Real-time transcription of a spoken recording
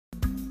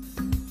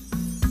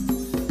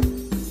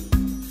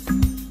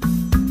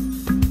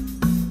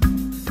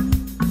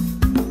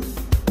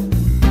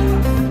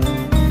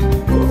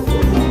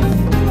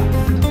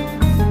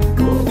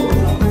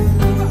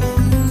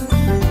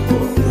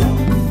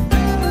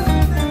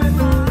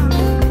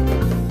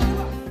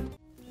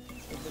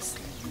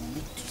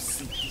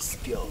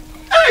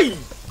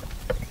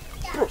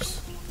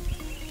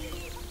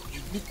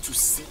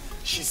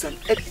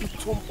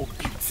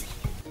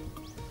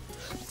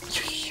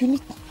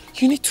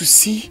to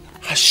see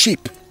her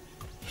shape.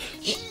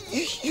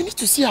 You need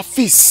to see her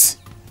face.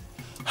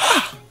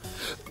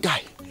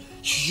 Guy,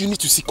 you need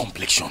to see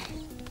complexion.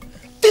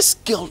 This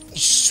girl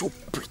is so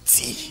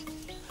pretty.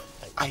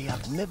 I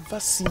have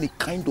never seen a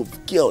kind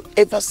of girl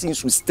ever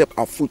since we stepped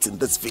our foot in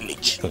this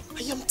village.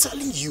 I am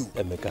telling you.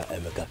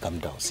 Emeka, calm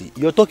down. See,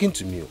 you're talking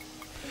to me.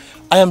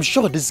 I am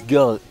sure this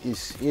girl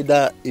is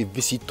either a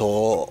visitor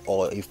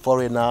or a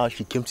foreigner.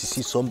 She came to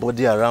see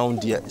somebody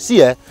around here.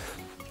 See,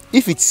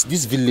 if it's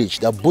this village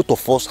that both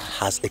of us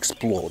has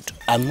explored,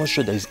 I'm not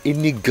sure there is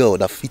any girl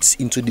that fits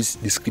into this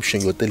description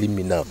you're telling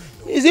me now.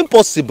 It's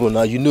impossible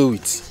now, you know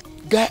it.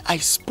 Guy, I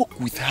spoke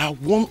with her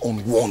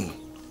one-on-one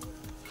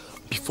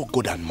before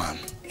God and man.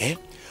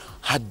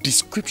 Her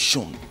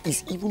description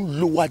is even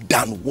lower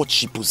than what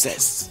she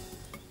possesses.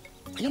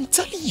 I am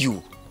telling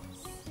you.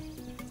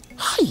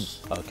 Hi.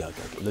 Okay.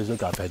 Let's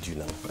look. I've heard you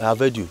now. I've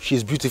heard you.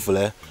 She's beautiful,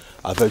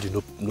 I've heard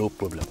you. No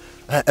problem.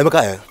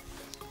 Emeka,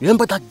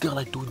 remember that girl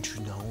I told you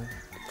now?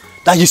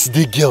 That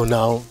yesterday girl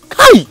now.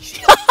 Hi.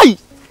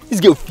 This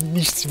girl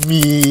finished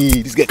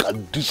me. This girl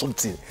can do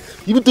something.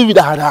 You even told me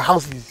that her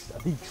house is, I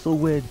think, so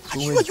weird. Are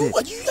you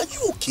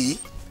okay?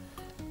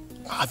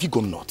 Have you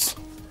gone nuts?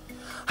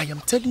 I am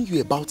telling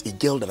you about a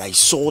girl that I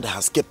saw that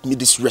has kept me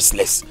this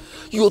restless.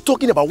 You're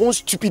talking about one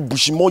stupid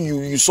bushimo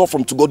you saw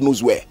from to God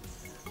knows where.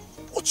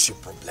 What's your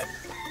problem?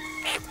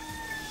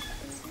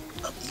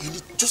 You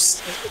need to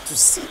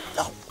see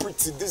how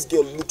pretty this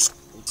girl looks.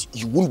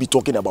 You won't be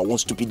talking about one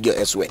stupid girl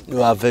elsewhere.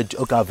 No, I've heard.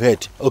 Okay,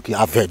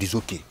 I've heard. It's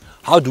okay.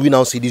 How do we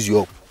now see this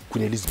your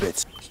Queen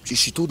Elizabeth?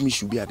 She told me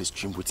she'll be at the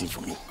stream waiting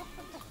for me.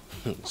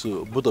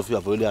 So both of you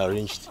have already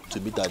arranged to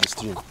meet at the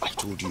stream. I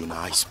told you now.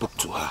 I spoke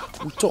to her.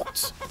 We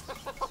talked.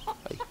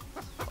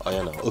 Oh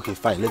yeah, no. Okay,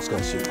 fine. Let's go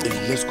and see.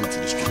 Let's go to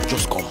the stream.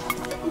 Just come.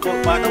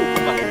 But I will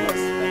come back with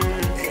us.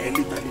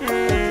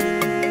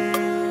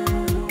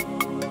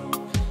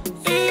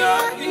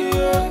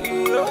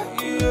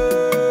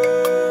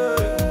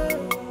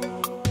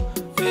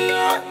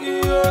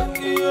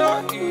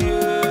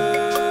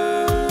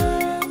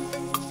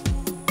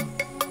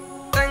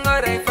 Thank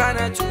God I found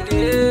her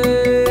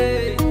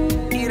today.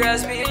 It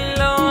has been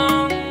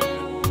long.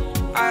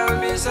 I will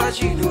be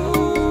searching.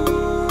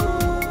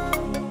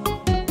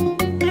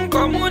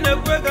 Come on,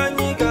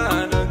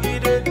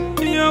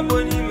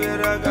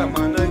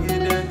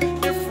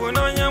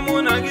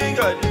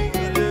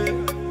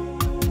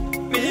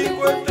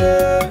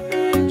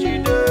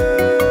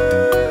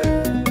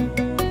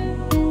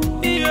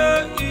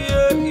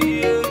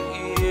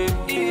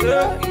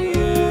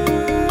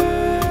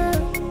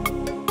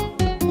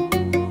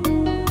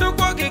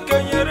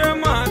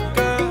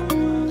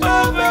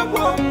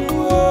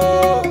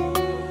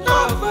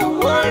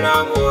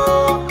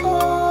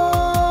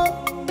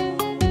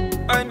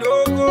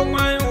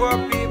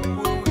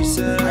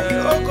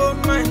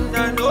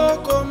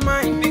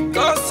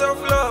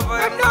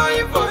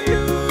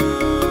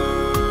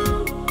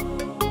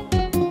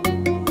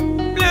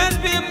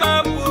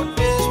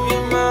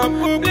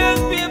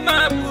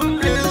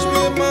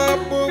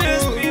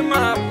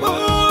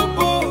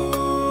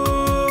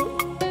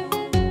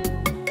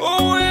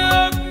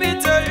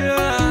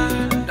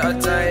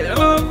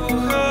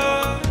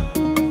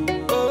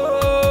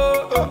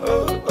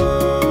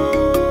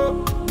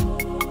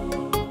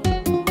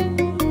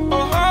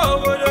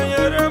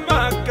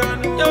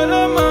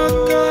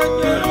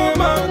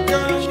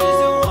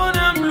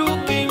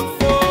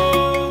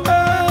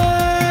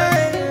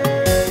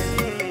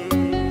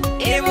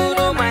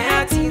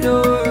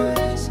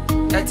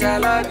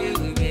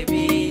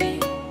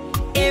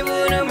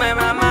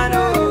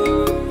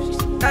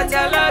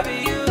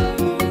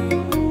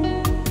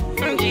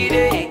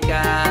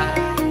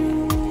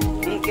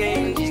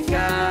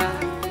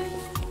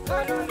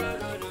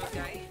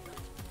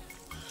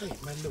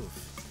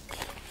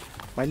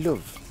 My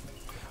love,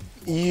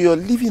 you're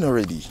leaving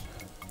already?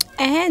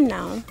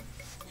 Now.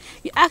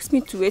 You asked me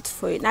to wait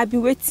for you, and I've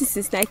been waiting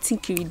since 19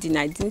 Kiridin.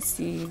 I didn't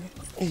see you.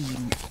 Hey,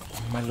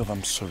 my love,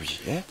 I'm sorry.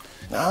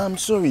 I'm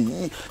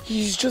sorry.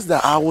 It's just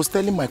that I was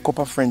telling my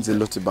copper friends a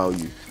lot about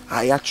you.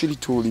 I actually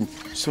told him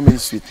so many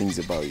sweet things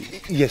about you.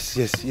 Yes.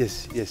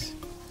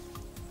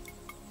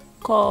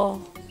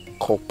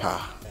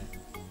 Copper.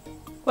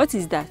 What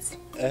is that?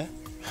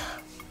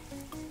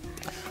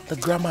 The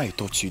grammar I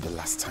taught you the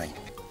last time.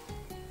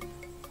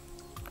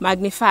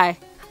 Magnify.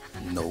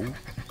 No.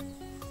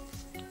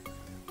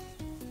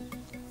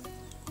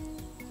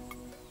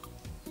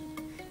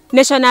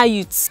 National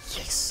Youth.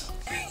 Yes.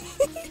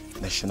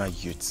 National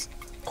Youth.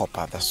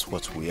 Copper, that's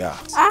what we are.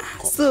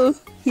 So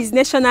he's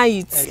National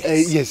Youth.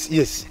 Yes.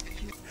 Yes,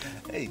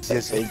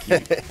 thank you.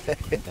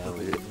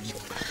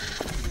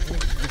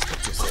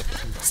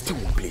 Still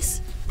one place.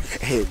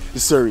 Hey,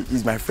 sorry,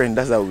 he's my friend.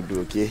 That's how we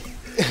do, okay?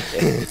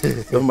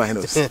 Don't mind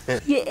us.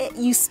 Yeah,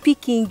 you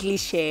speak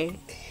English,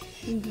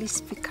 English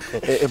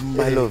speaker.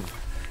 My love,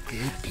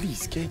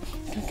 please, can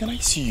I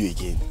see you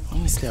again?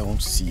 Honestly, I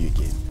want to see you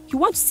again. You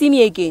want to see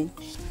me again?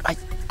 I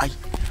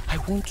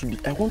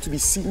want to be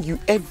seeing you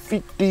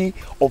every day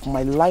of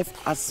my life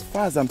as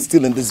far as I'm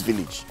still in this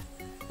village.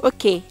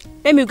 Okay,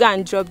 Let me go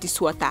and drop this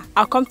water.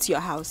 I'll come to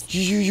your house.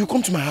 You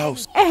come to my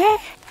house? Eh?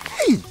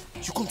 Hey,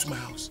 you come to my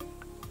house?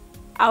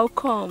 I'll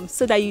come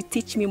so that you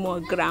teach me more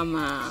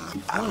grammar.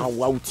 I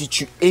will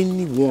teach you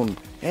anyone.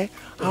 Eh?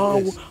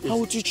 I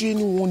will teach you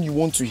anyone you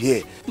want to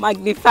hear.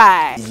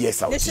 Magnify.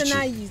 Yes, I will teach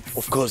you. Youth.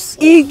 Of course.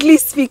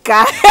 English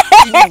speaker.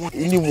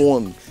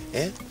 Anyone.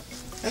 Eh?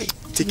 Hey,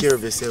 take care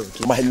of yourself,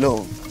 okay? My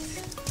love.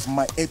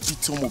 My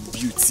epitome of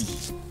beauty.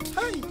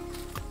 Hey.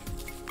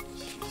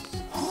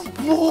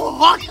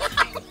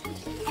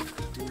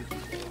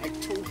 I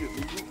told you.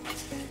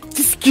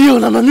 This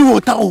girl, I'm a new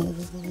water.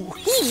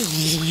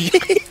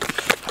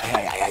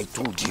 I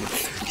told you.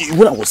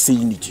 When I was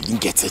saying it, you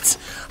didn't get it.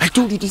 I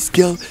told you this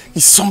girl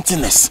is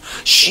something else.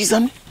 She's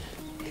an...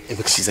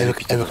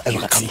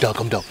 Emeka,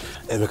 calm down.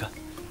 Emeka,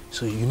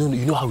 so you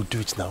know how we do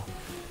it now.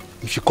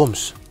 If she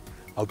comes,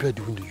 I'll be at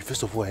the window. You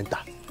first of all enter.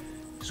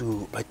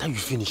 So by the time you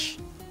finish,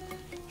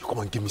 you come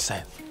and give me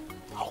sign.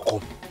 I'll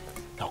come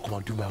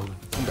and do my own.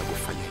 Thunder go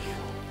fire you.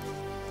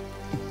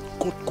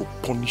 God go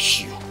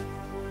punish you.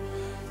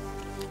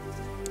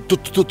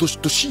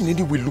 Does she in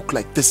any way look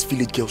like this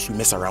village girls we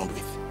mess around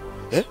with?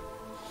 Eh?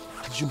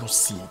 Are you not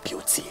seeing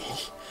beauty?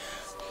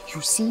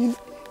 You're seeing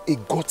a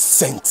God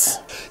sent.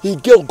 A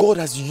girl God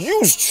has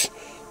used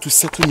to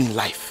settle me in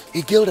life.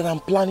 A girl that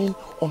I'm planning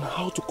on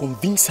how to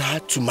convince her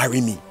to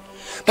marry me.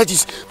 That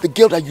is the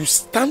girl that you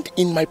stand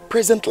in my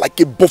presence like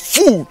a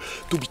buffoon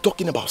to be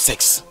talking about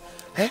sex.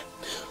 Eh?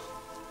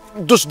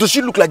 Does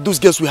she look like those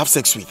girls we have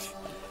sex with?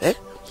 Eh?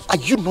 Are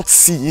you not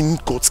seeing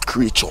God's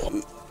creature?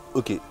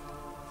 Okay,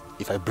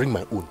 if I bring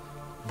my own,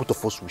 both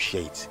of us will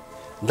share it.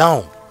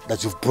 Now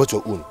that you've brought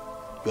your own,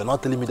 you are now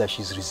telling me that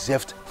she's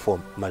reserved for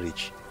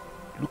marriage.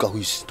 Look at who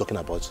is talking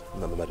about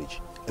marriage.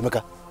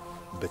 Emeka,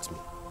 bet me.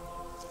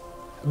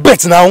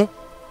 Bet now!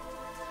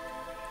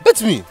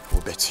 Bet me! I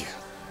will bet you.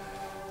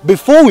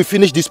 Before we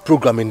finish this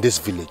program in this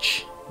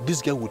village,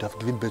 this girl would have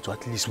given birth to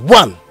at least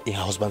one in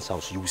her husband's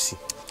house. You will see.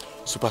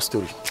 Super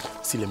story.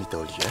 See, let me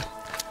tell you,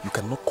 you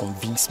cannot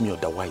convince me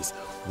otherwise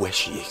where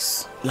she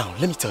is. Now,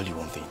 let me tell you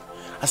one thing.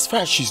 As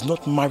far as she's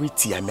not married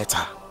till I met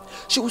her,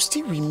 she will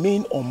still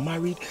remain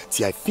unmarried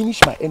till I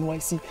finish my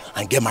NYC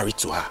and get married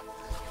to her.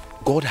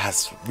 God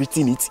has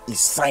written it, is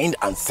signed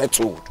and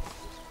settled.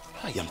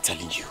 I am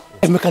telling you.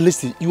 Emeka,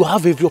 listen, you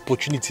have every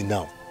opportunity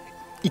now.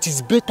 It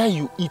is better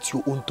you eat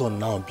your own turn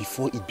now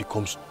before it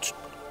becomes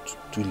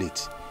too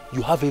late.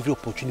 You have every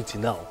opportunity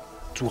now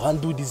to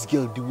handle this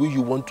girl the way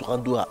you want to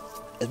handle her.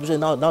 Especially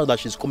now that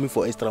she's coming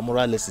for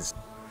extramural lessons.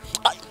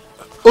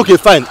 Okay,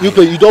 fine.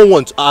 You don't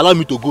want. Allow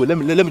me to go. Let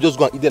me just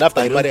go and eat it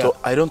after you marry her.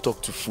 I don't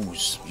talk to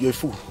fools. You're a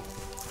fool.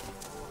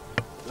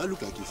 I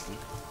look like a fool.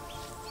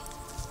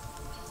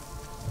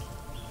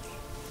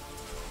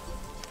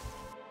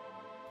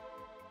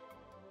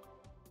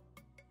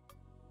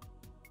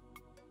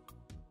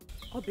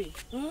 Obi,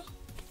 do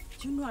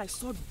you know I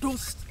saw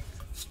those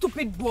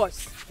stupid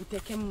boys with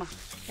Ekema?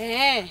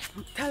 Eh,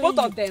 both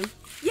of them?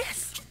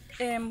 Yes.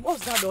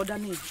 What's that other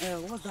name?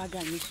 What's that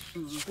guy name?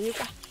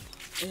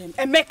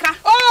 Emeka.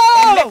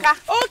 Oh! Emeka.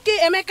 Okay,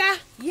 Emeka.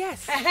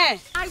 Yes.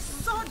 I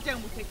saw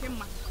them with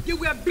Ekema. They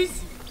were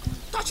busy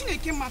touching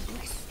Ekema's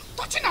breast,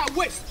 touching her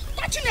waist,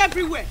 touching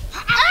everywhere.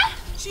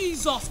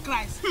 Jesus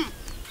Christ.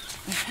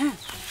 I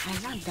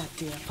learned that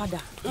their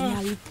father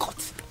nearly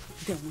caught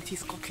them with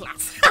his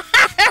cutlass.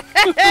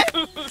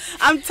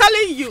 I'm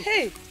telling you.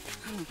 Hey,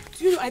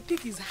 do you know, I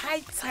think it's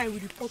high time we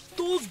report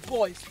those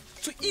boys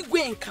to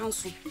Igwe and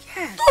council.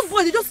 Yes. Those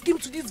boys, they just came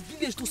to this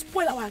village to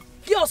spoil our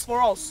girls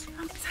for us.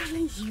 I'm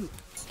telling you.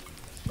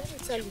 Let me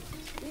tell you,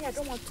 me, I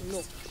don't want to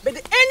know. But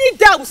any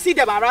day I will see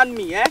them around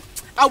me, I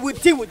will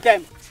deal with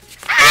them.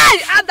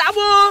 Hey,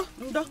 Adamo!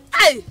 Ndo.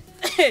 Hey!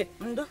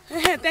 Ndo.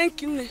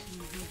 Thank you.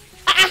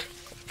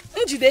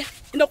 Njide,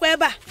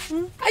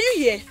 are you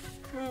here?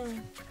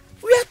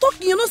 We are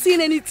talking, you're not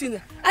saying anything.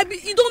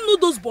 You don't know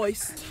those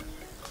boys.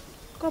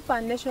 Copper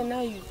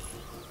National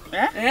Youth.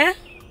 Eh? I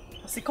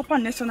say Copper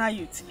National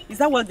Youth. Is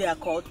that what they are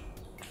called?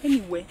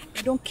 Anyway,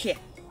 I don't care.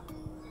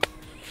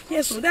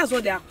 Yes, so that's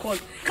what they are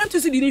called. Can't you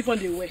see the uniform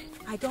they wear?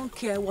 I don't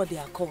care what they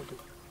are called.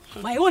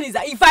 My own is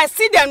that if I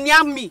see them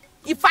near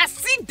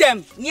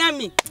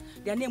me,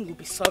 their name will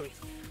be sorry.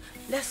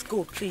 Let's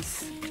go,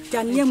 please.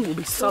 Their name will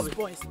be sorry. Those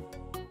boys.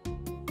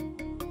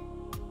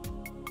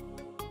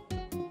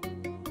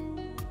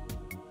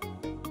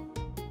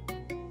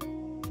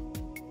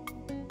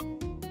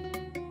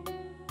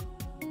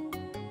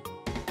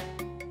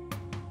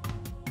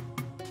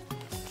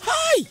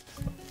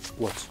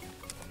 What?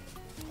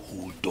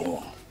 Hold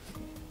on.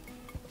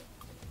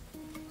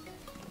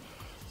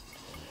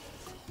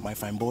 My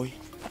fine boy,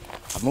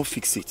 I've not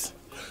fixed it.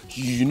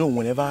 You know,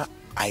 whenever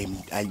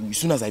as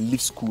soon as I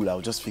leave school,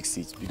 I'll just fix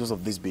it because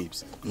of these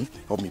babes.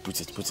 Help me put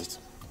it.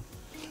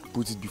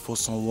 Put it before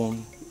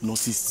someone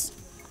notices.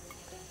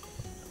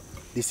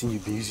 This thing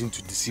you've been using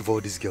to deceive all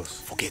these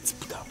girls. Forget,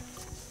 put down.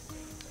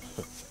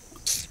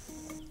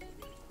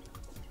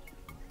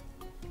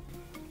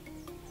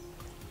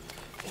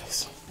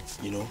 Yes,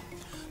 you know,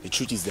 the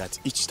truth is that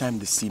each time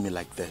they see me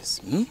like this,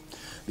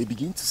 they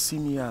begin to see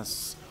me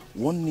as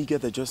One nigga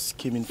that just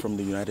came in from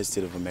the United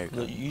States of America.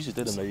 No, you used to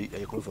tell them that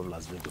you're coming from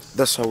Las Vegas.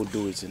 That's how we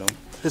do it, you know.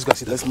 Let's go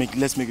see that.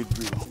 Let's make it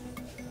real.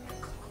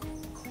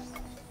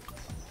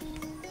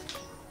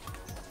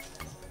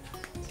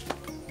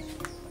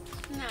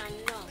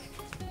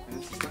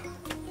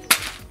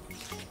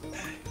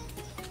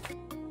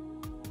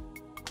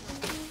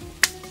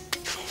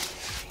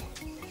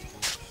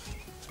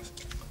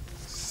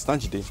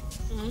 Stanjide.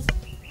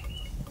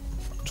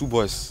 Two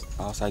boys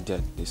are outside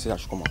there. They say I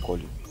should come and call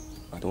you.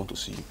 I don't want to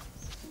see you.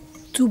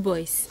 Two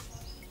boys.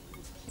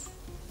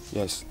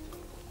 Yes.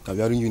 They're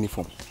wearing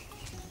uniform.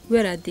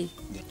 Where are they?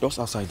 Just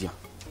outside there.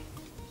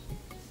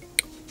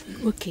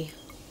 Okay.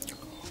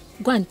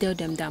 Go and tell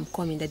them that I'm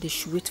coming, that they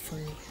should wait for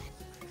me.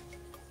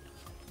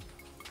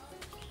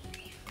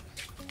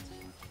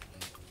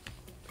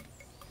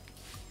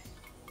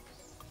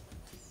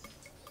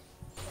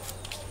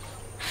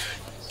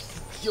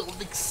 Yo,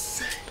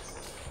 Mix.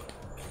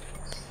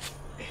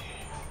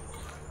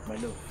 My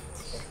love.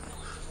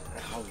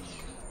 How are you?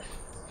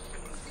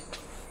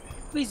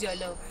 Who is your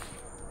love?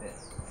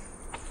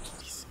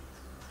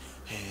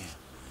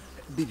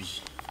 Baby.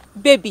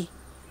 Baby.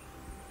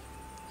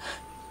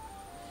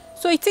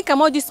 So you think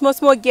I'm all these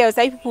small girls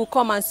that people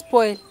come and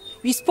spoil?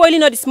 We're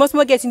spoiling all the small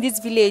girls in this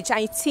village,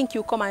 and you think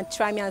you come and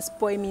try me and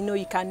spoil me? No,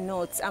 you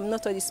cannot. I'm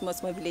not all these small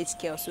village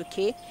girls,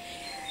 okay?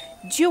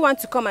 Do you want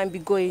to come and be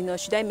going, or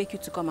should I make you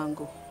to come and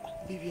go?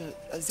 Baby,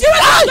 Do you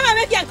want to come and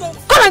make you go?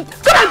 Come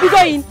and be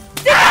going.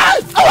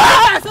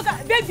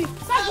 Baby,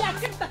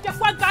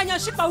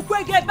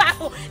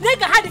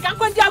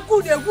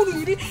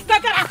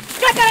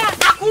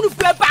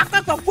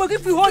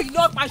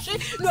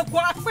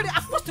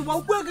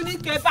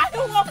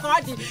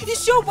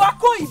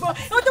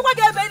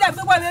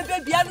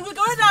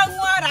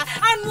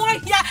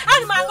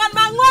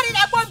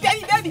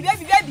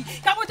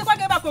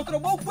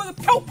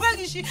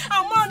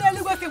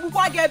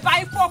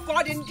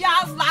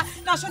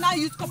 National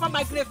Youth Corps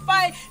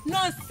magnify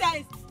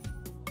nonsense.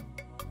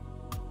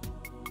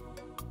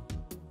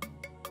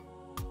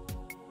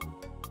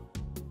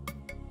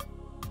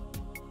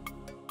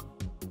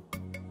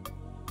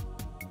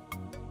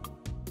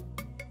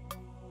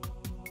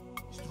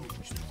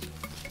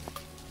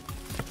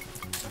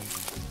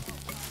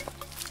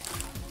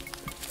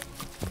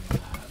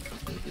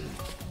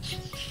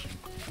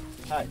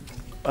 Hi.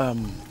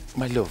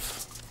 My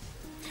love.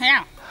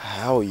 Yeah.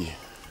 How are you?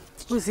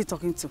 Who is he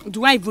talking to?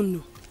 Do I even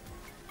know?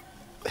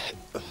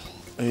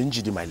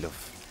 Njidi, my love.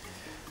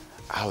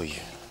 How are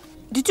you?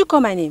 Did you call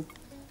my name?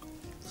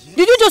 Yes.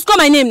 Did you just call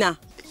my name now?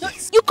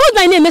 Yes. You called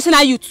my name,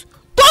 National Youth.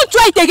 Don't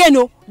try it again,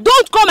 no.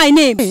 Don't call my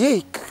name.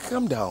 Hey,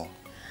 calm down.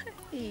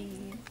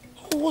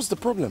 What's the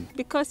problem?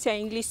 Because you're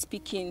English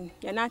speaking,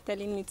 you're not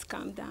telling me to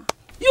calm down.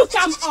 You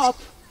come up.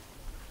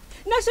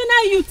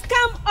 National Youth,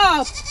 come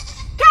up.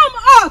 Come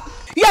up.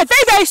 You are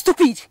very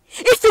stupid.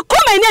 If you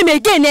call my name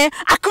again,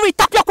 I can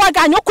tap your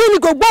quagga, no queen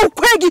go bow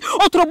quaggy,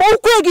 or trouble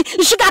quaggy,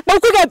 you should have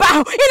quagga bow.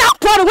 In our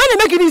quarter, when you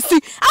make it see,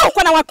 I'll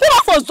call our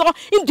poor for so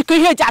in the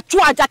cage at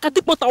Chuaja,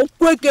 Catipota,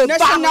 quagga,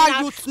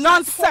 National Youth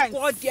nonsense.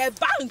 What the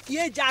bank,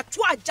 Yaja,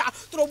 Chuaja,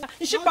 trouble,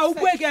 you should have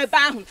quagga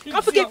bow.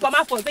 I forget from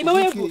my phone. Come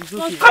on, it's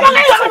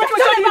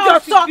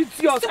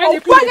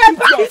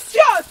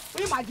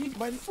yours.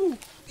 My fool.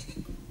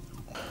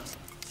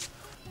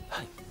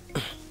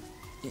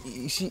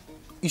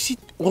 You see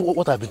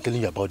what I've been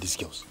telling you about these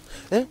girls?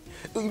 Eh?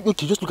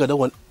 Okay, just look at that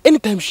one.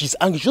 Anytime she's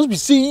angry, she'll just be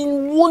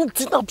saying one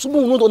thing that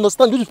someone will not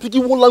understand. Just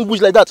speaking one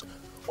language like that.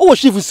 What was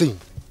she even saying?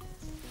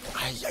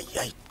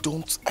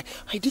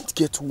 I didn't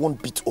get one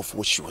bit of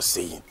what she was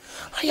saying.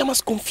 I am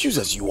as confused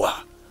as you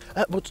are.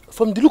 But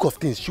from the look of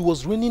things, she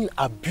was raining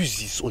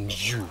abuses on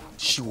you.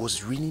 She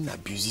was raining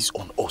abuses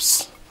on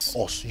us.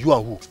 Us? You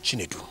and who?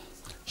 Chinedu.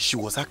 She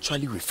was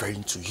actually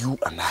referring to you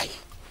and I.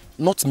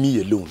 Not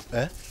me alone.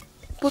 Eh?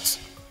 But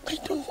I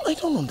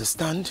don't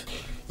understand.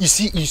 You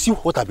see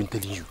what I've been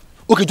telling you.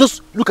 Okay,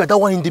 just look at that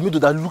one in the middle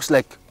that looks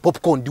like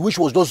popcorn. The way she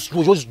was just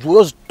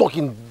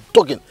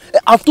talking.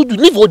 I've told you,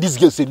 leave all these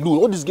girls alone.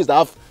 All these girls that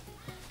have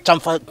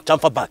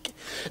chamfer back.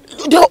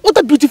 There are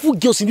other beautiful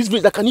girls in this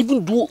village that can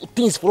even do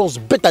things for us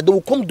better. They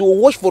will come, they will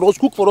wash for us,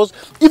 cook for us,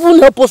 even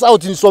help us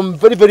out in some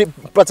very, very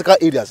practical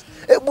areas.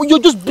 But you're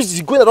just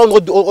busy going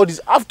around all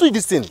this. After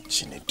this thing.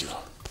 Chinedu,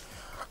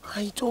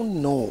 I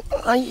don't know.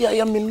 I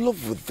am in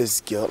love with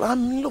this girl.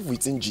 I'm in love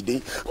with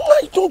Njide.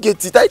 I don't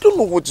get it. I don't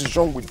know what is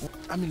wrong with me.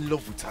 I'm in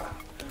love with her.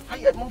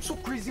 I'm so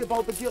crazy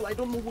about the girl. I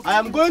don't know what I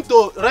am going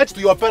to write to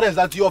your parents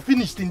that you are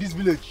finished in this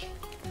village.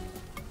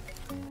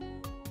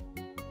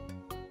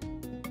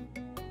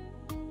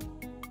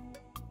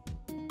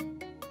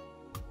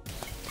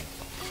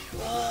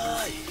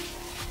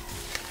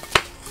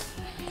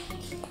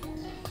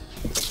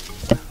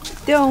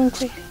 Dear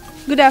uncle,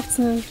 good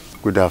afternoon.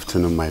 Good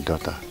afternoon, my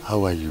daughter.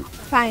 How are you?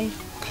 Fine.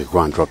 Okay, go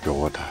and drop your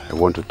water. I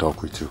want to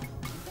talk with you.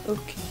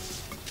 Okay.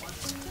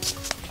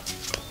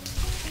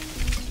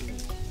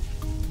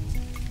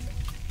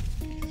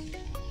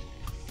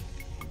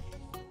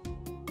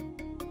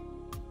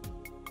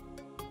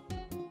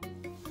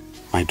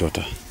 My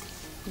daughter.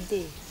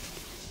 Day.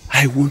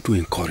 I want to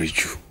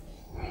encourage you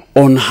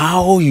on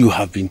how you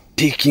have been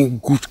taking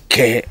good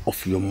care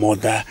of your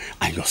mother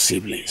and your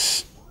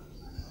siblings.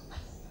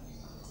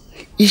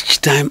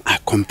 Each time I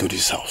come to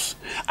this house,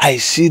 I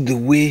see the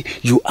way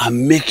you are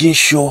making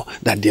sure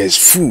that there is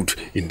food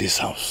in this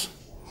house.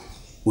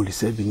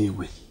 Thank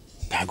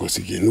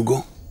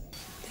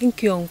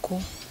you,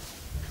 Uncle.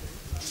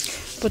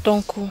 But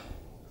Uncle,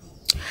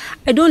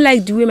 I don't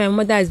like the way my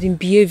mother has been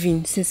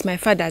behaving since my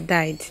father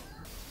died.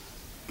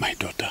 My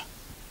daughter,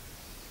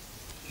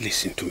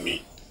 listen to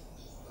me.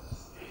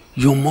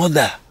 Your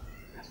mother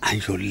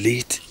and your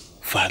late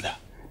father,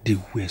 they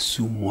were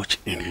so much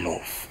in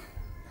love.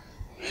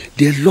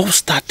 Their love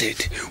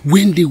started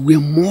when they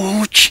were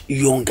much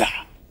younger.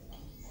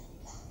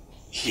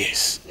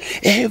 Yes,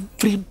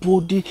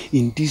 everybody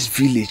in this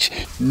village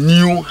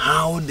knew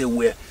how they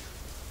were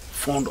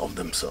fond of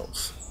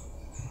themselves.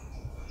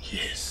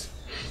 Yes,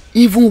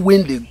 even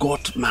when they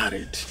got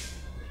married,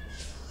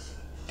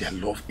 their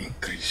love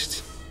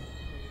increased.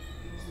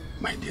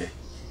 My dear,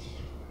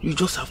 you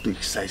just have to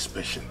exercise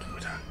patience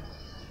with her.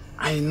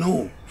 I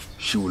know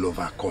she will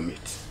overcome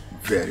it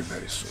very,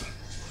 very soon.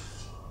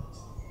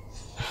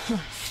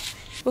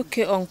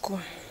 Okay, Uncle.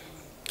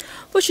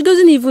 But she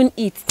doesn't even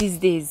eat these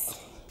days.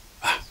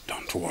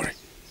 Don't worry.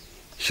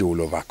 She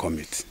will overcome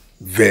it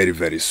very,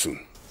 very soon.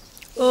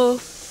 Oh.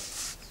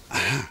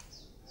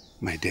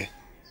 My dear,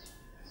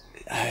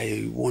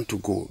 I want to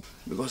go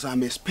because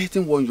I'm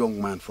expecting one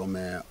young man from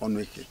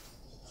Onweke.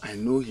 I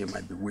know he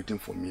might be waiting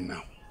for me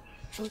now.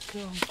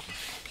 Okay, Uncle.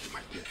 Okay,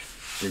 my dear.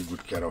 Take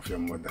good care of your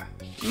mother.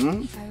 I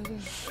will. Thank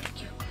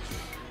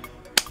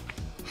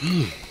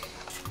you.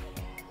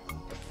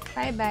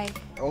 Bye-bye.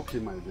 Okay,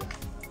 my dear.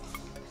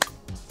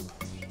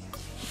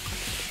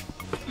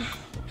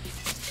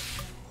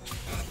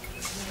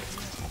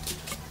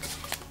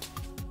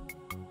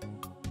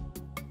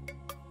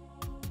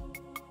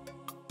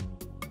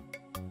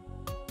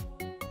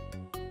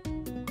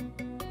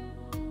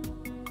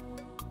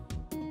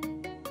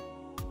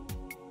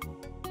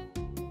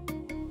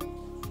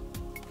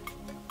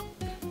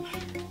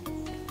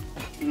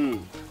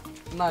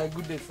 Nah,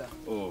 good day, sir.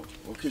 Oh,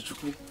 okay,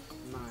 Chukwu.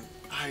 Nah.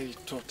 I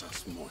thought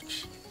as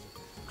much.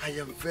 I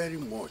am very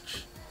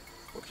much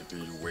for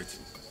keeping you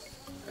waiting.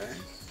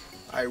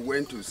 I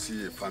went to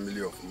see a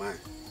family of mine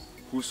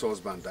whose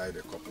husband died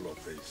a couple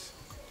of days.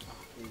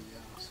 Yeah,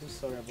 I'm so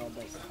sorry about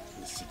that, sir.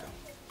 Please sit down.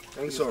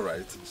 It's all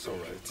right. It's all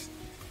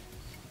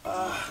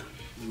right.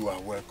 You are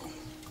welcome.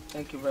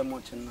 Thank you very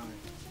much, Nai.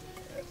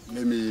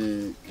 Let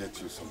me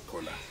get you some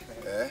cola.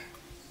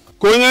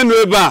 Konye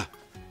Nweba,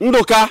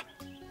 Ndoka.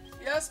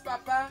 Yes,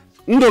 Papa.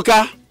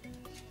 Ndoka.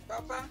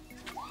 Papa.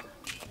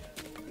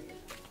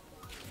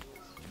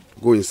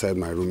 Go inside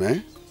my room,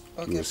 eh?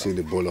 Okay, You'll see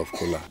the bowl of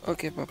cola.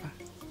 Okay, Papa.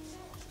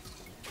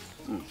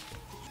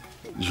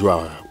 You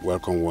are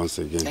welcome once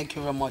again. Thank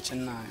you very much,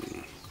 Nai.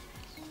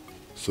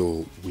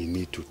 So we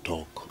need to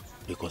talk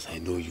because I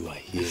know you are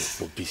here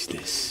for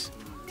business.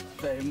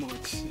 Very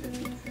much.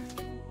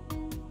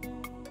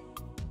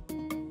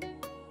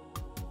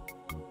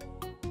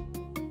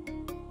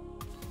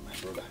 My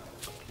brother.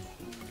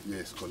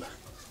 Yes, cola.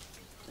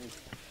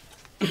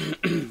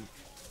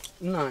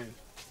 Nai.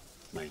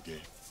 My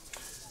dear.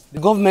 The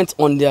government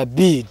on their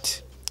bid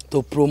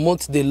to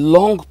promote the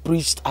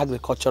long-preached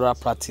agricultural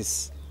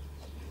practice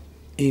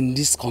in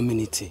this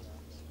community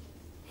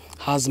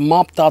has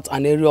mapped out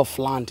an area of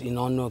land in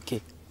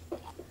Onoke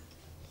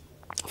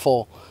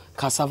for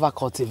cassava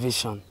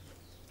cultivation.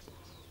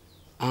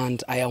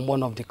 And I am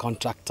one of the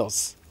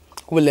contractors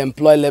who will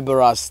employ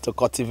laborers to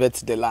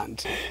cultivate the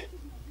land.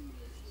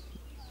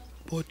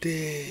 But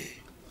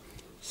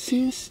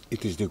since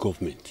it is the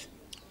government,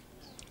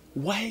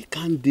 why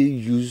can't they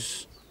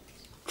use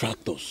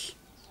tractors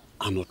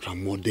and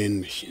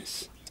ultra-modern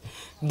machines?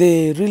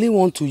 They really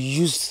want to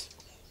use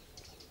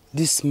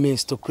this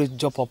means to create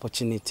job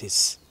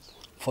opportunities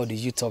for the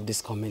youth of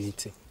this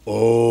community.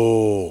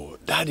 Oh,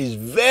 that is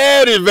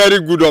very, very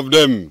good of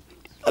them.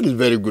 That is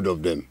very good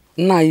of them.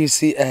 Now, you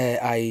see,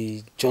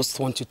 I just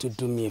want you to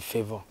do me a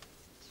favor.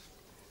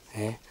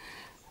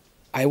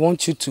 I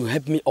want you to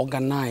help me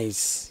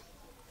organize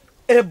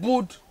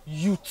able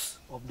youth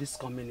of this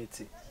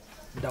community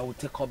that will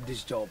take up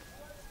this job.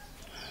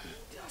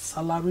 Their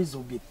salaries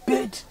will be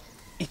paid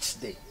each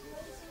day.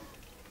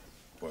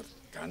 But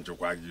can't you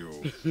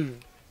argue?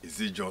 Is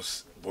it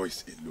just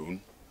boys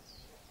alone?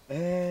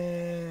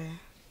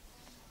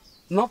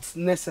 Not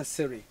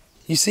necessary.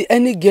 You see,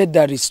 any girl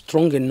that is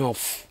strong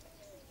enough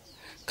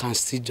can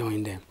still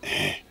join them.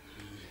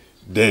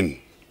 Then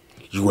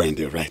you are in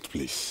the right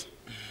place.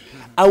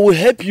 I will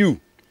help you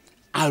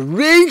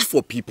arrange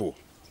for people.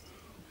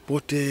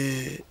 But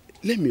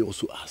let me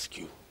also ask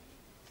you,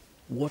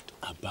 what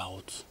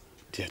about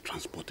their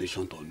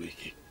transportation to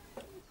Onweke?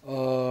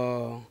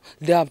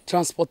 Their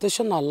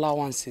transportation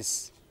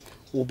allowances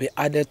will be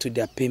added to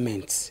their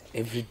payments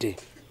every day.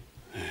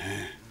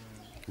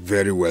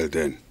 Very well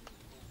then.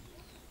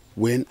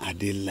 When are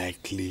they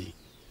likely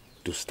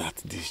to start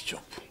this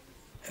job?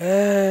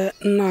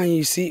 Now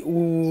you see,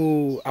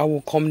 I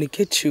will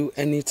communicate you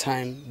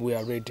anytime we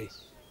are ready.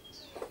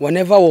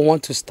 Whenever we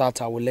want to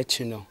start, I will let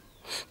you know.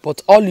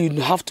 But all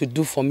you have to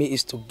do for me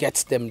is to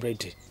get them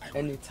ready.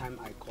 Anytime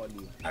I call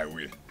you. I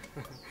will.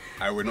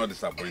 I will not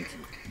disappoint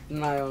you.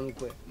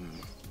 Nayongwe,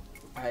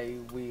 I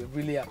will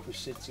really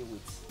appreciate you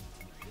with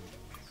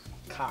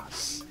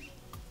cash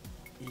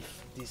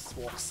if this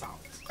works out.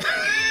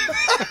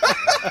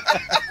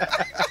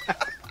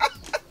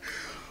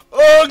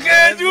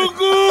 Okay,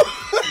 Juku.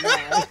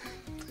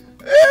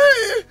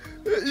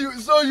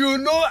 So you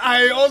know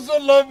I also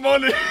love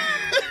money.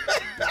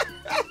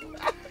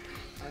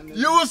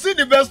 You will see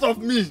the best of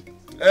me,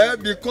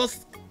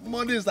 because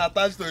money is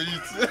attached to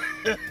it.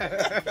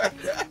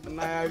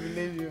 I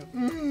believe you.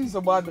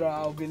 So Badra,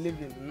 I'll believe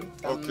you.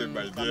 Okay,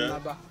 my dear.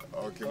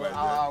 Okay, my dear.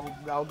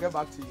 I'll get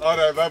back to you. All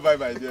right, bye-bye,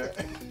 my dear.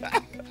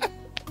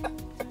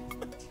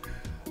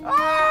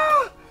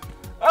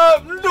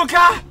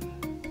 Nduka!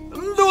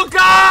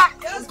 Nduka!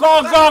 Yes,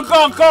 come.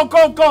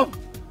 Papa.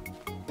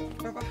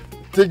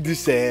 Take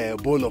this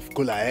bowl of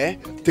cola,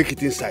 take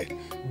it inside.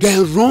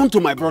 Then run to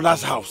my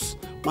brother's house,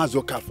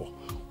 Mazokafo.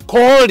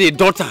 Call the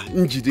daughter,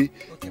 Njide.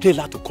 Okay. Tell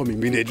her to come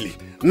immediately.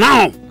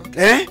 Now!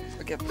 Okay.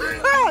 Okay.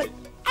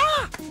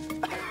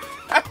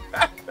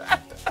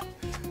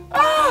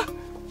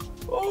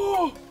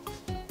 Oh.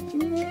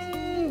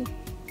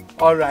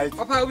 All right.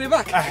 Papa, I'll be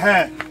back.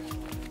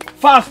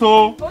 Fast,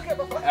 oh. Okay,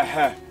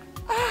 Papa.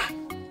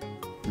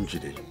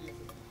 Njide,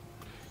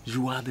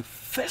 you are the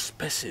first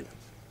person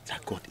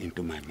that got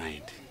into my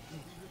mind.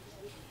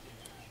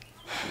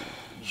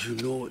 You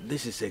know,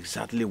 this is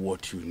exactly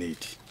what you need,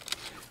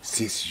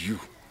 since you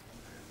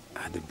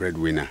are the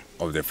breadwinner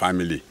of the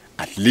family,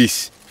 at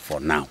least for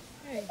now.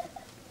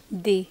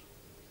 Day,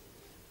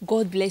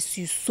 God bless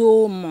you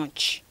so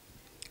much.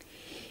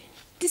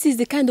 This is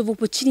the kind of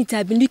opportunity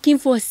I've been looking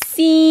for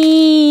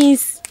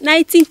since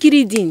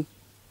 19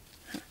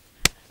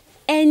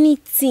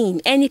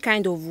 Anything, any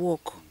kind of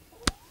work.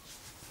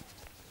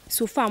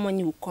 So far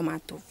money will come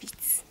out of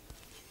it.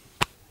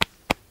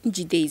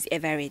 Njide is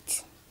ever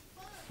ready.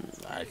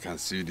 I can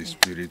see the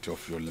spirit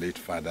of your late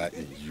father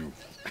in you.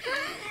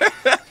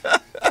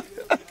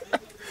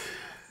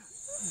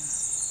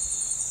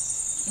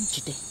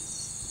 Njide,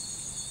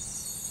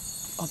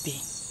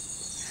 Obi,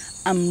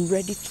 I'm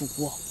ready to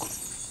work.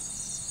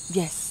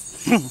 Yes,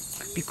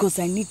 because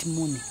I need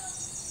money.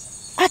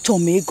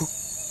 Atomego.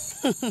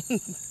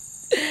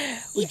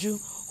 Uju,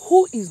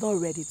 who is not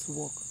ready to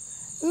work?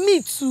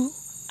 Me too.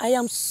 I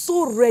am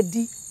so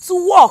ready to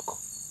work.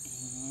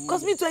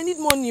 Because me too, I need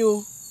money.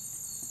 Oh.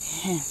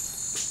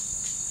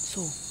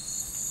 So,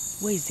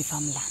 where is the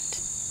farmland?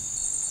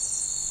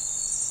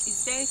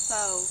 It's very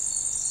far.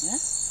 Yeah?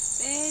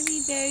 Very,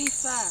 very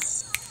far.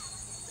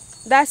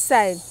 That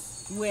side.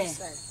 Where?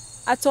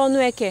 At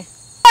Onueke.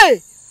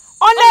 Hey!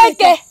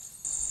 Onueke!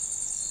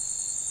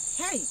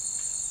 Hey!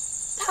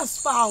 That's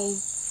far.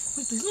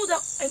 It's not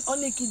that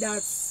Onueke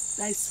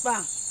that's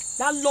far.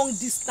 That long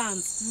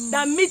distance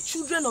that made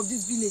children of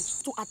this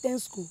village to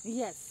attend school.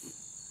 Yes.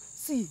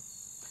 See,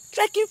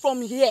 trekking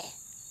from here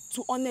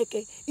to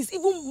Oneke is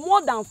even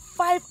more than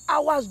 5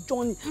 hours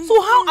journey.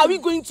 So how are we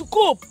going to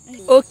cope?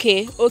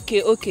 Okay.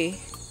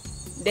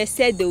 They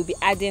said they will be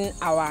adding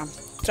our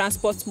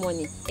transport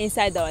money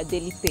inside our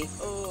daily pay.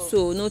 Oh.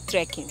 So no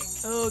trekking.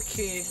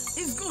 Okay.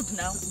 It's good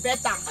now.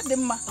 Better.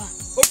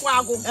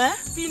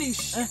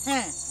 Finish.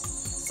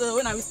 So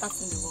when are we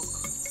starting the work?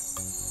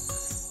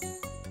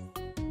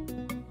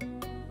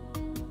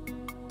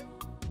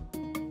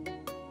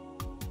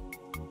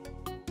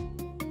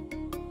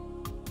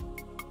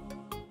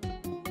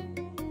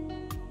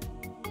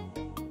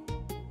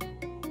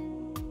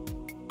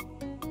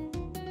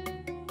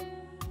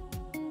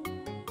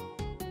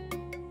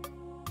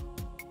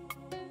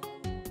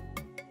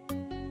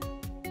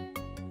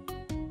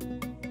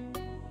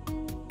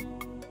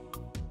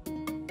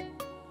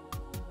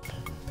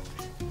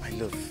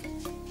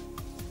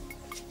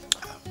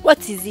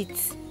 What is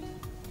it?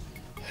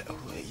 Oh,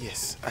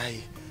 yes,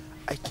 I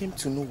came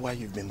to know why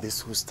you've been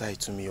this hostile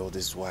to me all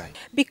this while.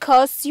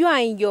 Because you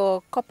and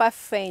your copper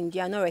friend,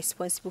 you are not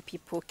responsible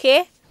people,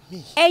 okay?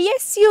 Me?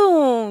 Yes,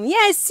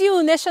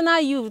 you, national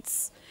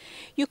youths.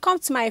 You come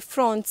to my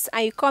front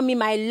and you call me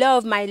my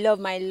love. And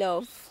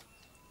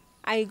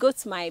you go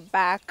to my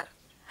back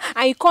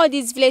and you call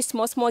these village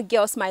small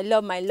girls my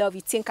love.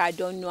 You think I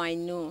don't know, I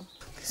know.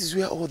 This is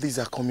where all these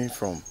are coming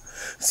from.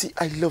 See,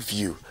 I love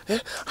you.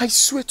 I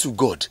swear to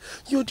God,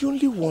 you're the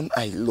only one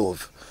I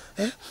love.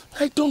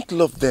 I don't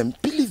love them,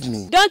 believe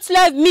me. Don't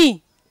love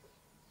me.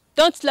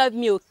 Don't love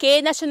me,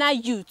 okay? National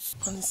youth.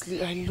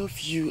 Honestly, I love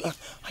you.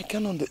 I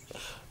can't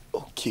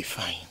Okay,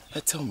 fine.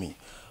 Tell me,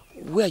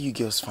 where are you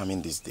girls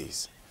farming these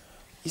days?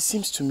 It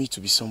seems to me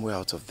to be somewhere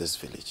out of this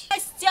village.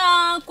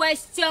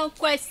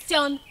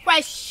 Question.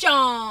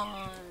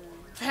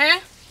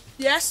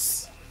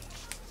 Yes?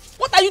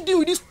 What are you doing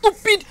with this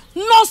stupid,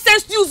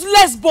 nonsense,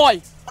 useless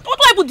boy? What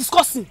are people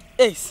discussing?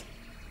 Ace,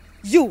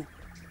 you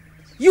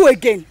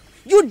again.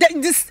 You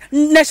this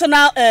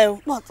national,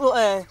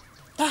 that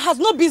has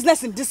no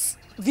business in this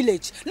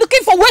village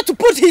looking for where to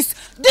put his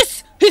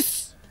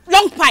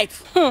long pipe.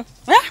 Huh?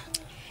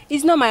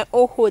 It's not my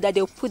own hole that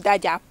they'll put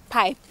that their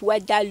pipe,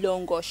 whether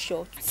long or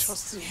short.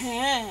 Trust me.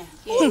 Yeah.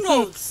 Who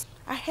knows?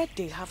 I heard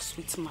they have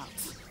sweet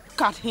mouth.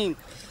 Look at him.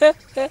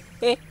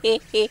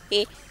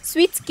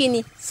 Sweet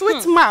skinny.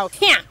 Sweet mouth.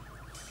 Yeah.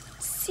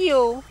 See,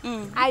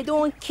 I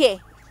don't care.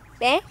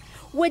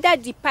 Whether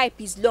the pipe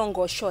is long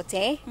or short,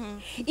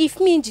 If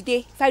me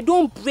today, if I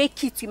don't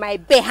break it with my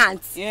bare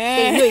hands,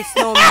 they know it's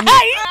not me.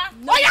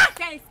 No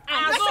sense.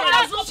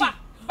 Let's go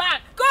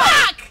back. Go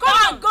back.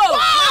 Come on, go.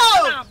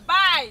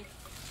 Bye.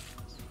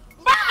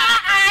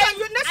 Bye.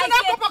 Your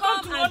national papa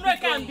come to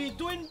Onweka and be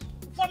doing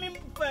forming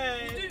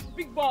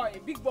big boy.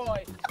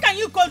 How can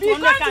you come to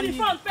Onweka and be? You come to the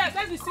front first.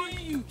 Let me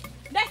see you.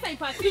 Next time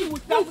if I see you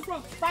with that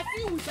front, if I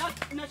see you with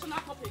that national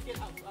papa again,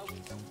 I will kill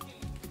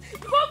you.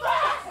 Go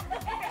back.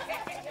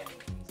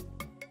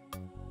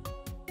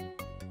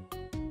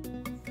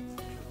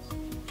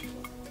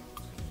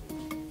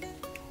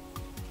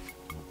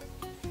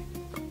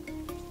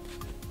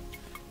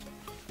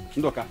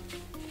 Ndoka.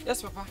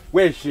 Yes, Papa.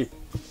 Where is she?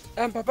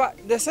 Papa,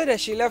 they said that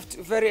she left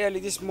very early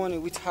this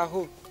morning with her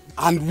hoe.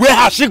 And where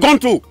has she gone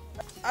to?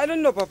 I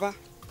don't know, Papa.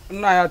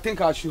 No, I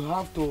think I should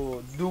have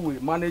to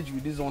manage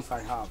with these ones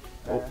I have.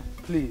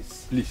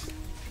 Please.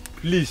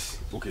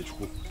 Okay,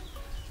 Chuku.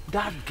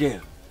 That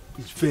girl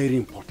is very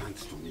important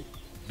to me.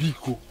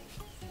 Biko.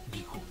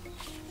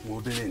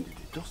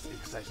 Just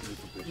exercise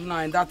little.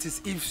 No, that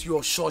is if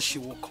you're sure she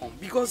will come.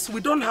 Because we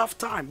don't have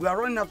time. We are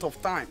running out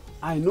of time.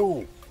 I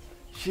know.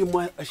 She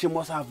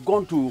must have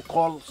gone to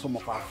call some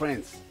of her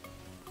friends.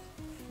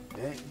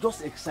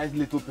 Just exercise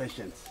little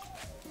patience.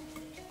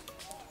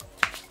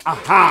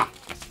 Aha!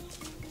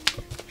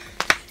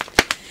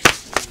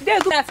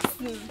 Good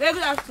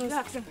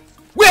afternoon.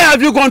 Where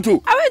have you gone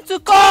to? I went to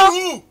call.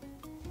 Who?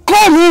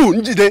 Call who,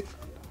 Njide?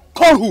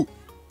 Call who?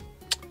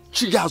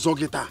 Chiga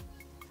Zogita.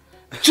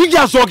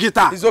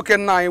 It's okay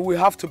now. We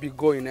have to be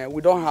going.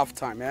 We don't have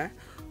time.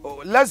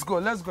 Oh, let's go.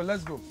 Let's go.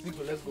 Let's go.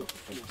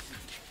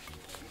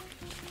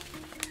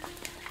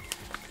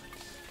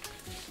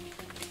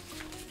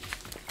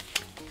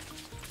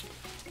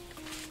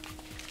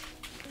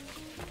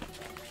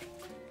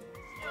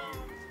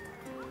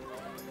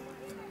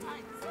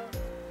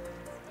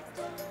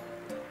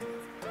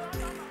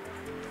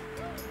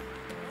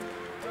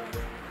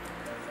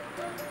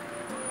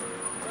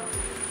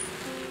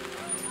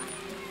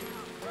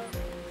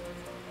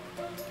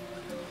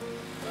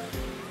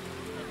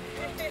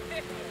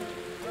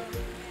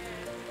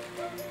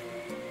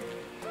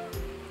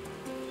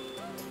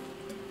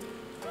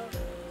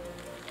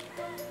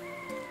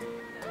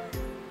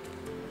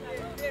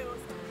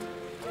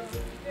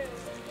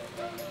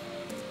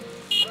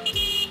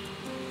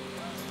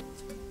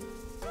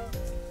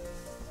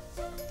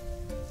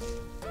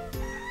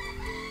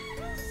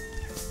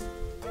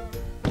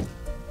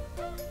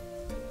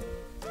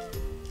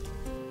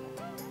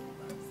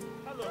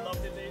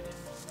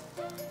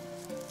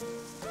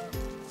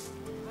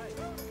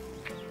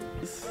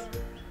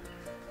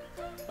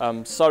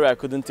 I'm sorry I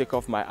couldn't take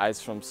off my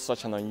eyes from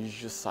such an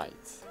unusual sight.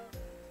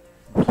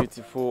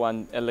 Beautiful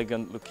and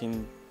elegant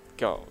looking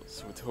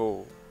girls with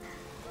hoe.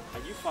 Are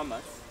you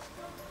farmers?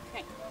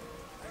 Hey.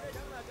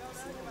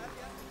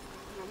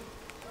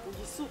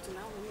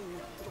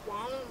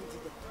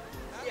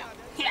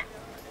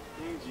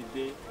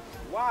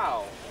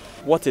 Wow!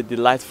 What a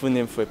delightful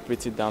name for a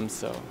pretty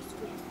damsel.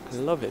 I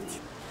love it.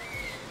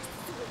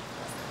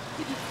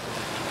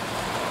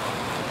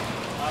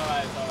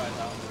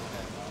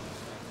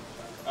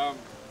 Alright.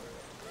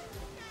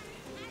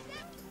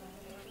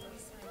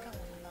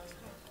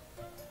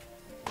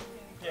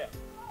 Yeah.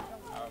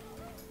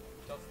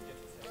 Just get it.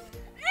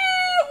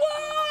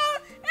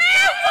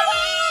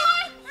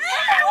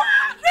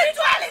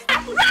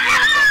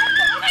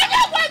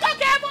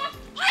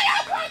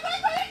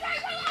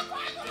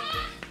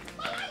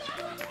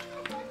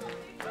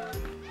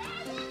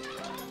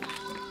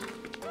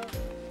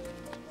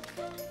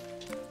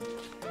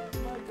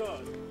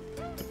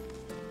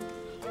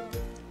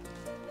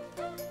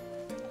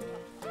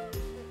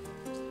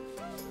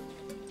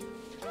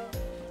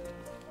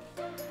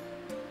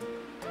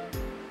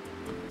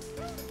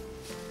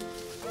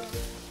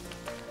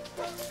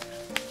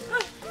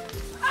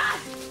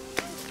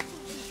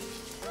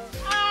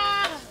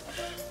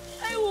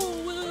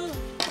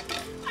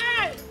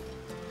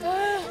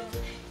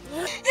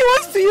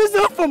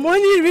 For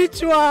money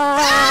ritual.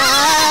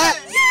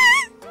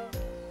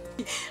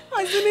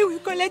 Assuming we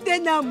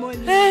collected that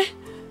money.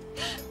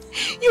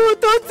 You will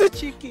turn to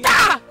chicken.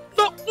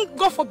 No,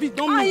 God forbid,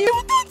 don't me. You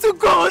will turn to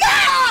God.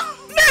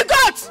 No,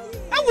 God!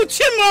 I will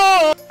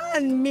chimo.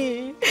 And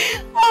me,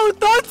 I will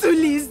turn to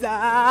Lisa.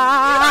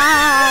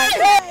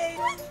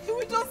 You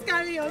will just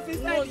carry us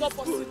inside. No, it's not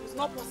possible. It's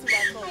not possible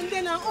at all. And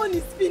then our own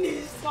is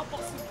finished. It's not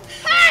possible.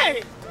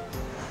 Hey!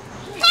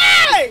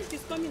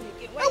 He's coming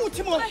again. I will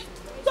chimo.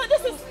 So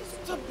this is...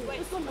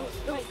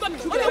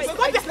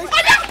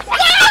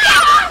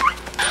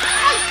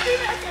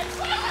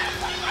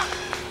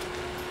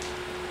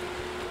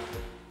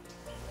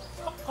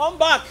 Come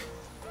back!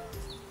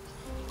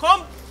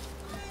 Come!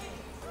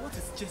 What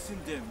is chasing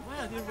them?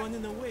 Why are they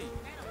running away?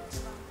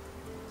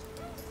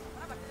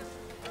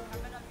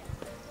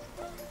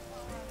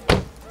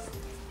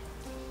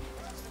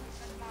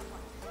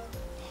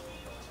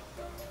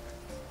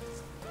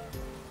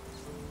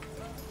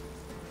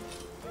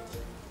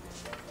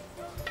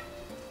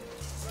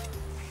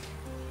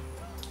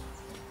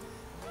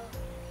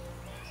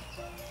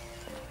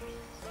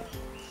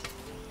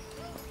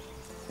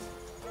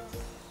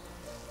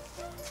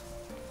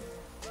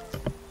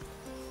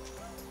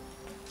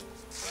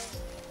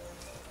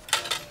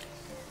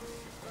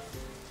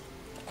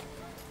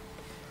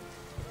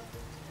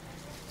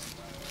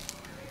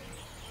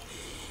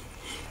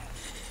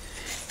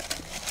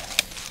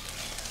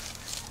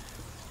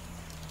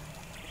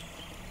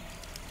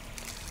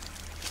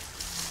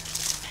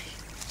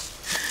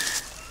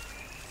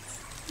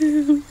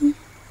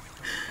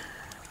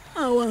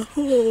 Our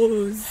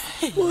horse.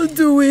 What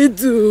do we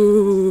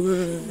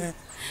do?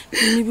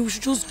 Maybe we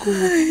should just go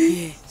up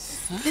here.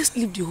 Let's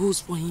leave the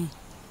horse for him.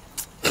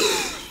 My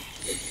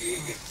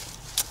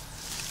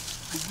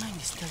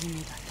mind is telling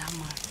me that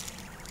man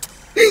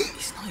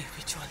is not a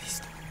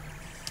ritualist.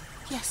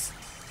 Yes.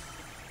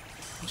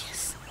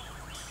 Yes.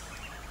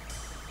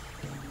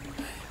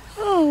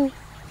 Oh.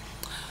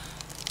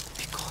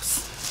 Because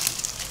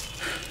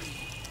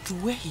the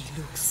way he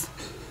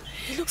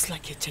looks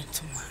like a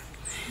gentleman.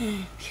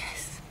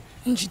 Yes.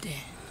 Njide,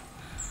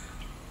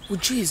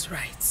 Uju is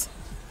right.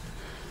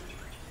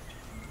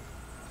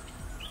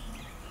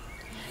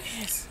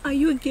 Yes. Are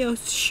you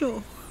girls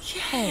sure?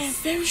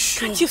 Yes, very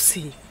sure. Can't you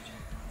see?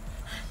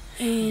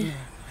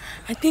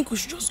 I think we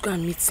should just go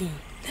and meet him.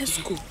 Let's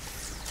go.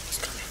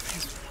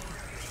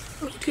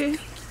 Okay.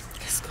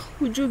 Let's go.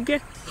 Would you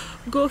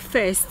go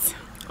first?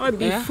 Or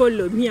be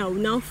follow me? I will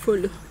now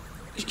follow.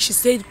 She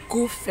said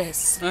go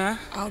first.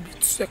 I'll be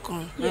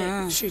second.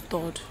 Yeah. She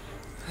third.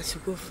 I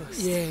should go first.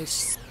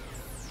 Yes.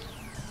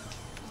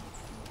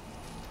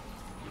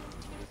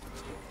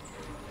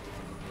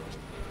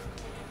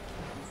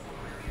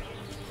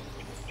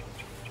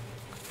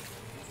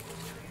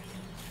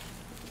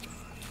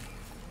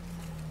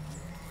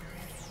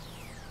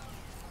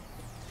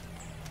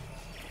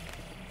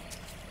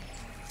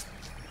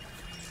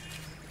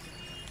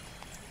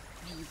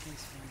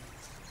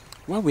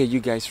 Why were you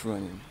guys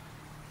running?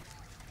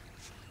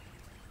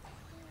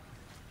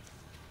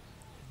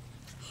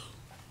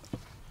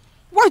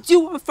 What do you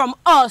want from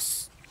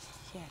us?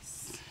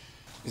 Yes.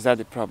 Is that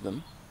the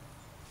problem?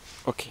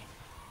 Okay.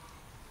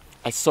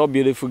 I saw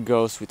beautiful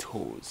girls with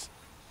hoes.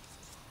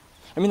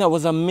 I mean, I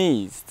was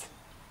amazed.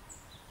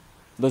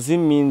 Does it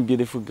mean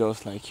beautiful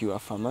girls like you are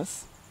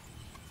famous?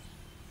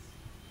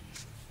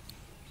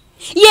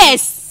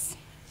 Yes!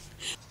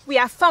 We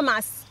are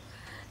farmers.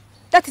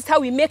 That is how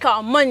we make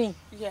our money.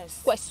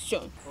 Yes.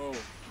 Question. Oh,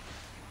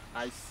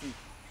 I see.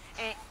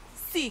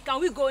 See,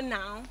 can we go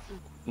now?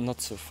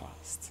 Not so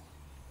fast.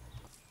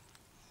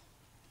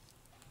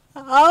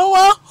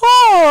 Our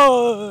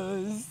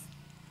horse!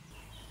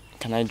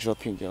 Can I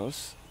drop you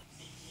girls?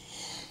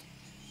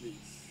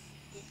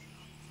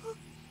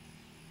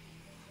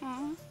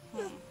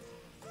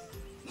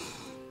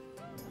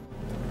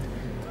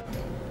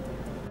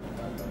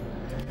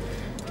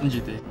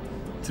 Njide,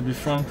 to be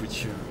frank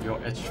with you, your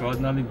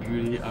extraordinary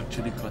beauty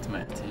actually caught my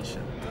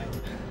attention.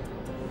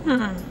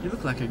 You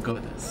look like a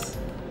goddess.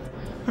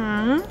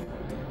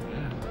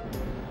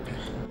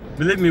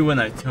 Believe me when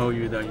I tell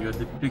you that you're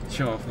the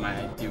picture of my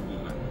ideal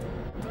woman.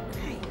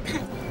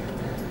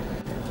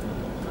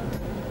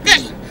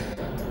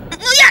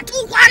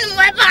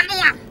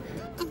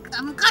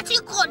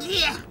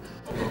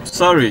 Oh,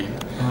 sorry.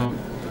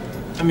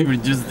 Let me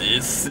reduce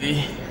this.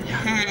 See?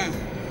 Yeah.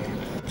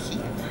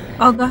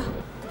 Oga,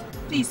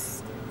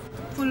 please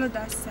follow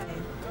that side.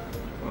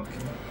 Okay.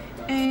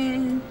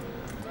 And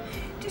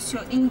this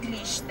your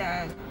English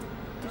that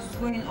is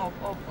going up.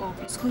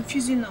 It's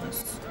confusing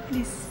us.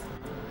 Please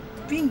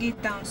bring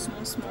it down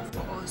small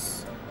for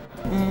us.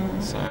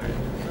 Sorry.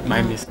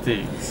 My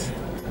mistakes.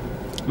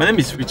 My name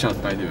is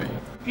Richard, by the way.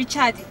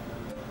 Richard.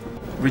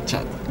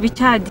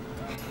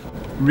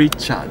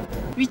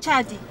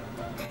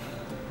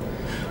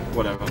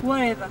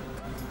 Whatever.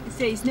 He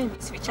said his name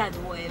is Richard,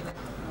 whatever.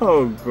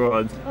 Oh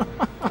God.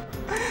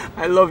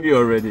 I love you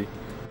already.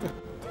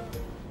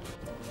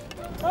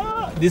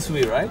 This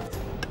way, right?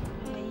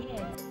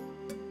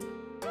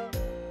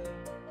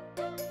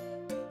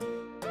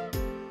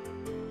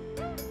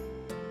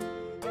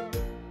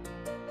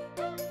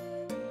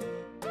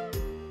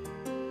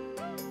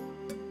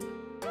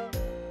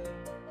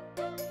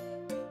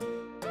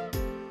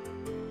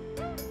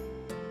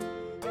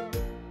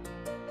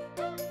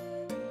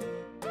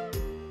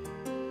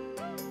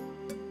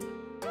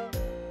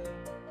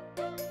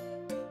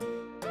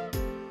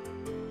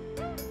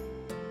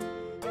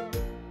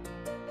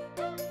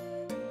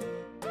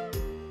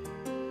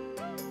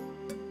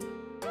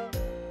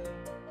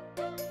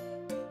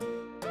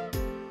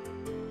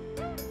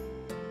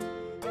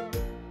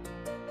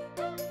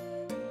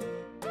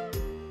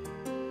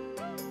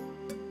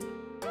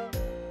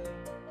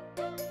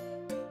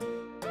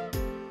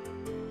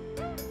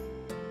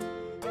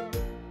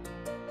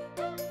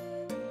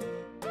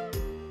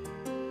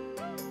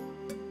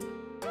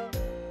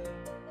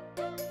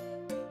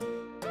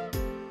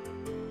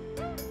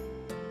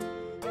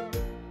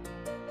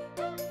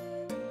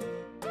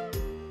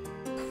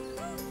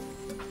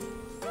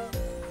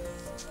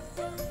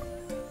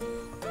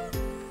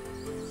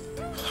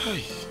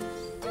 Hey.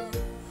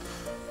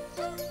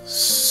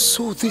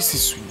 So this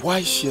is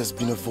why she has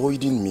been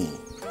avoiding me.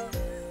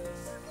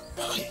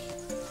 Hey.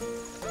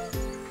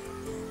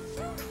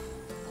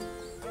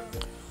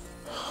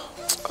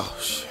 Oh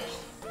shit.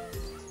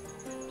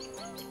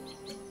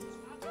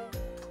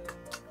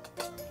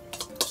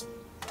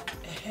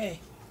 Hey.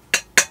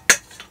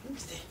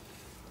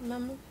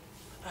 Mama.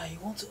 I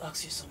want to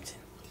ask you something.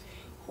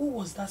 Who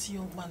was that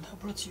young man that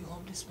brought you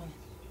home this morning?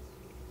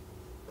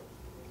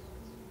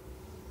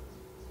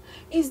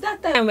 It's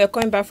that time we're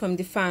coming back from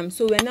the farm,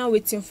 so we're now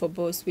waiting for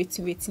bus,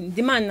 waiting.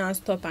 The man now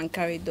stopped and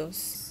carried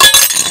us.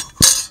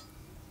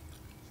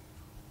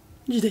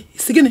 Jide,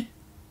 Sigene,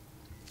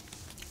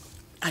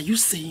 are you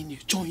saying you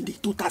joined a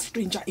total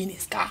stranger in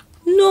his car?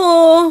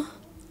 No,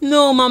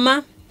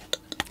 Mama.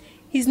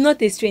 He's not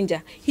a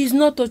stranger. He's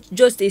not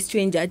just a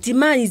stranger. The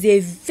man is a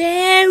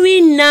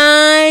very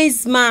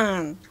nice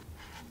man.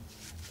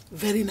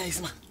 Very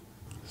nice man.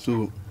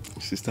 So,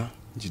 sister,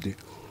 Jide,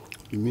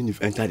 you mean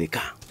you've entered the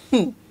car?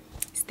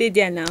 Stay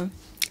there now.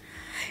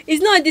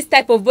 It's not this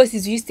type of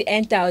buses we used to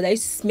enter or that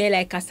used to smell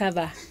like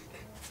cassava.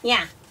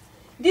 Yeah.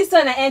 This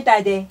one I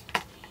entered there.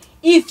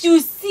 If you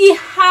see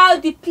how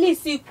the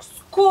place is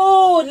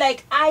cold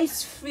like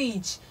ice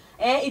fridge,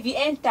 if you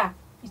enter,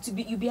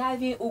 you'll be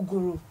having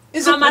ogoro.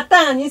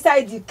 Hamatan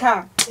inside the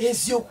car.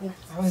 Ezioku.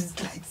 I was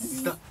like,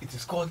 sister, it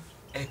is called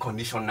air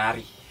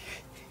conditionary.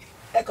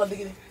 Air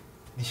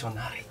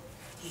conditionary.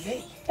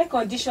 Hey. Air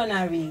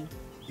conditionary.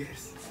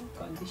 Yes.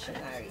 Air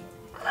conditionary.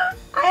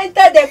 I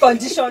entered the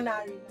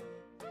conditionary.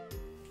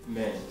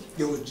 Man,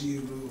 Yo,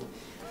 Jiro.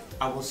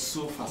 I was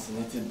so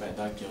fascinated by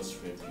that girl's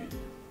rare beauty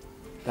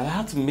that I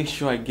had to make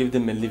sure I gave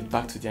them a lift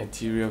back to their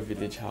interior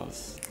village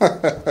house.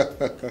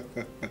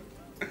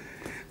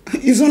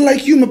 It's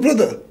unlike you, my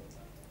brother.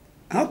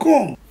 How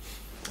come?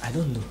 I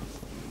don't know.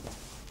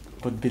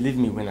 But believe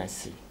me when I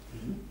say,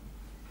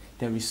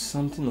 there is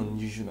something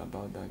unusual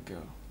about that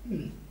girl.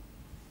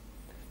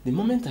 The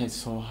moment I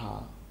saw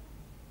her,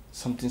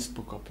 something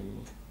spoke up in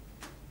me.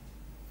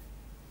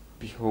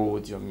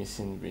 Behold your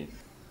missing rib.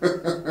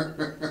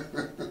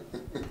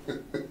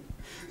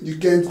 You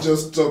can't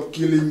just stop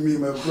killing me,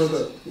 my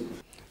brother.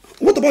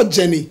 What about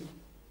Jenny?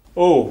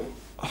 Oh,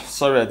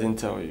 sorry I didn't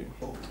tell you.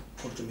 Oh,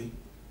 talk to me.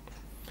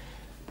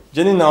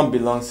 Jenny now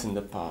belongs in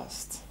the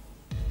past.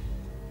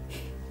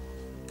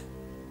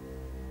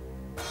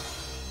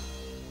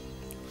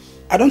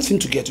 I don't seem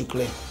to get you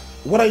clear.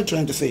 What are you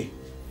trying to say?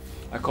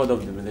 I called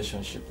off the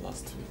relationship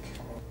last week.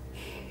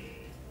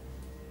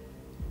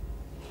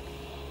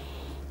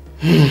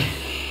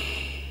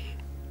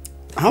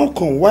 How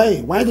come?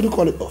 Why did you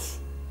call it off?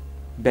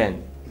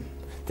 Ben,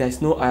 there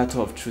is no iota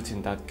of truth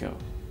in that girl.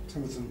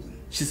 Tell me something.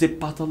 She's a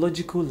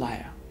pathological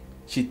liar.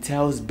 She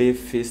tells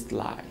bare-faced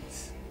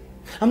lies.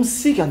 I'm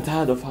sick and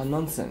tired of her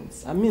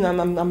nonsense. I mean,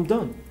 I'm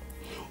done.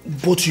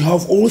 But you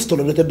have always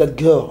tolerated that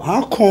girl.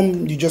 How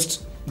come you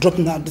just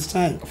dropping her this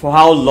time? For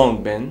how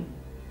long, Ben?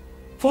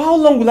 For how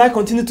long will I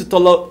continue to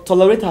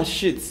tolerate her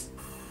shit?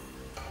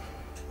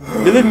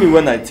 Believe me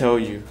when I tell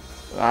you,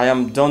 I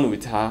am done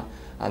with her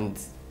and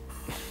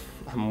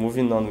I'm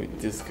moving on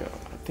with this girl.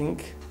 I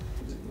think...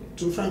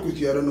 To be frank with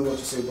you, I don't know what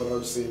to say, but I'll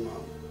just say, man.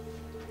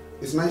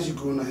 It's nice you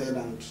going ahead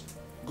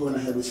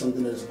with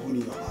something that is good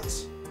in your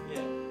heart.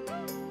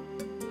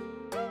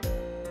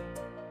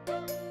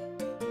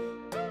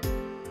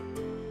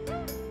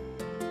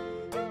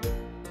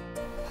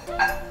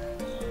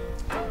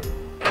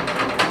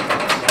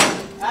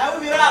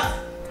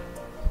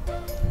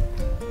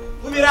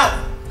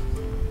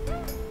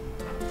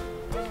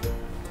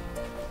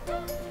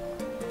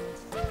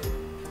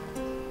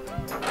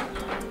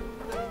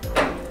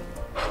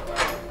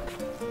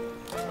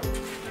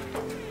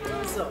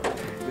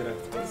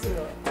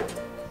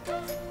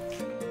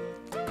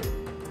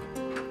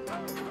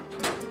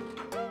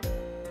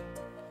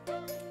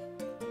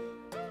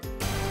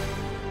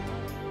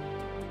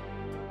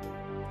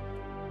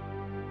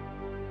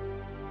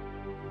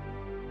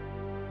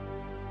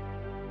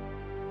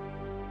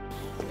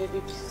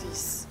 Baby,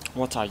 please.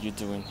 What are you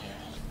doing here?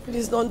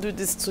 Please don't do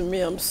this to me.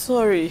 I'm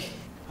sorry.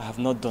 I have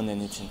not done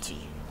anything to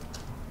you.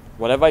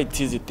 Whatever it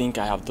is you think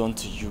I have done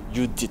to you,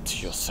 you did to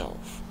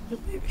yourself.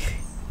 Baby,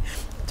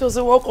 it was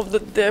a work of the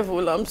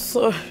devil. I'm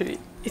sorry.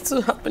 It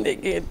will happen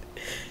again.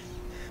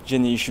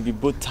 Jenny, you should be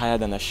both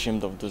tired and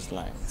ashamed of those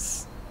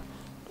lines.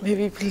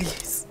 Baby,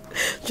 please.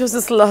 Just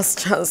this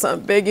last chance.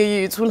 I'm begging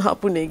you. It won't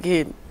happen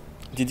again.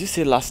 Did you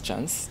say last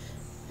chance?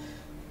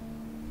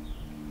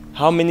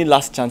 How many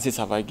last chances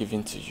have I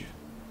given to you?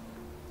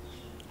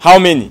 How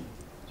many?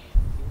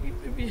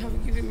 Baby, you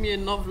have given me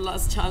enough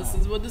last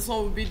chances, but this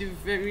one will be the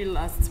very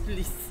last,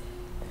 please.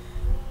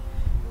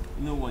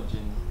 You know what,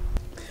 Jenny?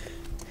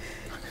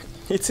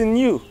 It's in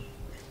you.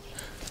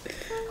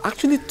 I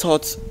actually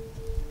thought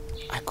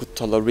I could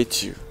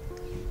tolerate you,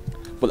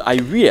 but I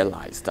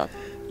realized that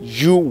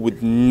you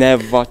would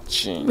never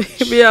change.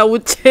 Baby, I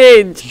would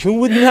change. You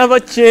would never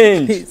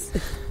change. Please.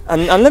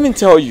 And let me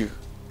tell you,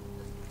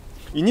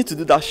 you need to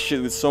do that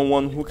shit with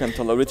someone who can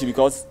tolerate you,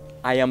 because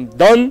I am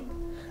done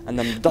and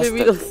I'm dusted.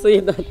 Baby, don't say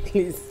that,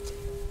 please.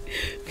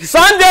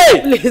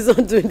 Sunday! Please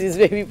don't do this,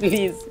 baby.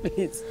 Please.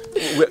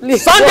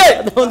 Please.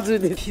 Sunday! Don't do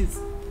this.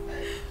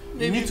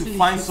 You need to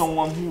find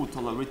someone who will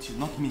tolerate you,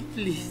 not me.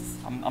 Please.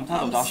 I'm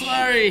tired of that shit.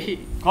 Sorry.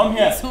 Come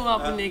here. It won't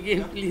happen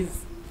again,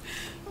 please.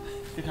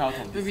 Take her out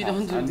of this Baby, house.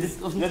 don't do And this.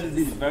 This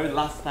is the very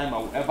last time I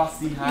will ever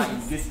see her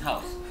in this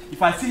house.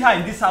 If I see her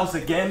in this house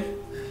again,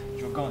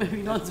 you're gone.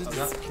 Baby, don't do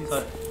this, please.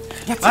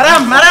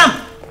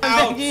 Madam!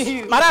 I'm begging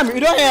you. Madam,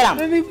 you don't hear him.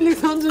 Baby,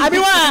 please don't do this. I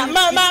mean,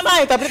 my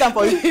interpreter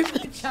for you.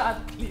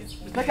 Chad, please.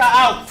 Take her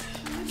out.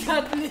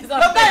 Chad, please.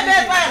 Don't take me,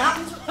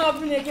 fine. It's not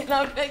happening again.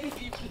 I'm begging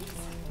you, please.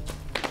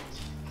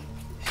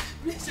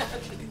 Please, Chad,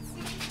 please.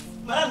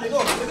 Madam, they go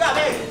away.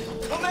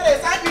 Don't let it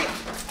start me.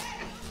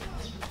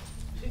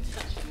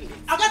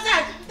 I'm going to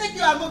take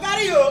you. I'm going to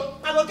carry you.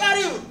 I'm going to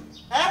carry you.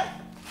 Eh?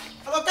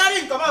 I'm going to carry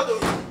you. Come out.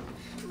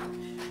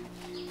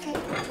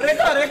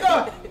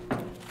 Record.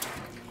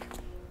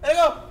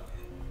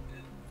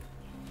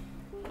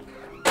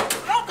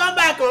 Don't come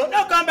back, oh.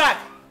 Don't come back.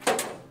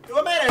 You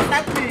want me to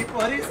attack me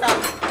for this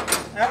house.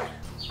 Eh?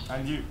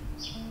 And you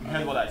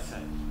heard what I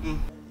said.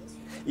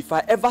 If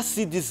I ever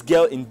see this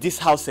girl in this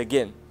house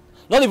again,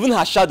 not even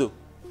her shadow.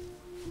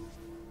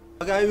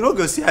 Okay, you don't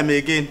go see him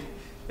again.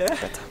 Yeah?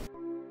 Better.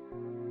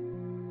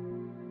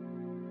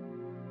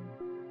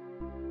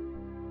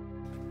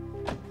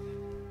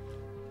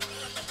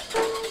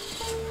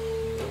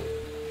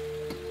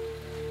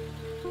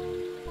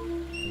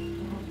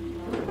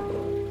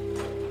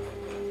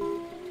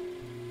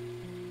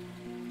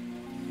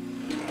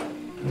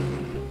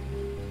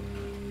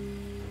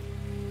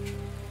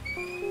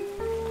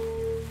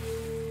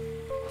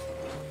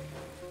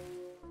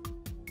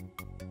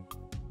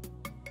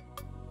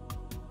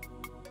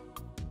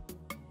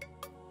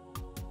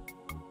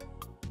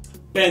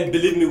 Ben,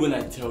 believe me when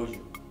I tell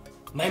you,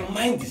 my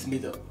mind is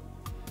made up.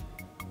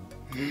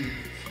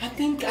 I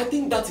think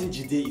that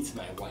Njide is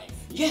my wife.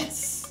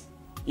 Yes.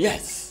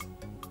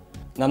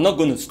 And I'm not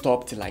going to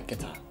stop till I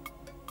get her.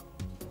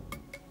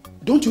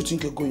 Don't you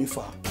think you're going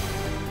far?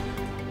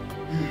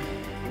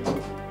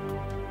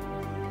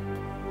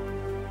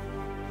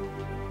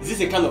 Is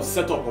this a kind of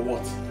setup or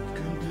what?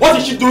 What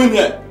is she doing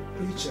here?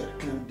 Richard,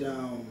 calm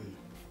down.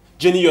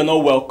 Jenny, you're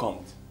not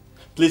welcomed.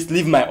 Please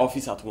leave my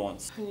office at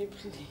once. Honey,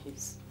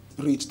 please.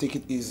 Rich, take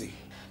it easy.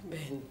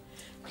 Ben,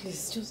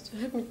 please, just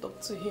help me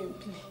talk to him,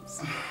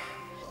 please.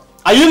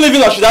 Are you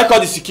leaving or should I call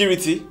the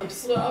security? I'm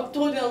sorry. I've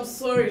told you I'm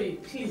sorry.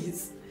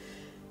 Please.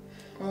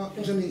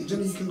 Jenny, you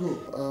can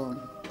go.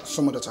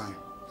 Some other time.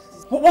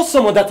 What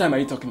some other time are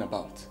you talking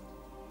about?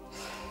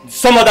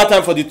 Some other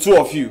time for the two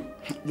of you.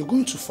 You're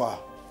going too far.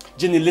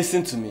 Jenny,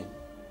 listen to me.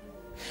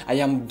 I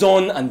am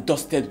done and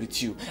dusted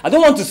with you. I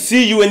don't want to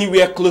see you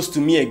anywhere close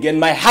to me again.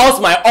 My house,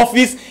 my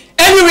office,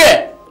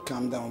 anywhere!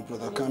 Calm down,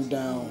 brother. Calm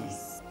down.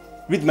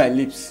 Read my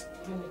lips.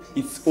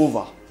 It's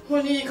over.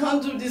 Honey, you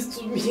can't do this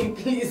to me,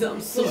 please. I'm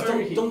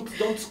sorry. Please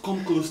don't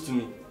come close to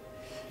me.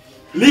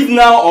 Leave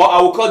now or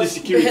I will call the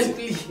security. Ben,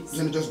 please.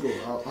 Jenny, just go.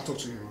 I'll talk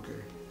to him,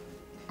 okay?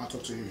 I'll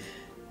talk to him.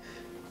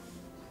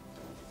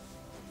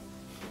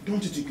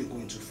 Don't you think you're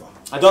going too far?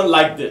 I don't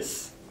like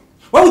this.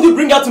 Why would you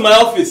bring her to my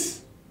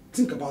office?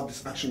 Think about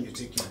this action you're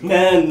taking.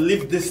 Man,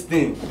 leave this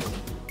thing.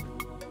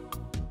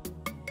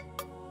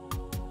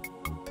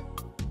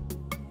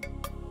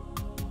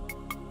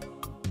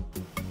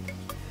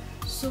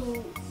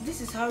 So,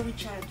 this is how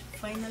Richard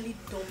finally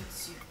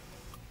dumped you.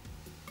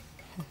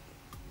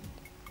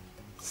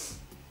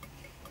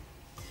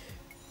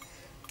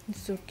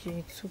 It's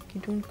okay.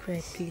 Don't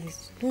cry,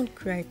 please. Don't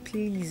cry,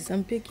 please.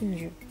 I'm begging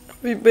you.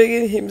 I've been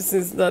begging him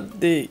since that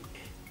day.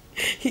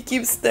 He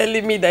keeps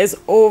telling me that it's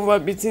over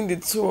between the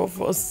two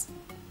of us.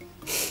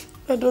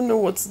 I don't know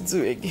what to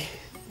do again.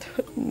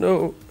 I don't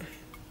know.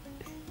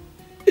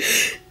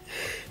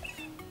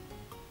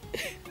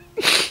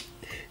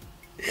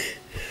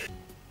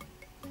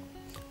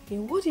 Okay,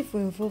 what if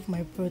we involve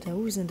my brother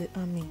who's in the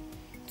army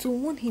to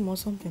warn him or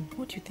something?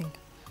 What do you think?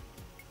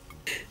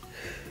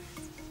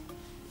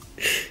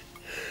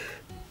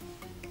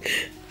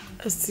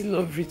 I still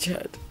love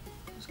Richard.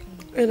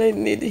 And I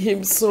need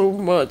him so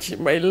much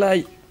in my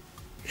life.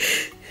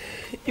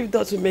 If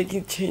that will make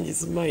him change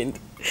his mind,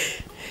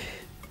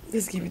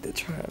 let's give it a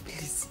try,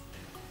 please.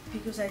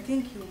 Because I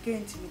think you'll get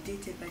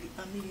intimidated by the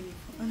army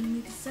uniform and he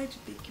may decide to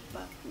take you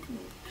back.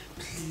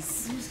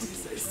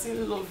 Please, I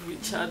still love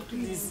Richard,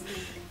 please.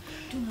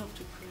 You don't have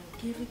to cry.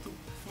 Give it to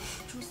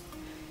fun. Just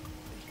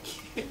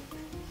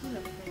all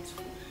our friends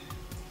for.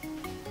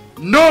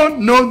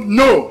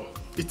 No.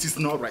 It is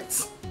not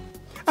right.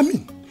 I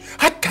mean,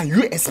 how can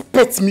you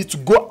expect me to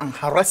go and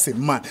harass a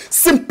man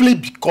simply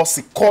because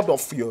he called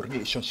off your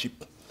relationship?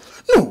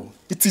 No,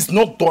 it is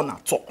not done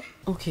at all.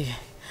 Okay,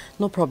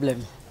 no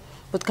problem.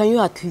 But can you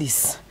at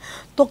least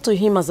talk to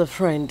him as a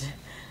friend?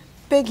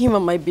 Beg him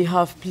on my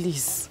behalf,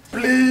 please.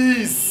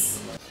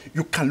 Please!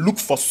 You can look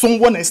for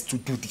someone else to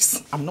do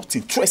this. I'm not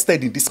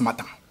interested in this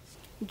matter.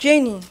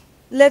 Jenny,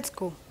 let's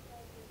go.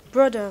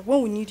 Brother,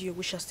 when we need you,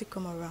 we shall still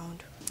come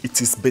around.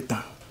 It is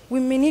better. We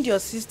may need your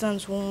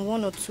assistance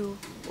one or two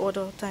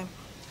other time,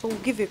 but we'll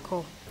give you a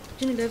call.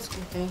 Jenny, let's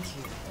go. Thank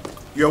you.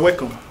 You're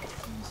welcome.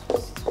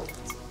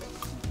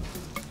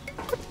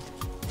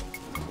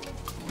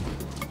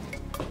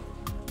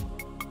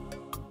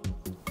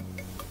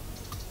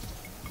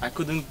 I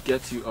couldn't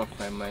get you off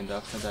my mind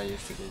after that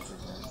yesterday's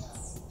event.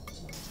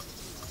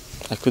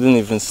 I couldn't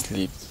even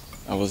sleep.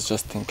 I was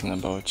just thinking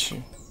about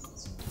you.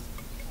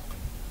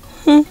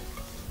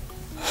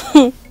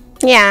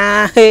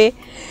 Yeah,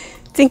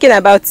 thinking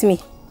about me.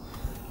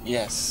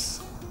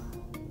 Yes.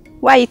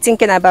 Why are you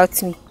thinking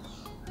about me?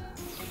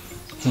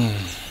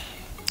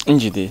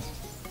 Njide,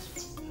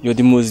 you're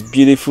the most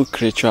beautiful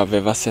creature I've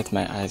ever set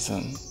my eyes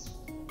on.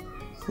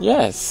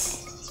 Yes.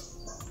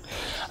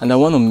 And I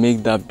want to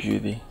make that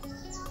beauty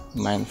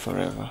mine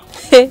forever.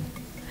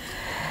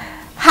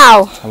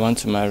 How? I want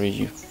to marry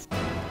you.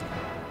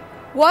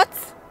 What?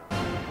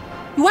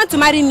 You want to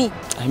marry me?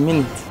 I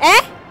mean it.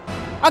 Eh?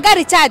 Oga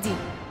Richard.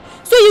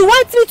 So you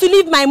want me to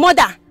leave my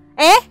mother,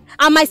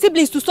 and my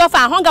siblings to suffer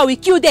and hunger will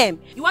kill them?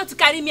 You want to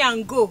carry me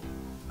and go?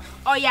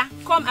 Oh yeah,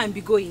 come and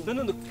be going.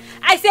 No.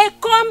 I say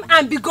come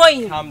and be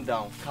going. Calm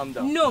down.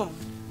 No.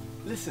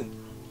 Listen,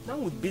 now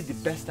would be the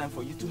best time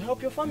for you to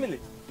help your family.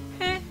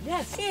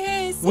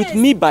 Yes. With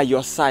me by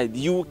your side,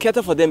 you will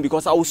cater for them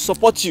because I will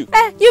support you.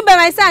 You by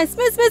my side.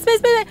 Space.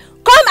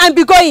 Come and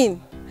be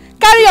going.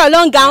 Carry your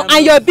long gown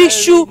and your big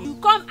shoe. You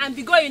come and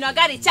be going,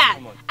 Oga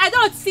Richard. I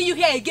don't see you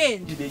here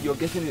again. You're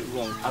getting it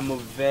wrong. I'm a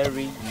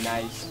very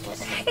nice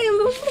person.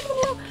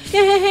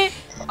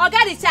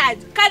 Oga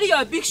Richard, carry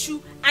your big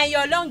shoe and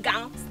your long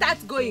gown. Start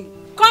going.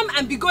 Come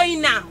and be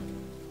going now.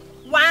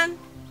 1,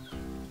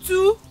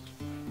 2.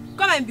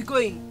 Come and be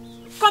going.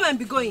 Come and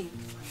be going.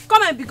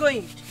 Come and be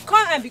going.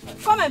 Come and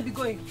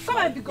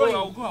be going.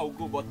 I'll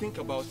go, but think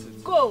about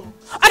it. Go.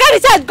 Oga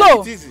Richard,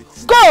 go. It's easy.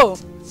 Go.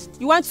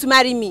 You want to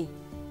marry me?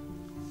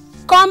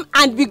 Come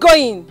and be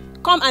going.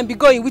 Come and be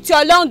going with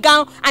your long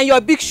gown and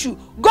your big shoe.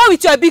 Go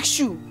with your big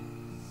shoe.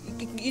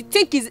 You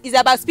think it's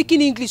about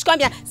speaking English? Come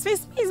here.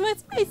 Space.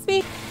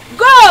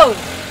 Go.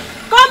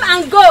 Come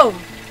and go.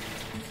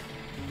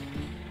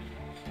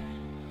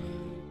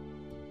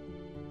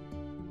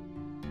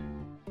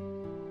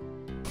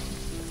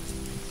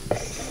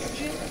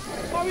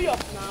 Hurry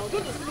up now.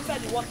 Don't just look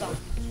at the water.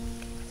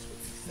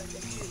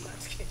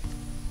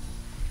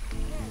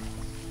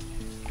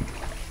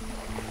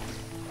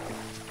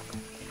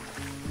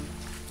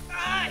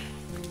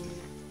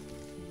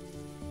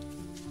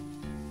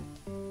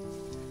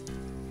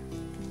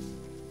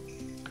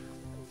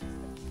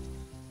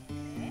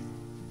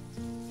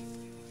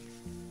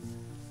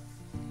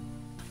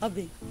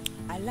 Obi,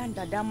 I learned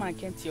that man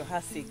came to your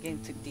house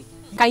again today.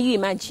 Can you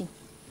imagine?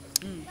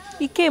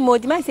 He came,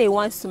 the man said he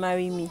wants to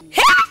marry me.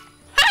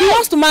 He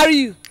wants to marry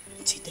you?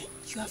 Chide,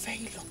 you are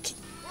very lucky.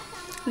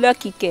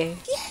 Lucky, Ke?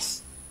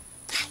 Yes.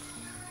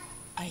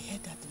 I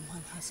heard that the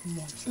man has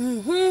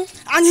money.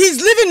 And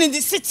he's living in the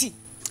city.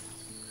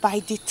 By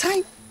the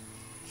time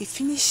he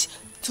finished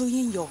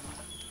doing your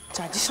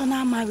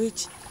traditional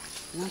marriage,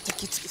 you want to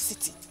take it to the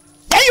city.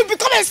 Then you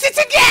become a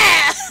city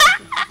girl!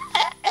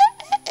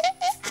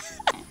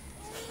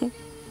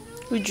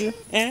 Uju.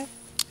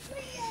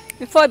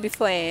 Before,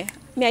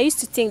 me, I used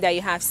to think that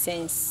you have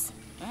sense.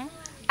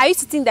 I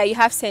used to think that you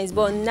have sense,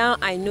 but now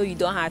I know you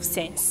don't have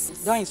sense.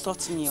 Don't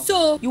insult me.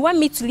 So, you want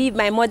me to leave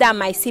my mother and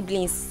my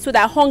siblings so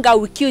that hunger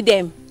will kill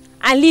them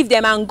and leave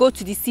them and go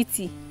to the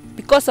city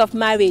because of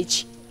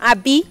marriage?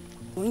 Abi?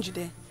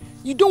 Onjide,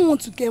 you don't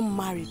want to get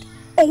married.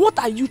 Or what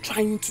are you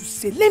trying to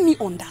say? Let me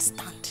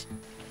understand.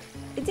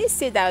 I did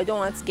say that I don't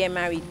want to get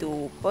married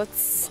though, but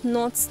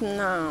not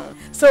now.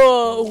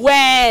 So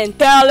when?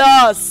 Tell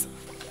us.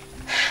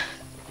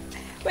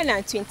 When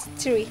I'm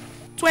 23.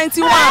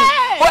 21?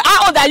 Hey! Well,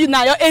 how old are you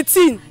now? You're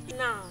 18.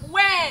 Now.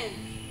 When?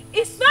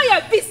 It's not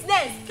your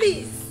business,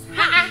 please. It's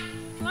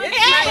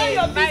not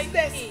your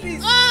business,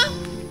 please.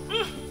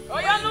 Oh,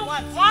 you know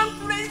what? One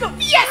place.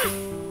 Yes!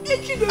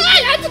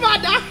 Hey,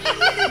 Adimada!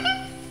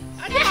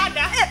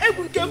 Hey,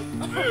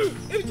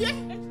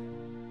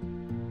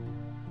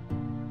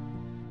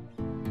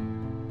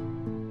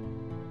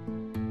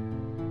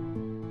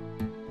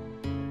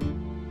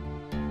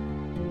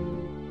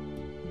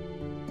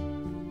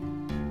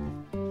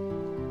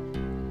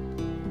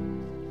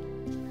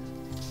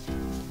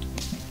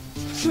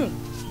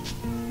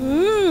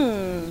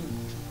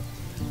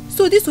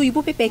 So this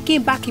Oyibo paper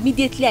came back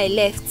immediately I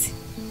left.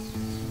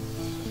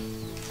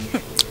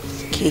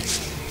 Okay.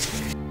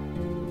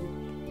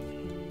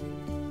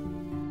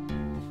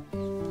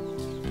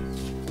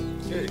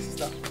 Hey,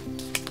 sister.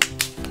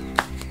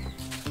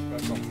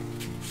 Welcome.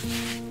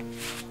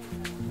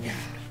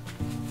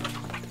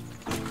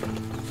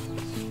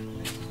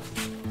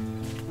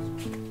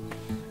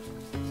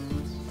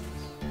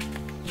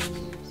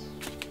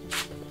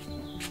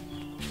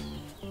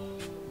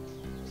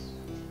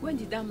 When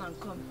did that man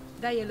come?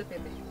 That yellow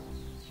pepper?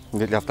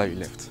 Immediately after you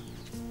left.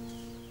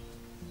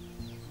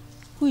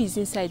 Who is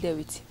inside there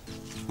with you?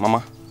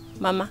 Mama.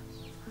 Mama?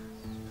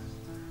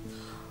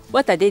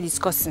 What are they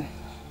discussing?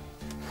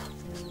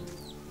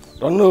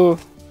 Don't know.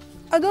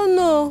 I don't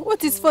know.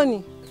 What is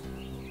funny?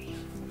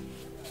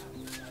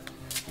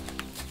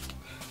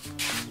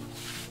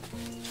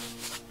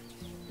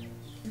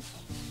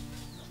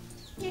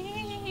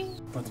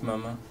 But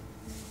Mama,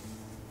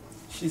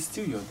 she's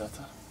still your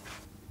daughter.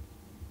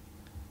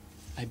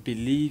 I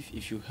believe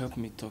if you help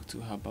me talk to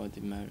her about the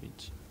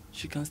marriage,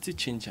 she can still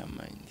change her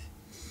mind.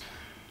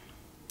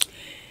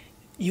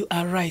 You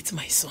are right,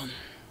 my son.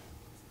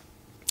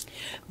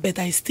 But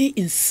I still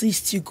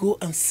insist you go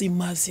and see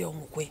Mazi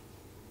Omukwe.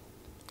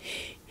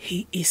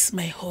 He is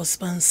my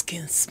husband's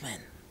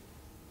kinsman.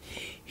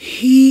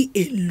 He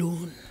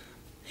alone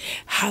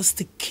has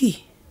the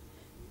key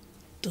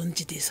to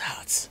Njide's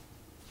heart.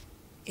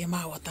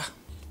 Emawata.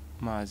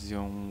 Mazi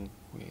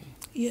Omukwe.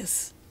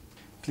 Yes.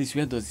 Please,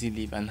 where does he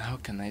live and how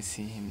can I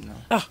see him now?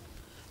 Ah,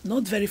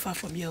 not very far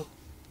from here.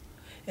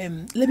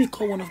 Let me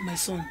call one of my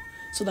sons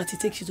so that he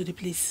takes you to the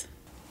place.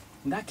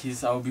 In that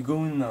case, I'll be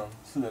going now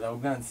so that I'll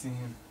go and see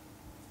him.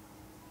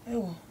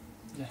 Ewo.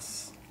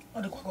 Yes.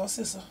 What the fuck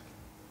say, sir?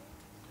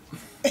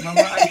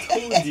 Mama, I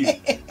told you,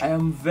 I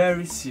am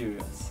very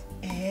serious.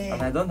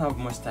 And I don't have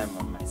much time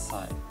on my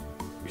side.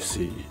 You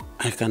see,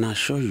 I can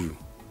assure you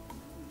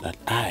that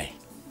I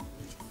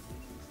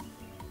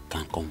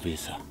can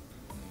convince her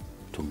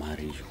to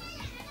marry you.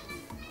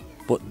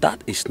 But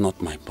that is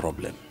not my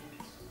problem.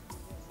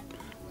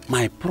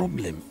 My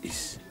problem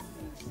is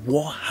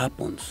what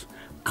happens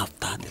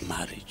after the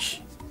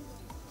marriage.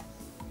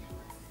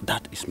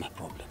 That is my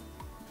problem.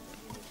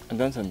 I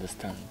don't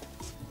understand.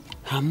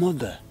 Her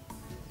mother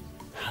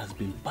has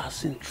been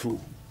passing through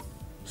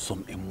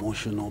some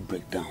emotional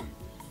breakdown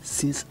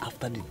since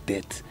after the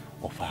death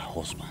of her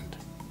husband.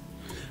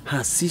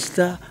 Her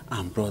sister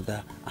and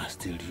brother are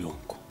still young.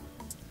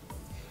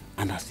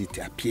 And as it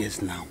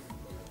appears now,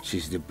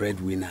 she's the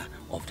breadwinner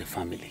of the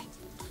family.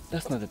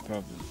 That's not the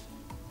problem.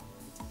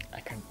 I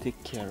can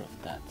take care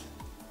of that.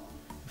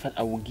 In fact,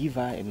 I will give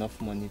her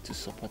enough money to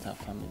support her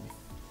family.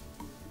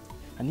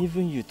 And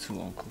even you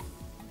too, Uncle.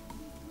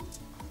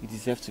 You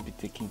deserve to be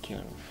taken care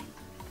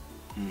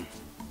of.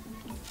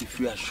 If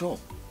you are sure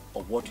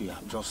of what you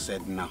have just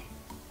said now,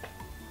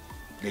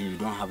 then you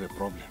don't have a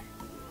problem.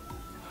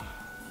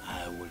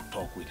 I will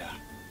talk with her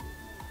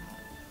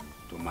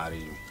to marry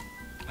you.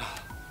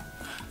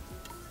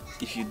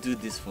 If you do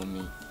this for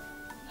me,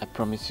 I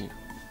promise you,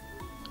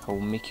 I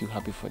will make you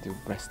happy for the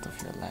rest of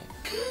your life.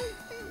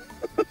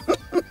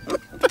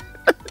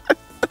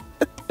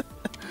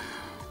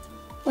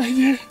 My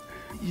dear,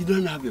 you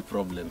don't have a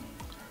problem.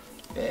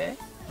 Eh?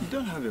 You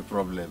don't have a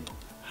problem.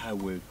 I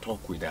will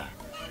talk with her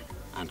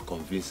and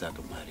convince her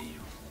to marry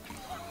you.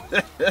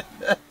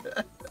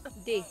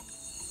 Day.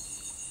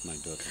 My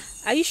daughter.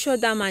 Are you sure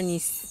that man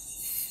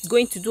is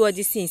going to do all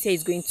these things he says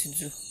he's going to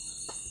do?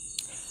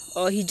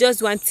 Or he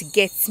just wants to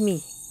get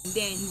me?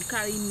 Then he'll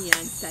carry me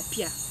and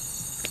disappear.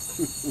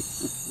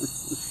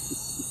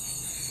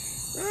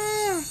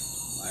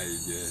 My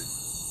dear.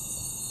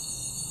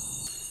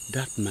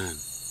 That man,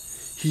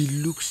 he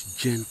looks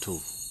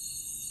gentle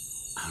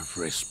and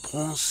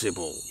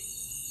responsible.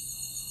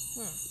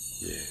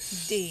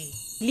 Yes. Day.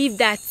 Leave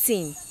that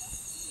thing.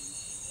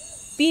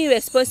 Being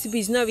responsible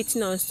is not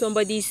written on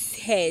somebody's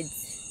head.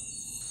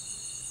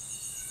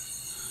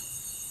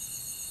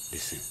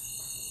 Listen,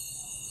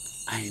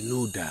 I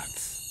know that.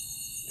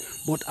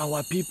 But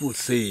our people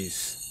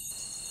says,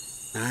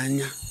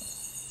 Nanya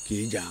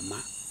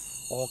Kijama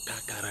or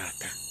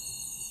Kakaraka.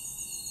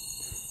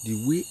 The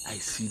way I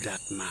see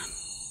that man,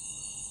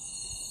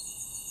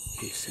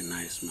 he's a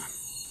nice man.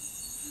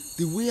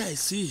 The way I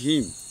see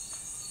him,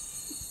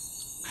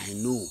 I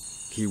know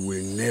he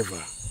will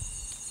never,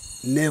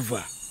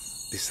 never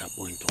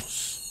disappoint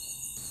us.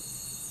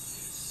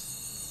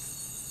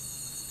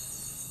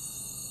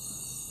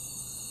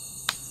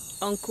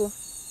 Uncle,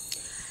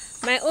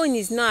 my own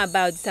is not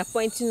about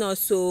disappointing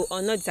us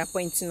or not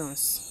disappointing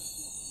us.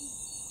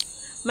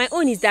 My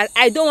own is that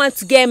I don't want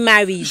to get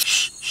married.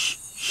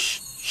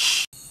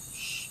 Shh.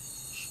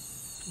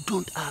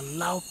 Don't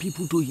allow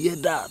people to hear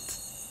that.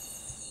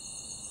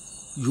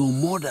 Your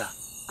mother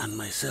and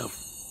myself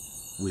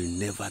will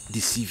never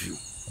deceive you.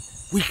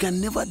 We can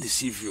never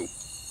deceive you.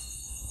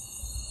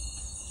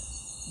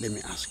 Let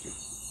me ask you,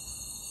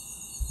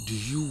 do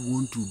you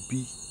want to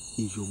be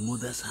in your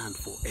mother's hand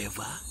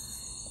forever?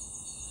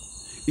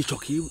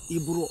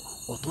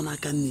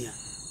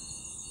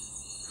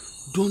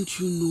 Don't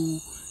you know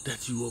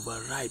that you are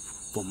overripe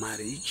for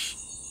marriage?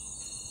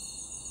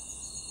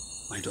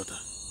 My daughter.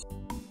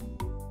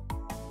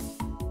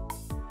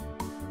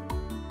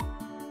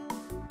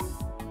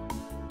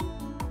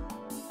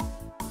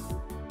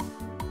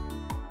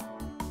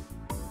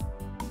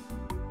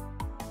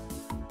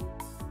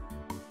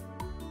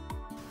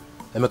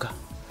 Emeka,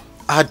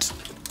 I had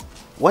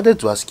wanted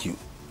to ask you,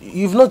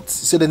 you've not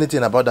said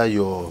anything about that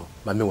your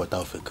Mami water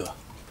of a girl.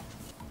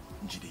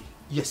 Njide.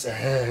 Yes,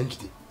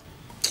 Njide.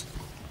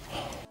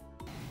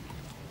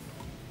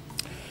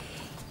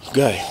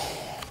 Guy,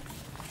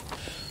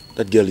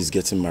 that girl is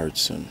getting married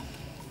soon.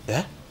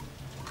 Eh?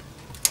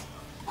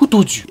 Who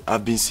told you?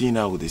 I've been seeing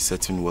her with a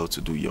certain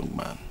well-to-do young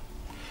man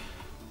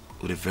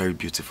with a very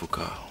beautiful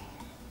car.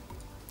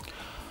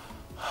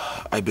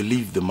 I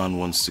believe the man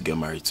wants to get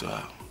married to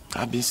her.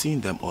 I've been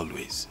seeing them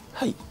always.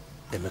 Hi,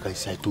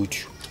 Emeka, I told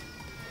you.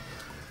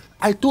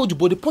 I told you,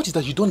 but the point is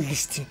that you don't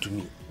listen to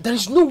me. There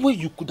is no way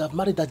you could have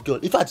married that girl.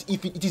 In fact,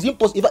 if it is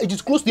impossible, it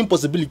is close to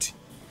impossibility.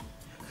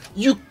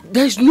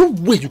 There is no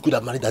way you could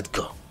have married that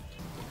girl.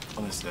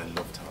 Honestly, I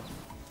loved her.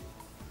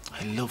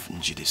 I love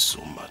Njide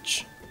so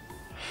much.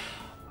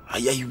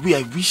 I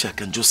wish I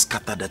can just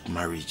scatter that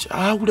marriage.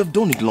 I would have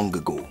done it long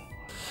ago.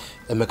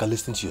 Emeka,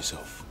 listen to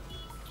yourself.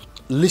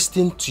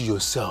 Listen to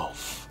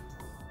yourself.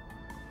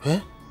 Eh?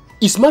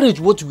 Is marriage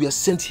what we are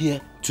sent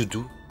here to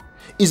do?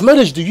 Is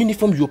marriage the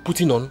uniform you're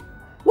putting on?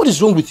 What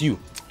is wrong with you?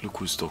 Look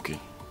who's talking.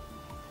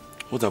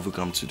 What have we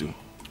come to do?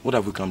 What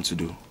have we come to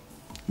do?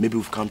 Maybe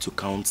we've come to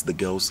count the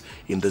girls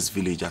in this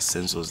village as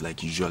censors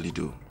like you usually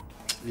do.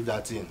 Leave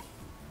that in.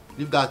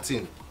 Leave that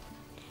in.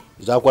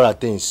 It's Akwara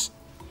things.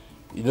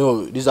 You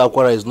know, this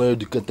Akwara is not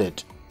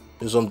educated.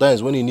 And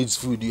sometimes when he needs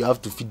food, you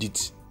have to feed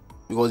it.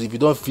 Because if you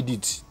don't feed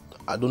it,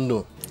 I don't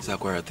know. It's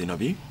Akwara thing,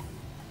 Abi?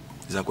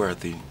 It's Akwara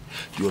thing.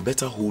 You had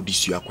better hold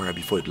this to Akwara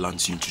before it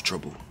lands you into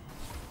trouble.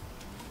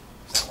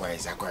 It's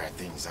Akwara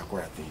thing, it's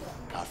Akwara thing.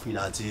 I feel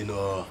that, you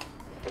know.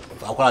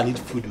 If Akwara needs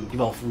food, you give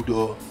him food,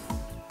 though.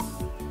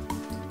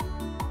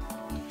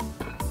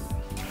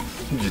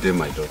 Jide,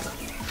 my daughter,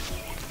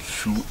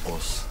 show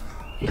us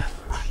that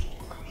eye.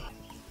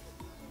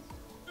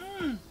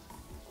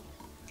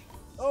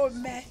 Oh,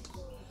 man.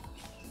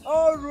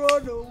 Oh,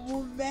 road,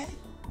 oh, man.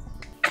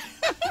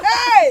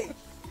 Hey!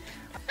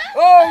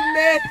 Oh,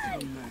 man.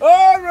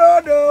 Oh,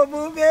 road, oh,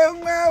 man.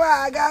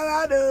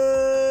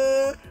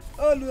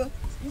 Oh, look.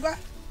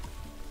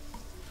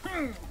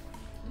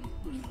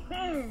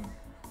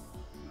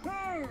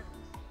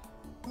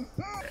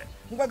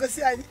 Go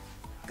see Annie.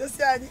 Go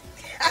see Annie.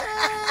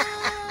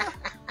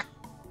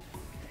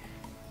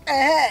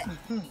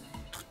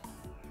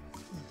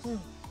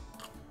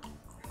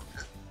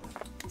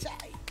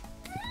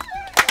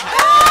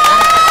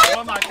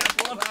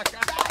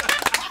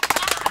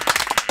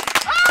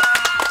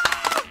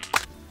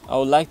 I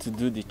would like to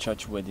do the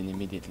church wedding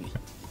immediately.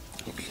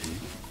 Okay.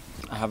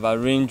 I have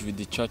arranged with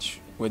the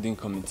church wedding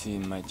committee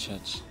in my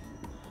church.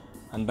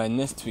 And by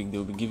next week, they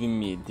will be giving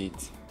me a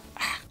date.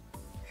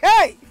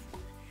 Hey!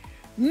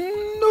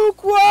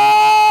 Nukwaga!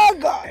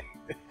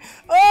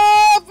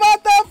 Oh,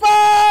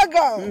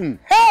 Patafaga!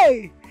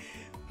 Hey!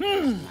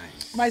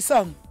 My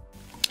son,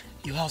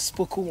 you have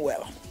spoken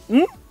well.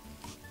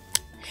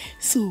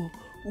 So,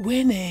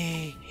 when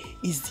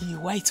is the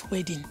white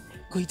wedding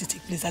going to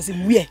take place? As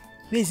in where?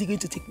 Where is it going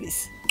to take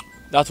place?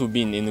 That will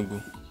be in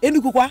Enugu.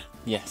 Enugu kwa?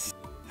 Yes.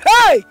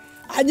 Hey!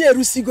 Anye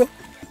Rusigo.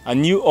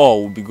 And you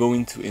all will be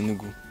going to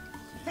Enugu.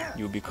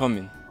 You'll be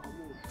coming.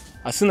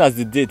 As soon as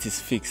the date is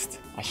fixed,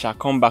 I shall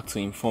come back to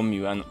inform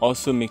you and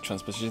also make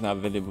transportation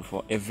available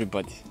for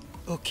everybody.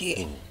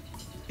 Okay.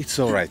 It's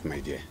all right, my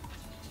dear.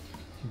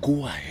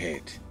 Go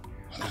ahead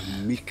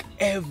and make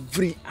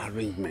every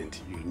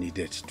arrangement you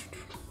needed to do.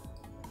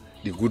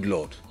 The good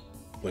Lord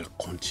will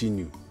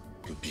continue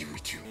to be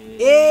with you.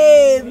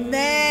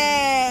 Amen.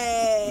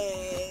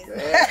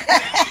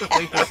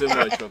 Thank you so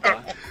much,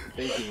 Papa.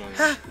 Thank you,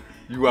 Mama.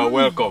 You are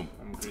welcome.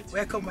 I'm grateful.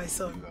 Welcome, my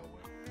son.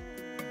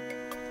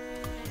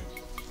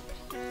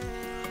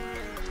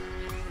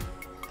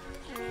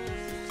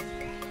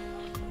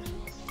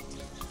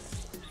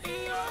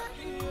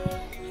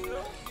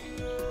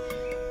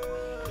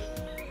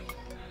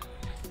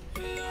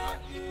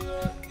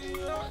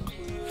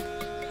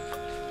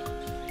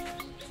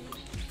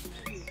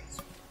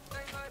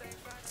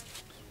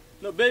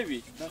 No,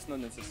 baby, that's not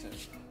necessary.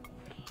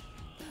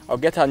 I'll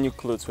get her new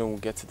clothes when we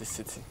get to the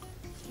city.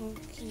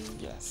 Okay.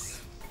 Yes.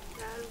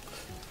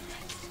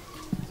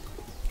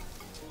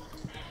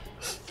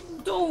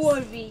 Don't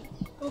worry,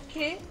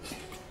 okay?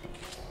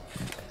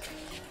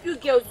 You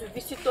girls will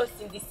visit us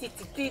in the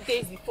city 3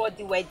 days before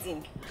the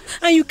wedding.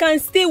 And you can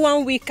stay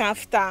 1 week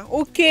after,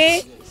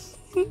 okay?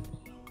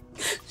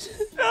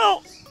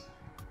 No.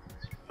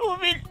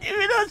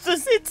 We're not to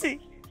city.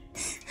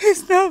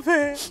 It's not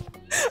fair.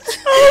 Stop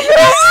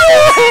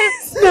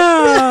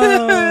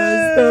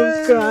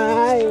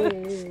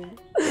crying.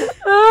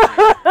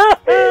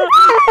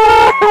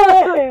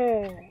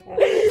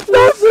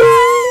 Stop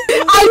crying.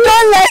 I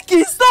don't like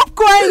it. Stop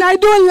crying. I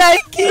don't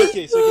like it.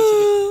 Okay, it's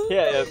okay.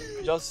 Here,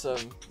 just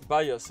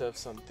buy yourself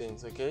some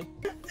things, okay?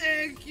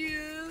 Thank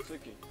you. It's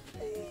okay.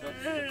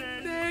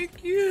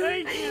 Thank you.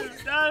 Thank you,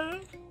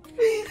 darling.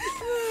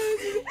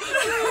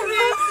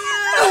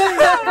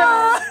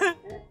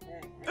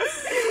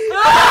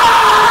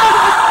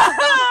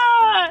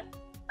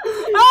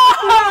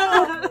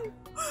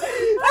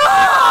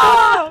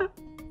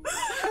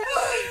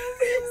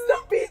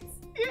 Stop it!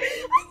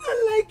 I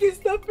don't like it.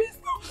 Stop it.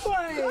 Stop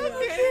crying.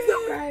 Okay.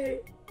 Stop crying.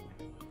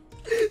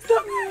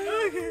 Stop crying.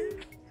 Okay.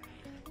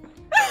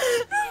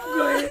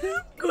 I'm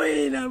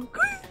going. I'm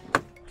going.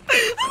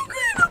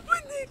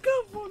 Open the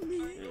car for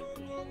me.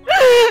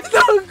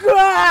 Don't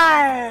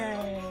cry.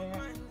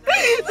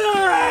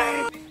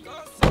 Alright.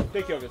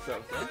 Take care of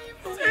yourself, huh?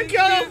 Take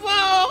care of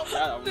all.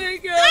 Yeah,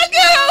 Take care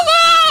of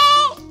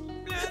all.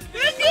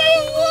 Take care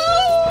of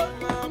all.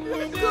 Come on.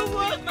 Take care of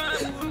all.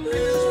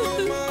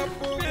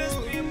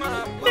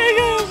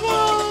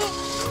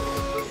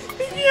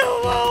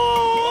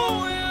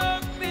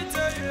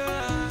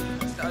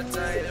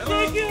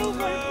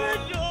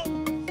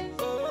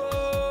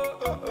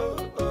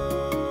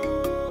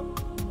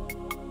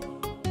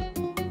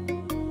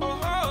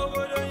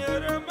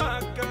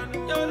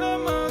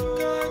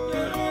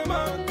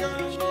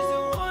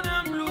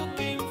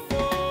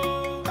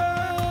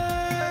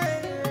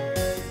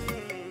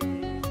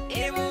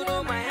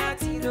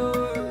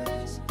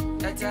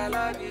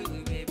 love you,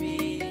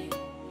 baby.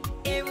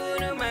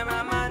 Even my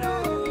mama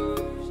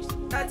knows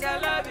that I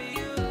love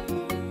you.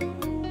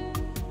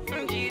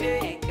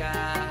 Njireka,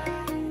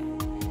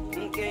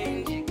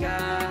 Nkenjika,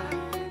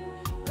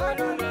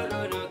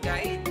 Kolololo,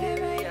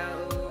 Kaitewe ya,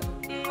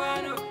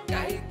 Mwano,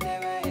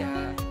 Kaitewe ya.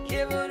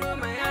 Even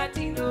my heart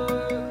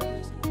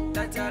knows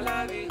that I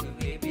love you,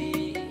 baby.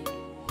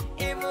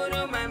 Even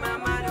my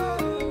mama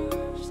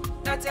knows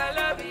that I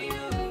love you.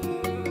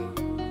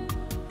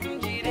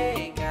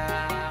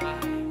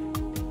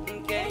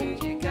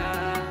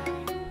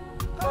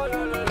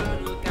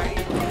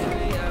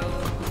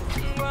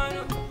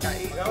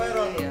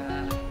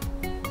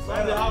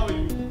 How are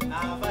you?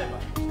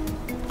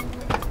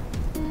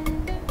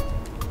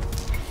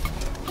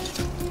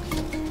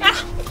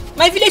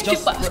 My village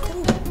people.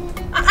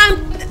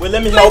 Well,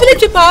 let me my help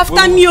village you. people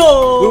after me.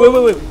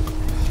 Oh. Wait.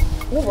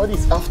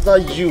 Nobody's after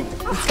you.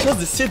 It's just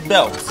the seat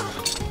belt.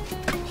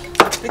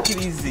 Take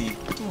it easy.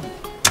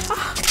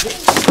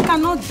 I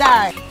cannot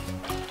die.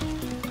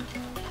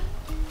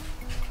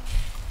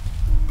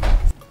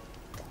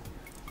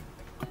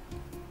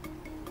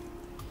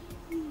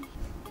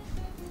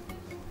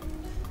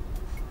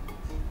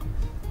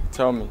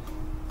 Tell me,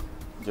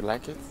 you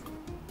like it?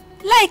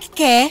 Like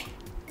it?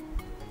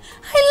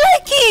 I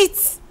like it.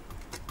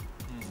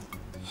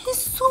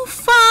 It's so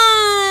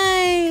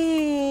fine.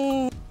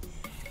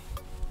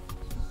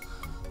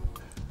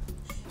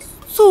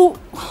 So,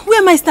 where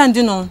am I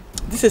standing on?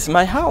 This is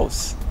my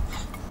house.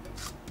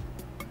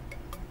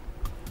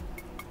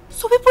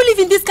 So people live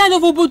in this kind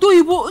of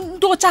Obodo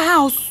daughter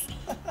house?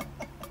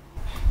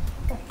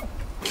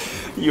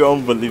 You're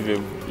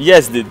unbelievable.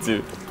 Yes, they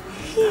do.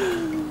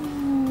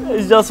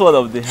 It's just one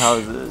of the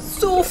houses.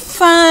 So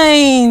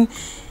fine.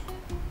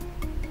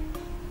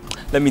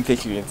 Let me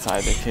take you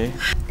inside, okay?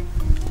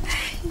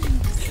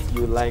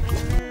 You like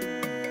it.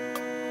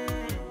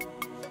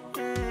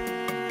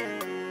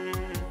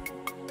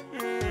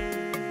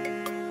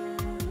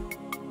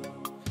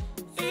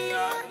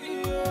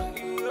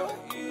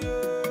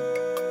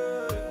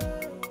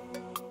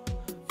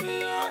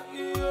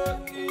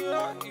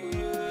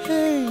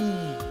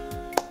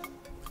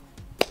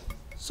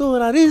 So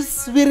now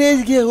this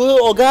village girl,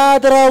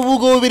 Ogadra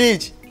Wugo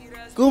village,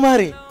 go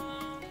marry.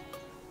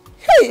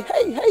 Hey,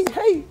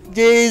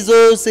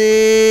 Jesus,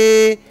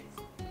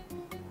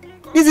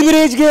 this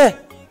village girl.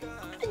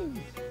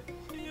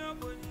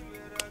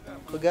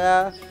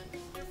 Oga.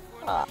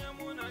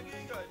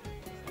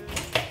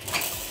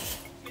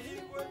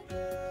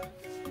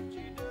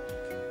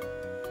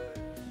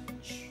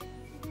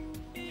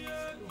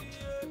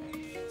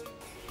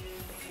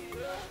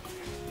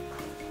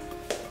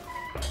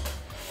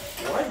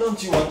 Why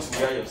don't you want to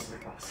wear your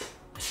slippers?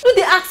 No,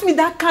 they ask me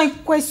that kind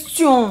of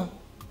question.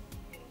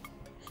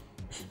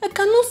 I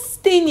cannot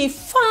stay in a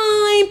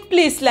fine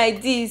place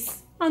like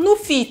this. I no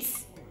fit.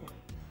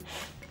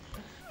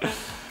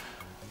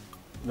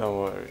 Don't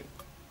worry.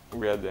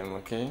 Wear them,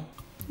 okay?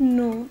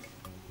 No.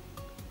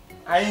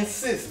 I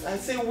insist. I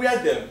say wear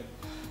them.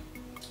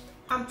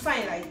 I'm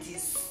fine like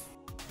this.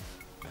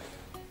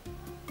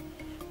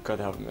 God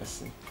have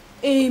mercy.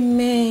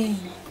 Amen.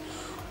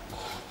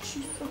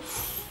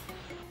 Jesus.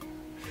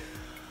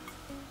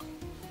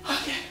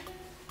 Okay.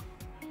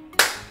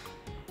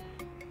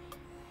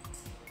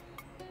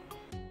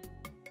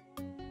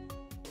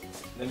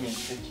 Let me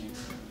take you.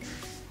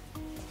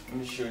 Let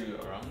me show you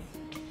around.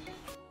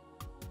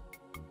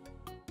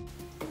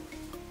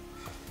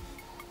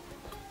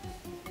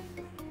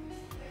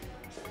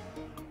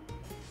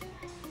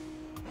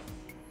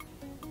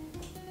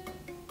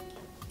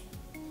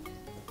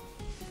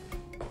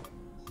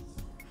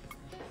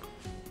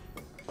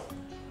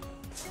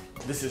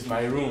 This is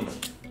my room.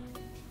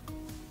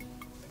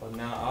 But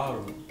now our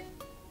room.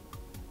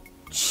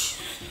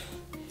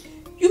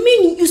 You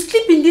mean you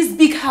sleep in this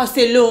big house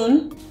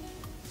alone?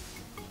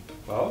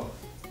 Well,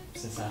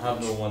 since I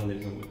have no one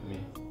living with me.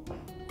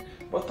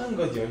 But thank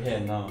God you're here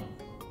now.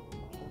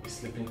 We'll be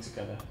sleeping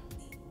together.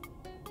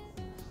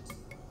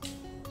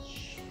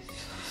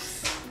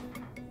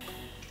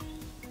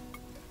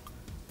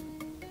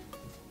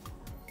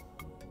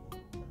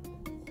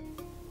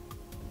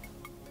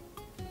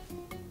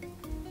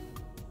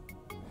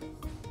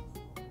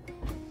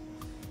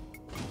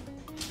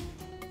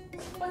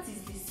 What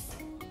is this?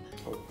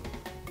 Oh,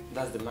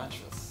 that's the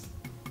mattress.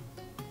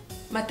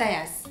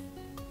 Matthias.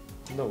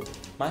 No,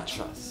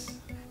 mattress.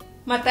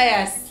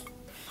 Matthias.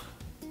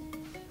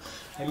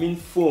 I mean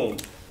foam.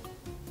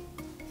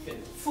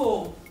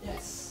 Foam.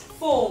 Yes.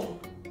 Foam.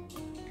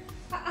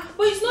 But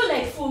it's not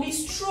like foam,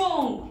 it's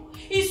strong.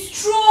 It's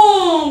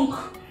strong.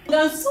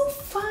 That's so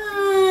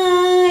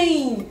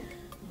fine.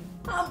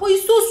 But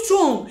it's so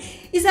strong.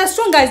 It's as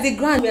strong as the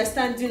ground we are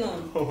standing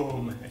on. Oh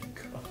my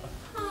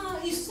God.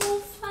 It's so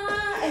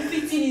fine.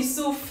 Everything is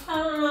so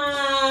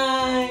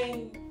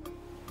fine.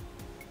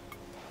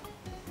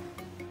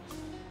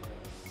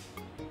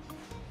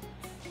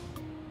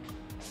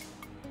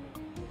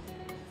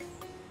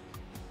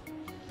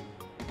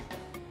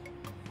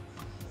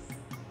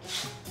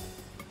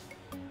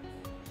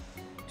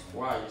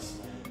 Why are you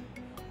smiling?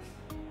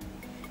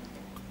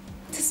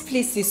 This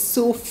place is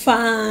so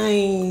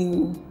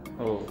fine.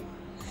 Oh,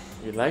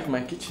 you like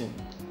my kitchen?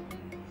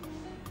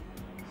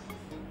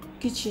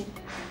 Kitchen?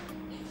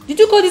 Did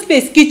you call this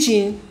place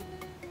kitchen?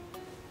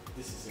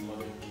 This is a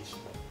modern kitchen.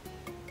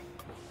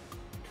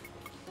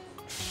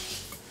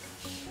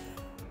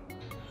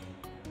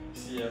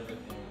 See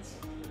everything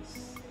in this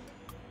place.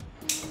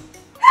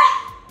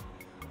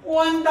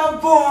 Wonder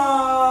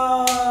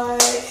boy!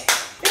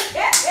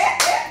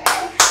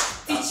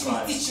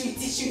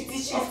 Teach me.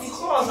 Of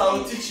course, I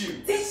will teach you.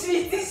 Teach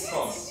me.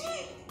 Come.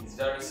 It's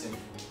very simple.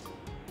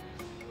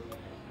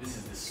 This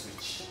is the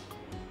switch.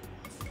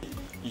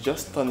 You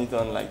just turn it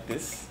on like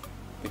this.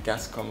 The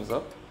gas comes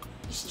up.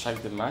 You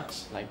strike the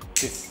match like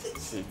this.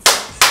 See it.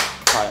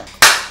 Fire.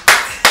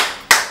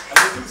 And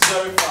it cooks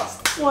very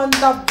fast.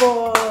 Wonder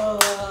boy!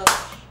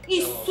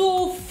 It's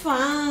so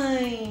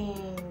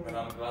fine. But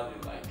I'm glad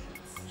you like it.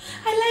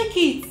 I like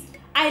it.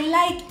 I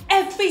like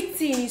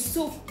everything. It's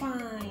so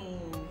fine.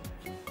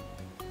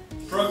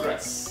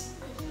 Progress.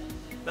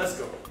 Let's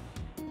go.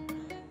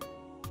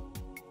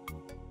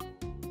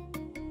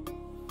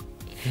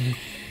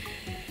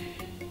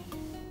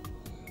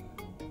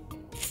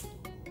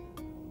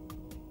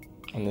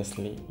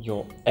 Honestly,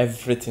 you're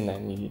everything I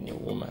need in a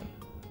woman.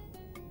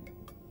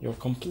 You're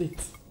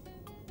complete.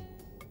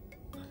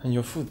 And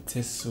your food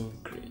tastes so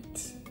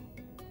great.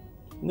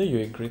 You know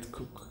you're a great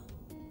cook.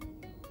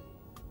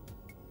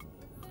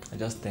 I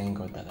just thank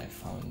God that I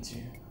found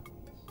you.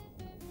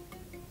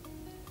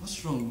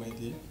 What's wrong, my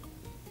dear?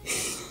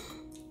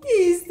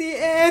 It's the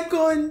air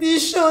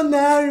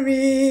conditioner.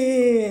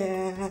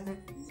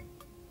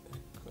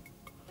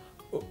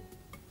 Oh,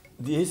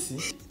 the AC?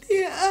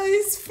 The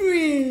ice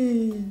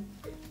free.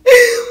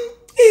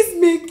 It's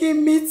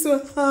making me to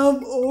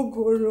have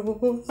Ogoro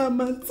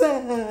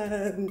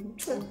Hamatan.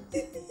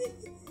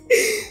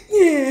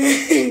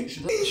 Yeah.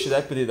 Should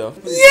I put it off?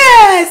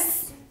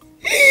 Yes!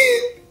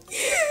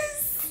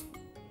 Yes!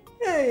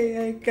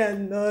 I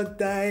cannot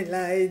die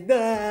like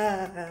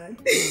that.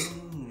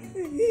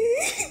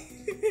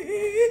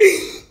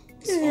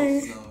 It's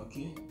off now,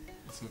 okay?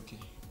 It's okay.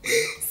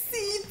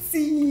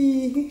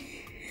 City.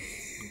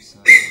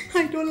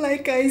 I don't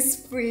like ice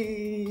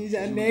freeze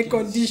and air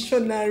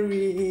conditioner.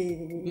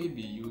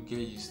 Baby, you'll get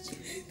used to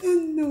it. I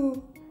don't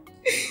know.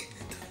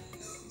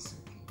 It's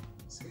okay.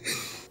 It's okay.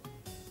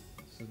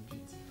 So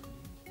beautiful.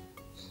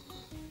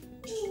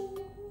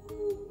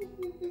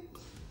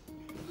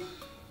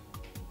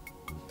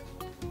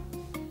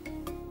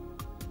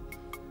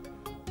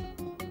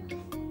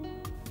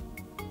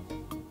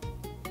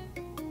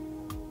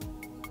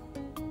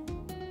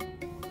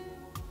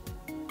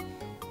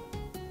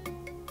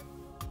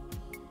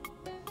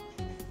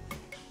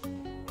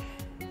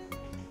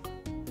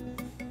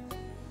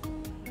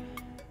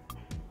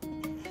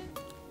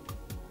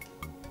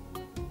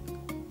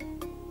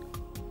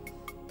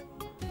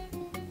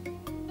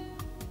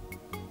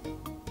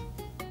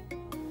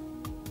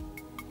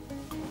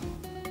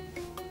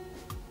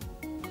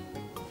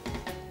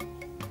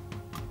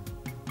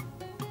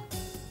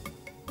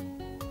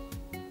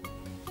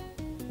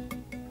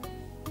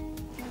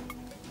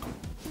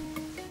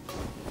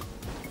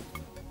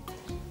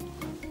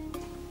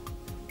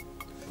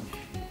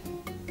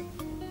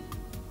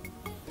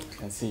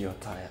 I can see you're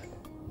tired.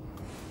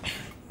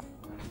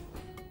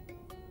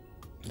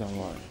 Don't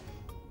worry.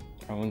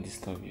 I won't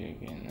disturb you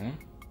again, eh?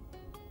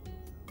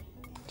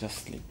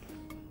 Just sleep.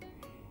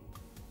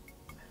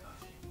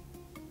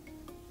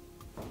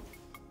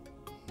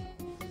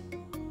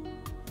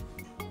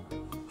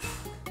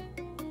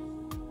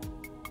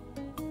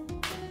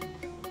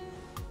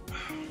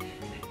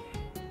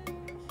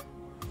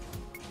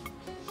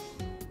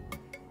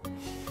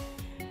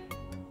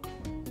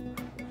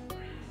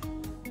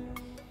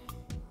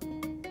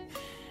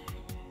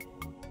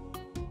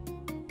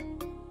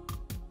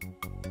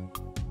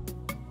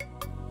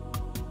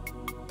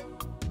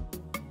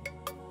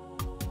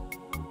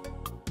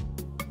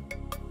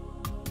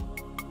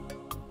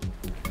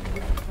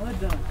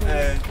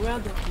 Well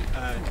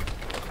done.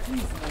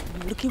 Please,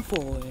 I'm looking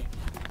for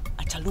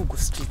Achalugo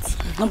Street,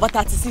 number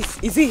 36.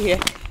 Is he here?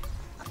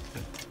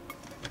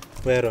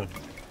 Where on?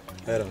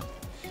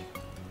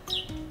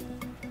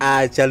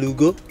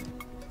 Achalugo?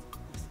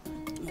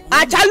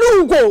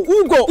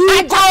 Ugo.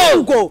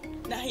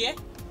 Now here?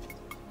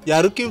 You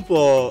are looking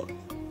for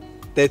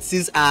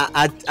 36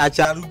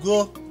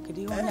 Achalugo?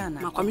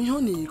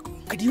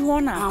 Which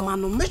one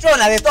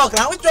are they talking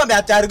now? Which one be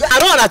Achalugo? I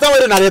don't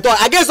understand what they talk.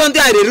 I get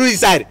something I do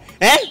inside.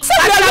 Eh? So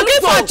we are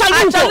looking for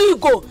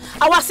Achalugo.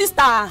 Our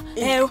sister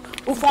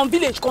who from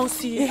village come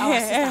see our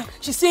sister.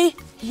 She say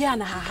here in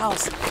her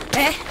house.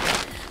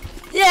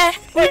 Yeah,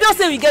 we don't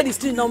say we get the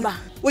street number.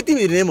 What is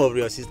the name of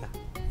your sister?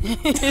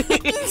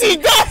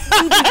 Njide.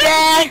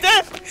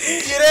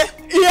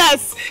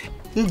 Yes.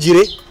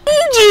 Njire.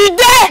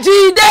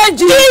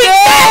 Jide.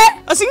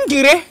 I think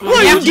Njire. Who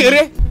are you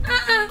Njire?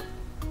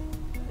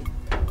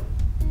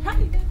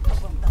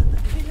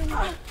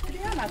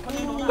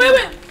 Wait,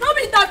 not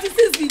be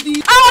 36 be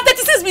this. Our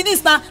 36 be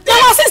this now.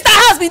 Our sister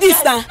has be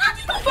this now.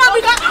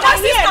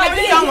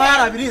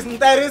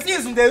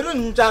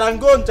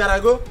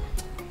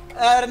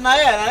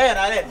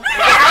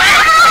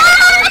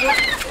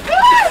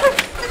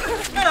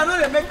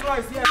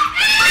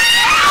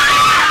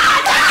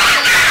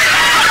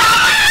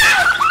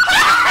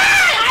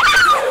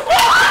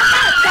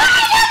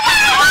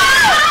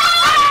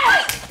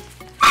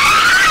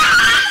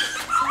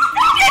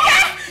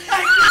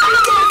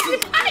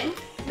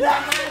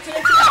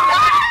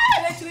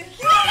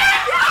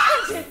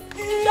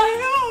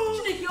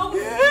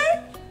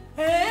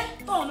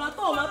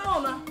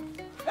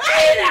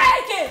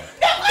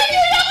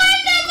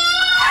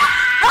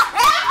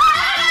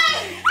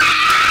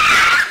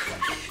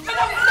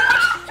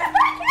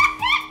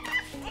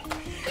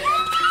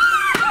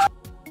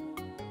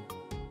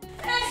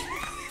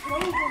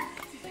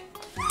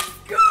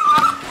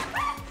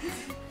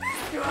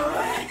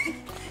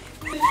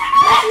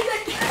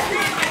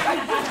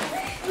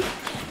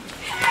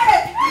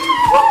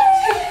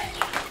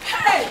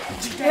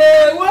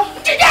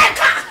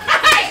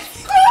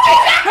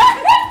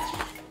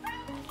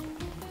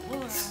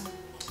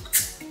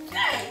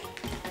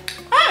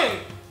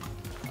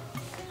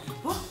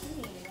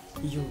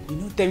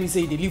 Tell me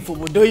say they live for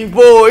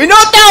Modoibo. You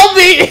don't tell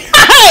me.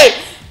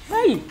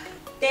 Hey.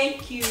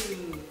 Thank you.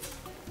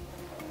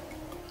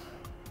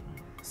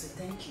 So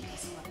thank you.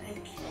 Thank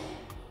you.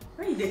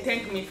 What did they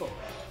thank me for?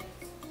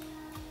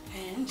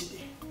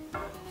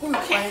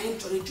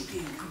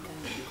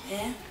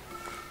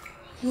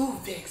 No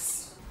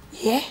vex.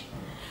 Yeah?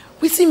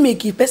 We see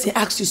make if person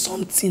ask you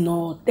something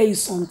or tell you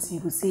something, you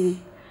go say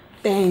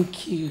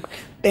thank you,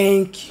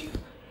 thank you,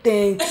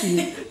 thank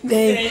you,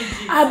 thank you.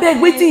 I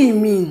beg, what do you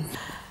mean?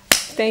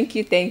 Thank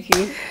you, thank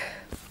you.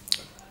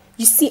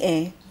 You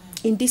see,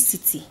 in this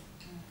city,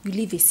 you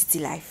live a city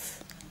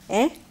life.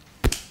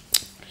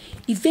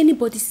 If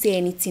anybody say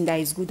anything that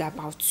is good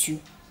about you,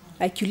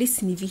 like you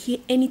listen, if you hear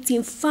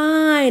anything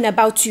fine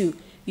about you,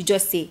 you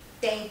just say,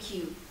 thank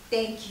you,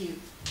 thank you.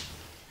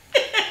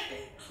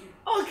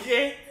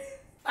 Okay.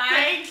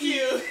 Thank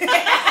you. Thank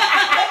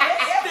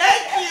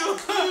you.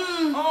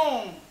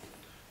 Oh.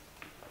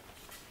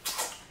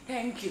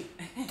 Thank you.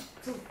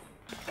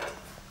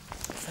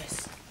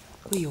 First,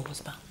 where your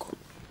husband go?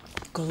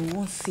 Because we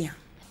won't see him.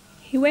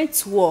 He went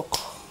to work.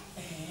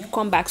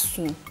 Come back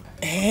soon.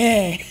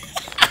 Okay.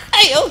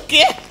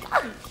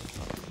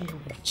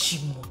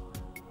 Chimo.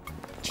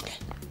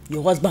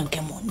 Your husband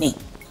came on me.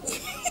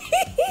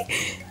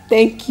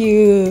 Thank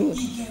you.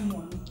 He came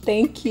on me.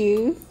 Thank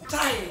you.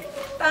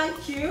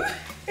 Thank you.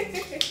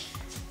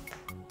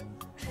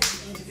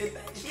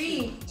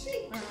 Tree.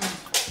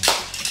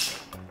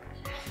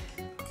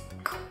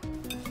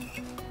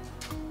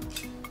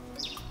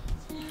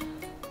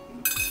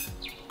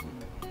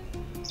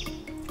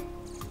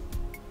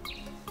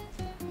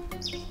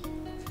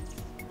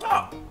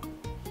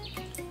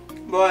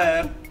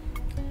 Boy,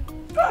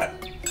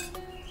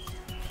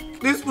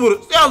 this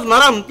food, see as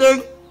madam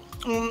take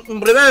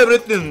prepare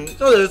everything,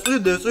 so the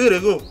sweet they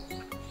go.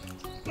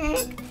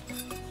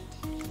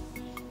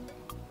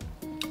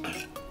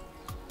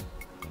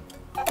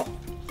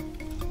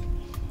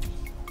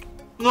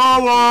 No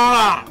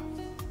water.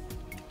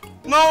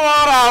 Go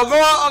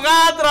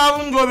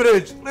travel go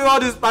village. Leave all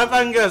these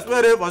fine girls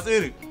where they for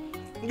Siri.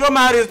 Go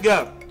marry this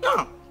girl.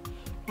 Yeah.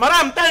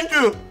 Madam, thank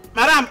you.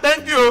 Madam,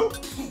 thank you.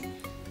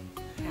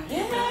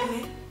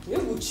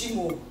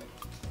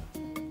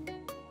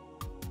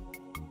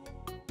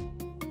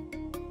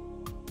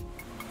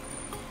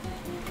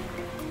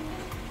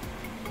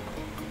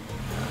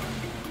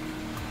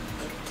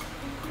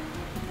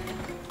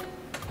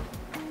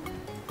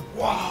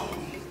 Wow.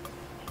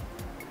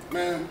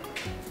 Man,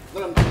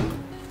 let him do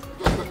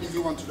just the easy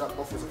one to that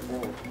office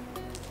tomorrow.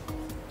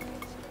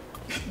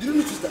 Did you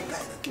notice that guy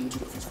that came into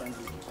the office finally?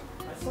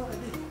 I saw it.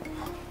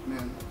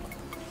 Man,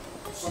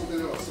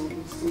 something else,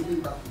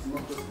 something that is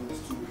not just in the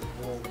studio.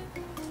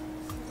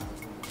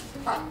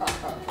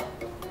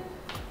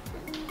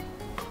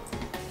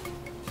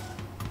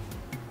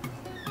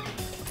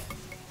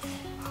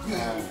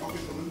 Man,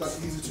 office wasn't that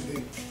easy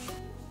today.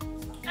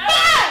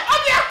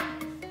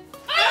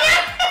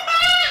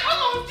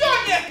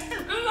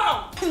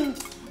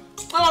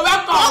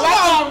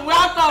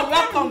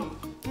 Welcome.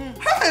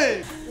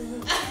 Hey!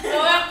 You're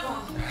welcome.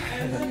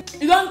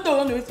 You don't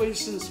tell wait for you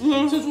since.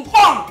 Since you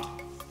come.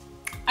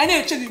 I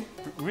need to check you.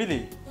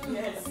 Really?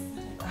 Yes.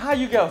 How are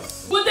you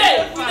girls? Good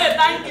day.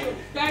 Thank you.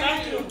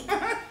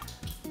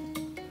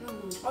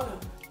 Okay.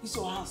 It's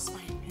your house,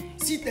 fine.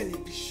 See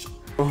television.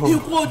 You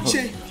watch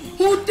it.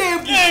 Who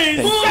table?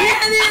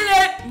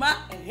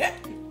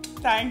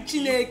 Thank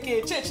you.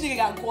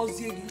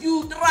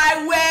 You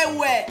try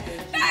well.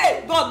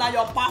 Hey, God, now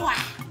your power.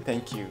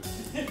 Thank you.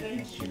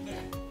 Thank you.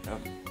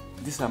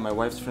 These are my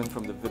wife's friend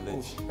from the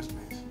village.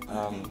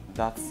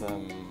 That's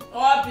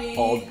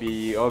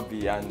Obi,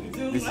 and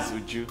this is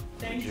Uju.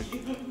 Thank you.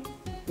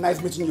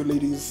 Nice meeting you,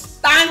 ladies.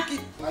 Thank you.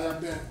 I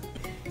am there.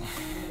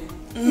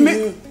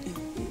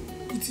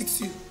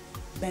 It's you.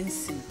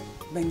 Benson.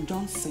 Ben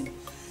Johnson.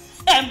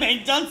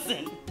 Ben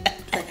Johnson.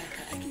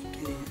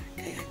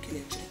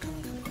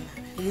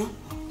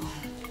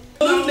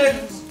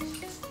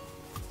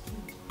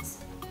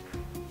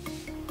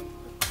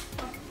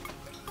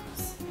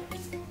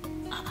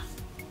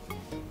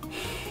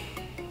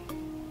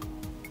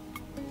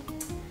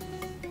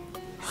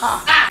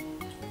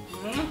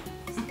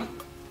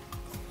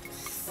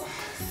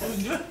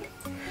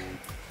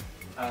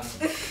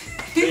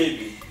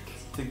 Baby,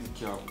 take the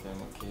care of them,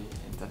 okay?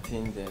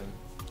 Entertain them.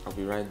 I'll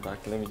be right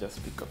back. Let me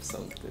just pick up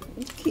something.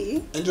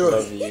 Okay. Enjoy.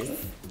 Love you.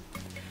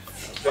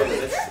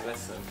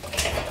 Let's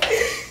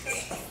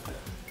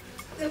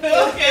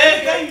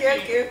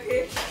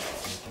Okay.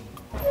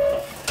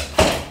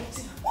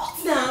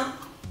 What now?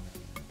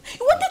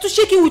 You wanted to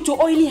shake it with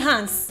your oily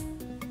hands.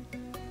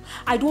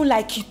 I don't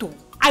like it, oh.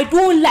 I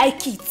don't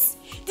like it.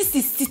 This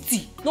is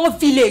city, not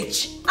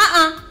village.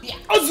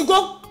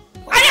 Ozugo.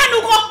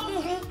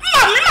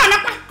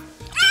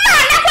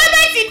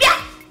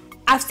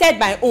 I've said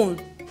my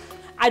own.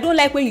 I don't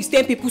like when you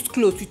stain people's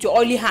clothes with your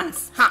oily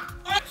hands.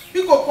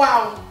 You go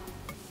wow.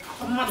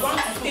 I want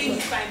to stain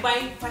if I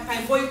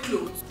buy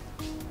clothes.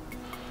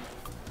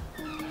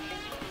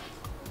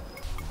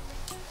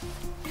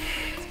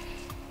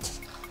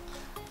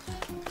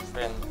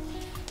 Ben,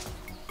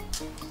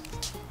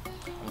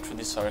 I'm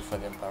truly sorry for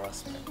the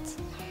embarrassment.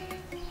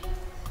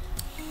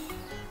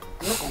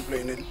 I'm not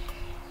complaining.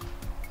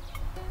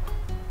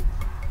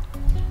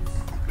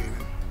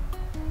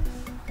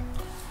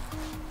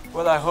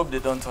 Well, I hope they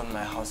don't turn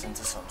my house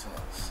into something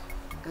else.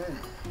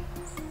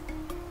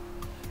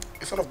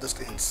 It's one of those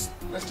things.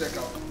 Let's check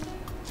out.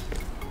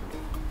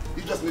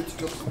 You just need to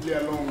just play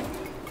along.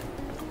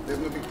 There's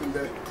no big thing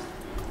there.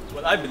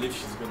 Well, I believe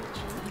she's going to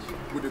change.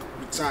 With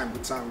time.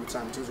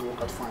 Things will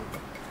work out fine.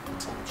 With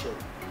time, sure.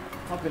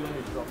 Okay, let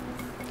me drop.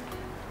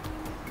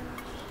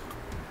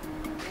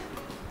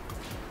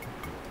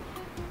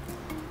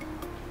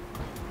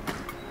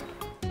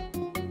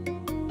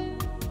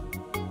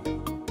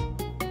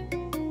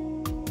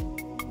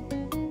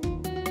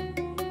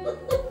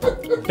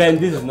 Ben,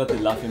 this is not a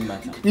laughing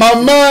matter.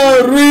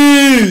 Mama,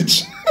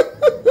 rich!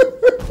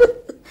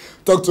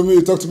 Talk to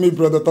me,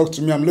 brother. Talk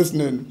to me. I'm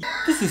listening.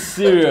 This is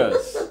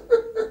serious.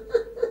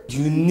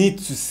 You need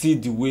to see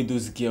the way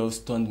those girls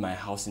turned my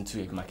house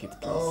into a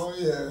marketplace. Oh,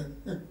 yeah.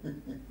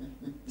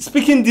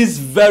 Speaking this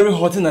very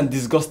hurting and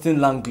disgusting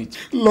language.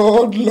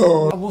 Lord.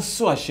 I was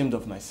so ashamed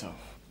of myself.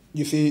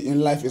 You see, in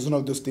life, it's one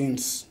of those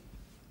things.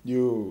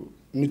 You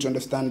need to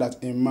understand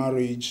that in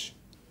marriage,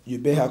 you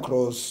bear her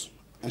cross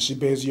and she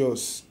bears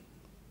yours.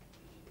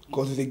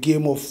 Because it's a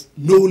game of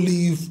no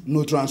leave,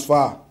 no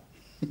transfer.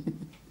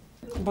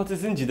 But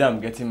isn't Jida I'm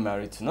getting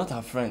married to, not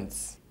her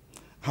friends?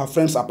 Her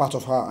friends are part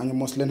of her, and you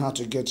must learn how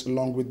to get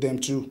along with them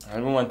too. I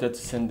even wanted to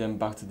send them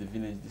back to the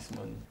village this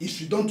morning. If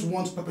you don't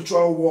want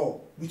perpetual war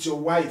with your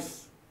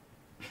wife,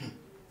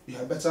 you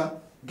had better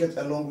get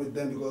along with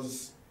them,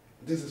 because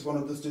this is one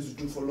of those things you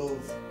do for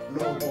love.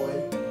 Love,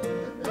 boy.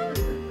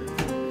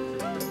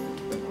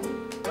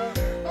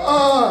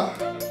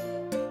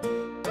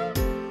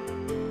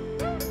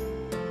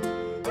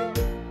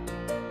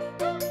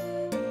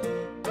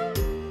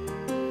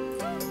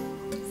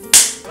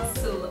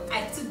 So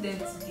I took them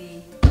to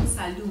the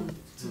salon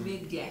to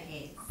make their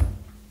hair.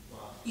 Wow.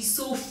 It's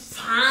so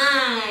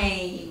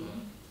fine.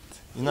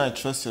 You know, I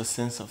trust your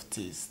sense of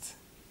taste.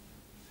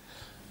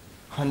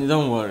 Honey,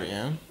 don't worry,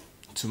 eh?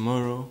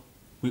 Tomorrow,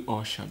 we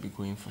all shall be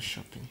going for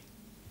shopping.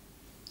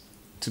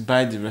 To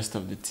buy the rest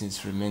of the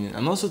things remaining,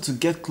 and also to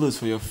get clothes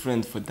for your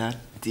friend for that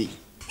day.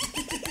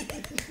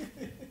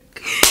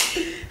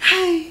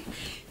 Hi.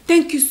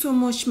 Thank you so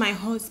much, my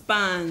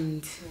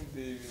husband. Oh,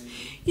 baby.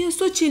 You're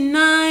such a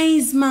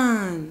nice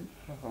man.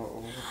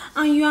 Oh.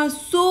 And you are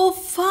so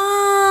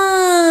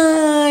fine.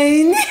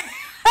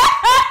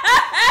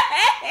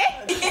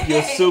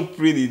 You're so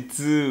pretty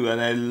too,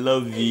 and I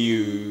love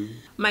you.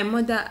 My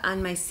mother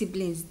and my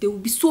siblings, they will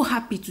be so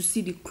happy to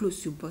see the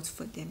clothes you bought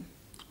for them.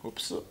 Hope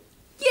so.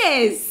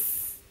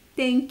 Yes.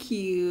 Thank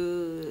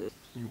you.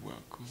 You're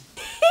welcome.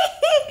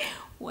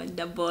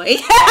 Wonder boy.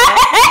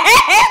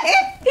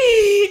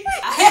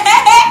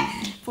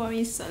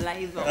 Pouring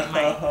saliva on my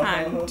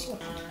hand.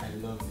 I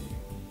love you.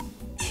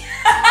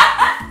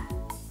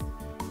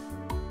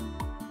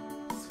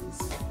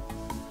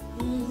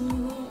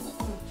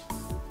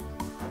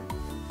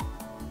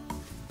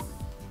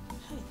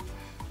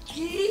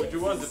 But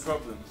what's the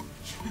problem?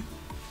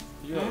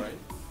 You alright?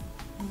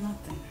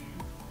 Nothing.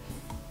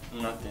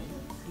 Nothing?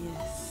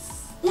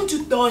 Yes. Won't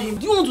you tell him?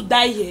 Do you want to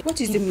die here? What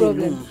is the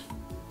problem?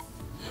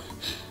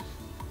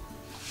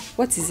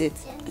 What is it?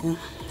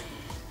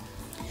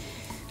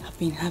 I've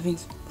been having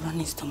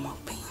running stomach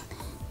pain.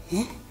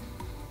 Eh?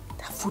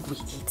 That food we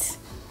eat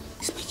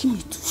is making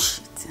me to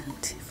shit and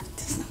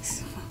everything.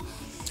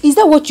 Is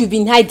that what you've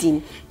been hiding?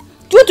 Do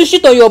you want to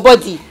shit on your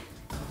body?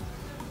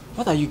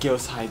 What are you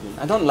girls hiding?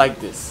 I don't like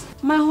this.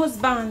 My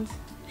husband.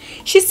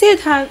 She said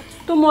her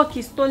stomach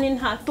is turning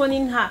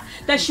her,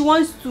 that she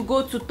wants to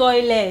go to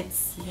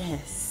toilets.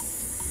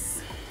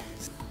 Yes.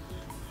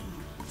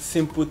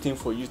 Simple thing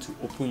for you to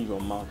open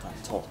your mouth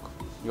and talk.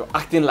 You're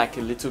acting like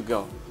a little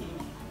girl.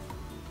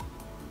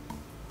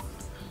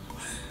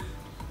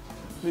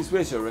 Please,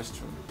 where's your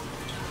restroom?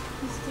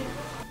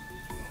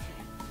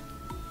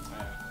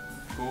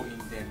 Go in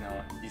there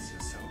now and ease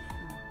yourself.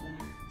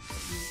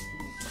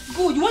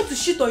 Good, you want to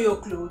shit on your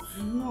clothes?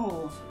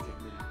 No.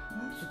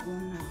 to go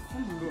now.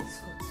 Come on,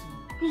 escort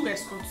you. Who will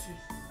escort you?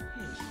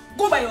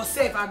 Go by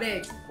yourself, I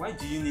beg. Why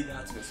do you need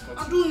her to escort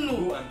you? I don't know.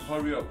 Go and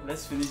hurry up.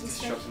 Let's finish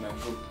this shopping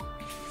and go.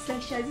 It's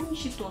like she hasn't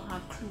shipped on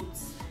her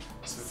clothes.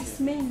 It's It's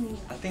many.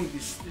 I think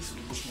this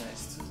will look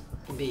nice too.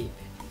 Babe,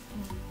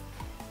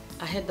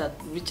 I heard that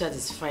Richard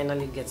is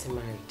finally getting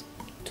married.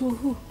 To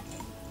who?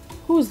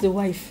 Who's the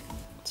wife?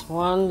 It's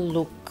one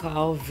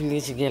local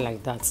village girl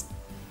like that.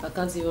 I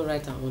can't even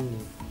write her own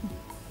name.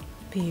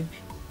 Babe,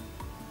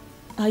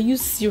 are you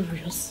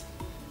serious?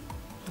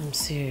 I'm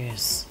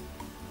serious.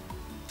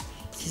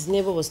 His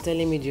neighbor was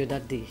telling me the other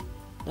day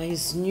that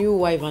his new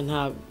wife and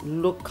her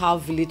local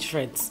village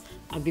friends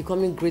are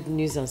becoming great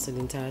nuisance in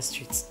the entire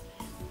street.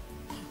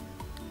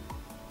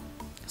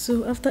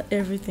 So after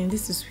everything,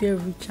 this is where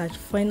Richard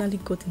finally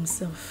got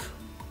himself.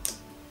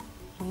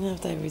 And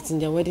after everything,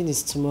 their wedding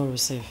is tomorrow,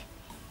 sir.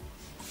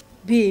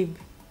 Babe,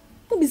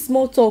 don't be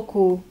small talk,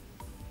 oh.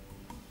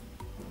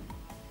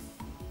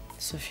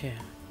 Sophia,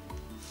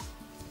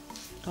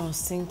 I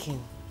was thinking,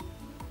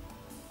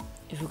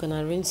 if we can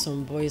arrange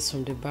some boys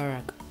from the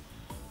barrack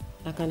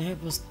that can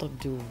help us stop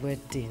the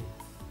wedding.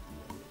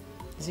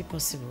 Is it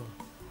possible?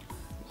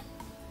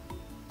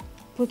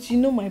 But you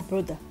know my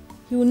brother,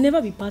 he will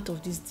never be part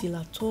of this deal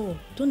at all.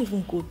 Don't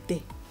even go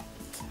there.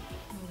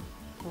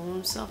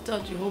 So after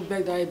the whole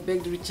beg that I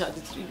begged Richard,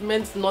 it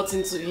meant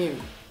nothing to him.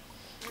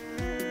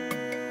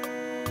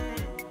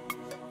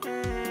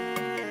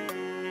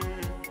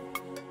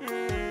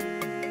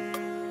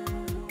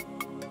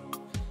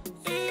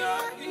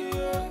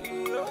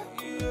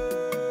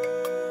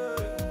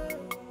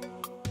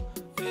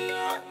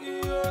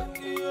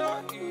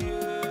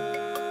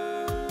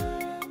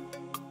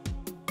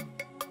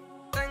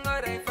 Thank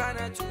God I found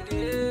her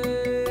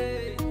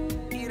today.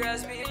 It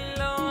has been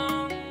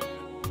long.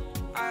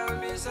 I will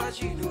be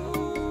searching.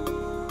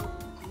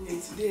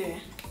 It's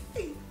there.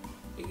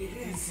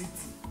 Visit.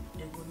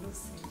 You will not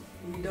see.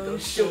 We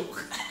don't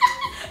shock.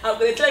 I'm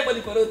going to tell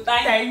everybody for no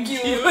time. Thank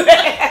you.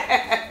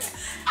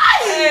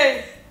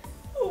 Hey.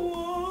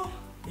 Oh.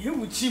 You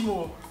will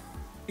chimo.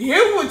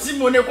 You will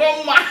chimo.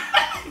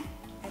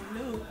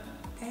 Hello.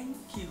 Thank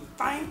you.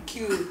 Thank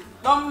you.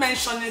 Don't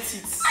mention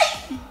it.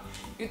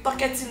 You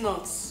talking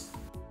nuts.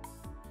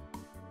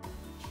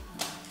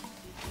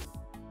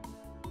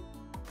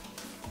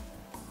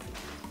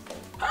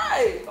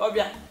 Hey,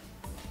 Obia.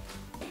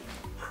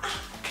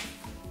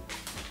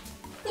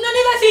 Una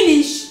never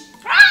finish.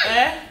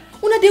 Eh?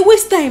 Una dey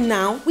waste time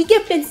now. We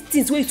get plenty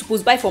things wey you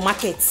suppose buy for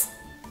market.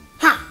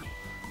 Ha!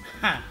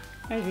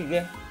 How you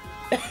get?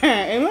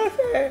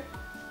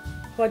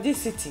 For this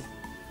city,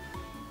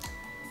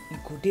 it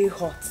go dey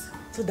hot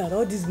so that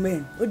all these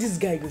men, all these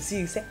guys go see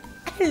you say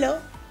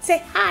hello,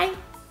 say hi,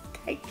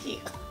 thank you.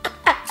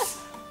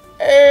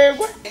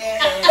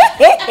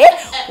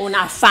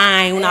 Una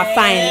fine, una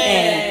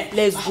fine.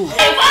 Let's go.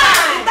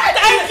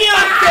 Thank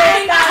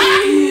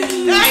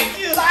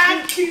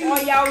you. Oh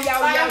yeah.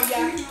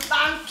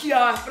 Thank you,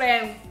 our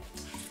friend.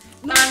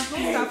 Thank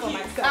you. For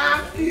my car.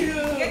 Thank you.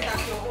 Get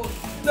at your own.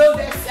 No,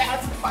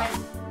 that's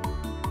fine.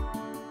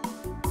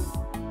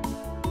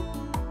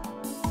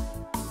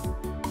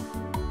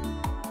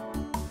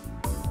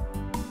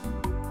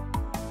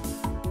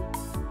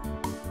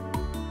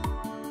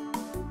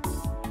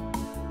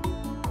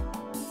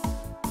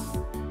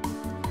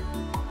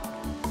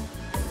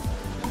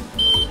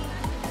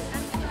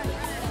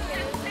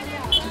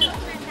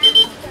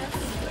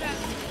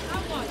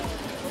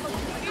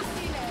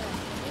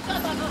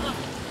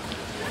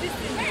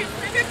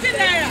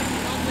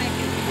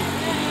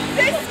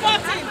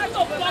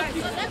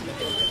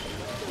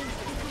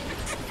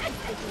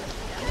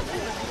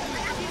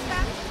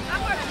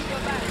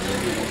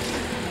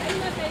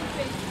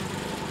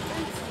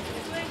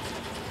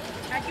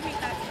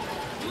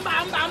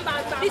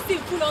 This thing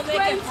full of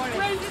naked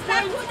forest.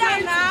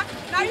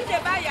 Now you dey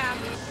buy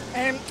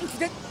am.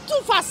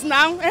 Too fast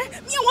now. Me, I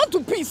want to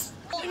peace.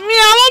 Me,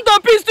 I want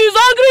to peace. It's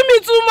hungry me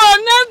too much.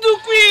 Let's do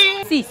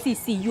quick.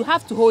 See, you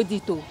have to hold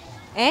it oh.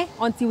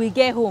 Until we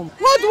get home.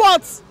 Hold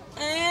what?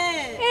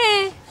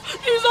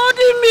 He's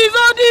holding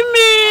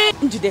me.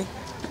 Njide,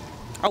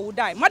 I will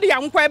die. Madi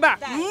ya mkweba.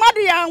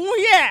 Madi ya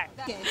here.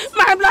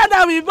 My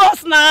bladder will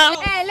burst now.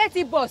 Let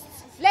it burst.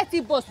 Let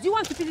it burst. Do you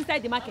want to fit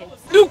inside the market?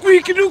 Do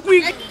quick.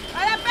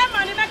 I have pay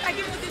money, make I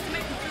give you this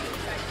make you fit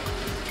inside.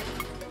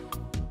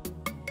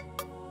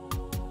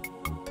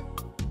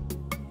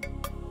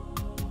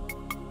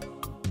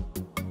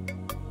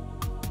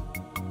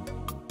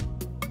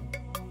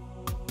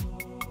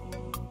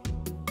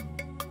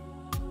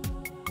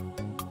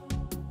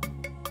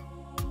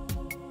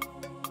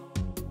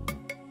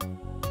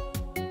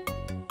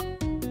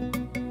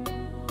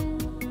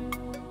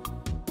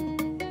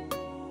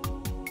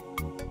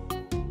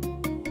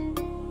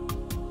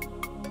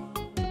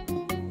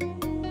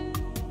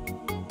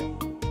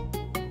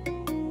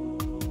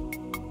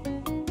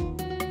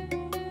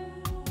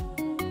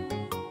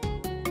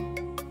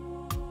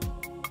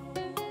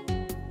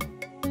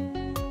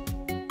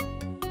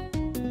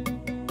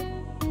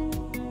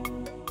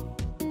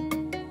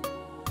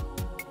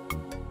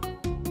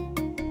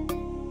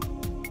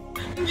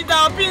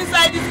 I'll be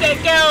inside this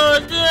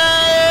keke.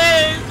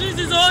 This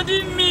is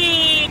holding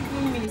me.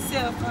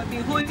 Myself, I've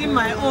been holding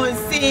my own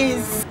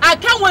since. I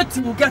can't wait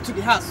till we get to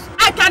the house.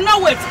 I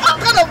cannot wait. What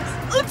kind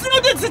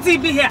of city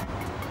be here?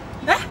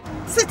 Eh?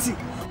 City?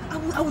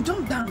 I will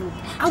jump down.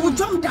 I will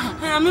jump down.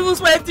 I'm even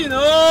sweating.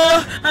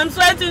 Oh, I'm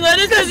sweating. Oh,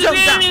 this is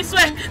making me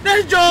sweat.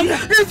 Let's jump.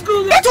 Yeah. Let's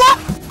go. Let's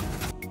go.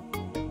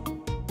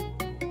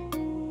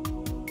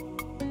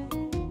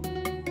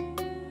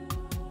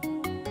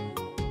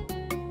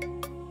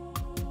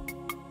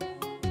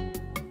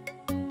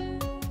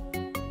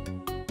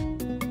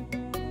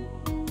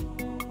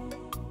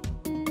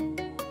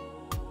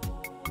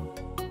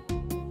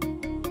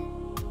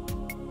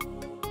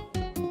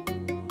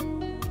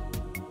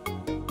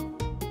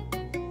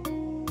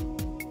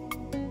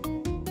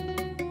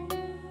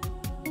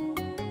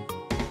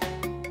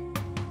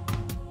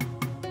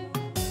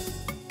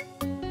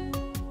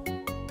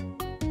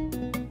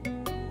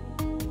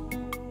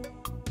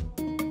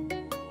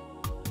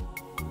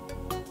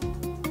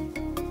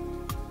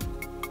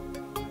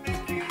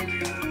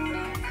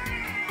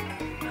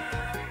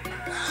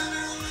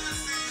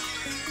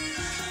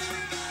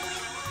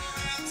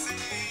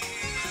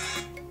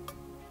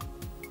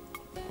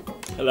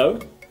 Hello?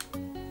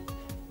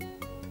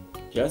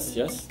 Yes,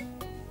 yes.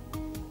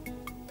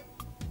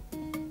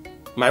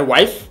 My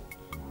wife?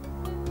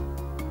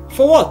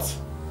 For what?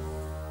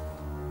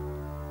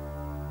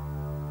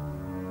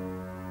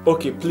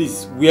 Okay,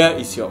 please, where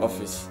is your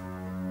office?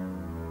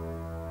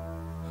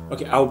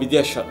 Okay, I'll be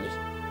there shortly.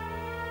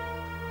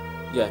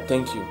 Yeah,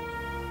 thank you.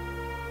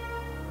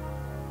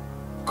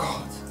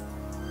 God,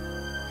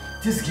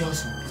 these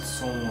girls will put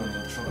someone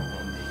in trouble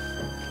one day.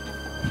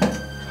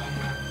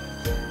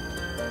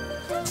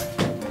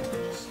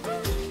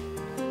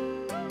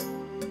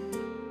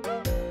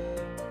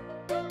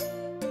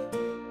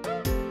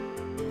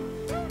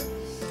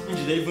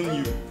 Even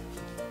you.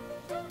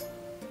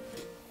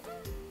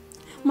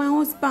 My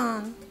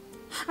husband.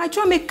 I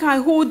try make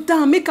her hold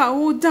down,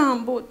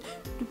 but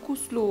the go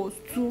slow was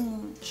too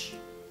much.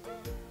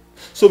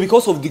 So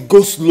because of the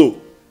go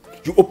slow,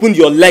 you opened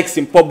your legs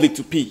in public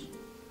to pee?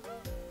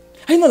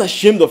 Are you not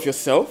ashamed of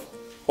yourself?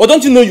 Or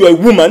don't you know you're a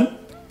woman?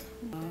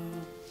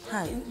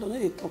 Hi, don't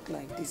they talk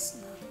like this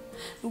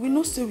now? We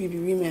know still we be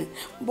women,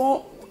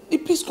 but the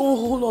peace can't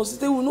hold us.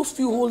 They will not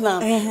feel hold now.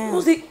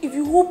 Because if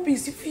you hold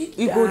peace,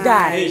 you go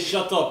die. Hey,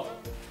 shut up.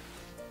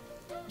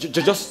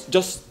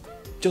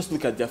 Just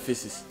look at their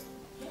faces.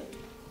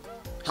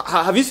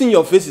 Have you seen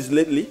your faces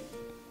lately?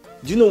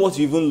 Do you know what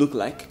you even look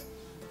like?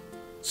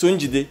 So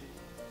Njide,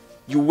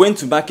 you went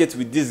to market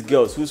with these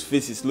girls whose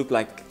faces look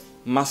like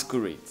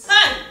masquerades.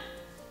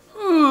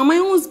 My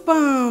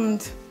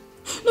husband.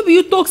 No, but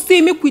you talk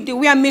say make we dey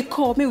wear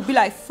makeup, make we be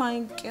like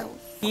fine girls.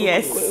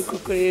 Yes.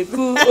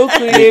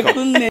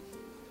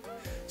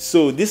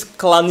 So this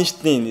clownish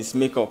thing is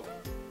makeup.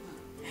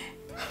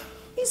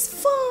 It's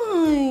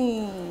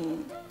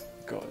fine.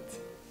 God.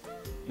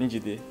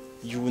 Njide,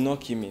 you will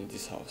not kill me in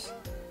this house.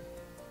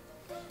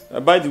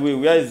 By the way,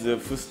 where is the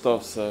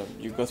foodstuffs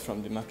you got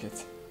from the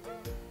market?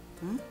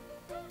 Hmm?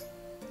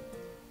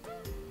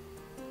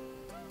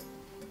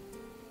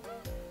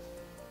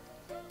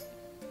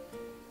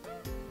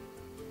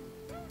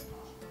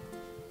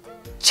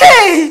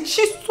 Che!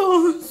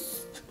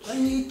 Jesus! I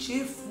need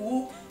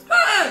cheerful.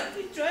 Ah!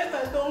 The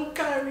driver don't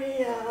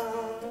carry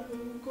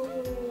go.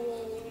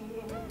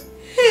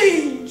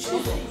 Hey!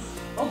 Jesus!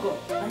 Oh God!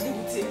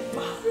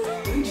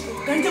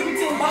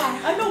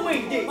 I know where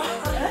it is.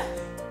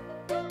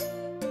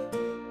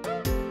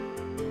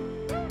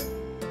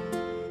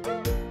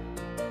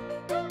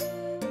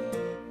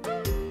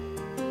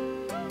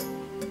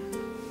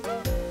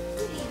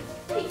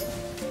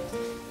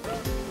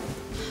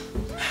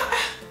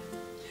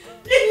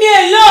 Leave me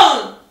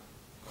alone!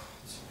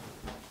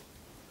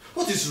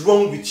 What is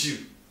wrong with you?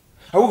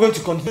 Are we going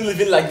to continue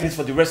living like this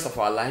for the rest of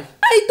our life?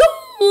 I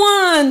don't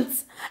want.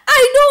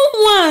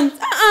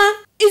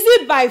 Is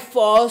it by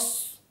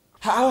force?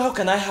 How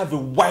can I have a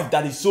wife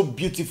that is so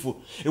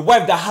beautiful? A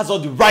wife that has all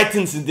the right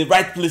things in the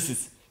right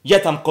places,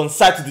 yet I'm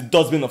consigned to the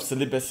dustbin of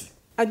celibacy?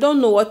 I don't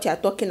know what you're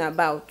talking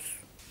about.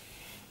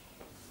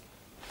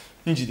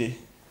 Njide,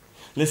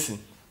 listen.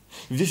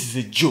 If this is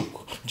a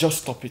joke,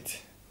 just stop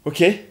it.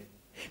 Okay?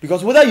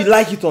 Because whether you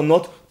like it or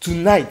not,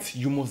 tonight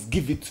you must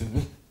give it to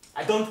me.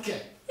 I don't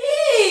care.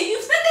 Hey,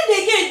 you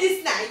started again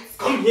this night.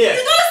 Come here.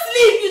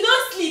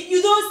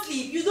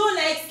 You don't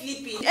like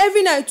sleeping.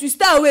 Every night you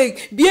stay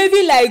awake,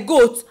 behaving like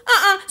goat.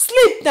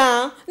 Sleep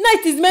now.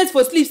 Night is meant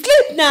for sleep.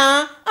 Sleep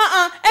now.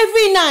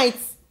 Every night.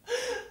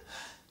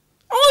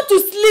 I want to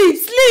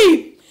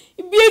sleep.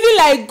 Behaving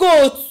like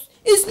goat.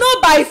 It's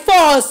not by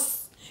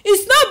force.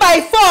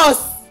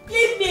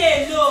 Leave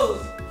me alone.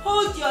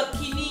 Hold your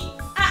kidney.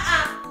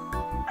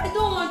 I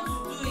don't want to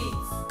do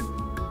it.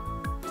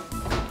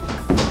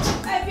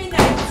 Every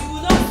night you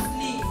will not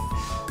sleep.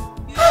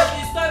 You are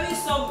disturbing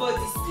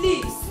somebody.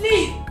 Sleep.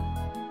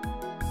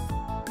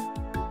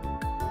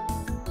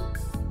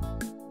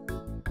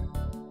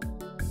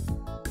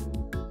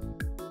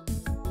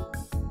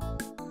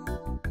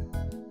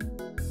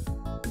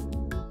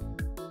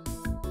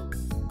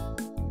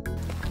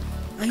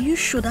 Are you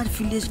sure that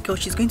village girl,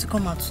 she's going to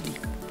come out today?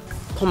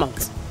 Come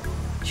out?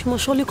 She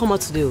must surely come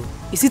out today.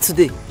 Is it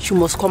today? She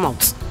must come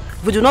out.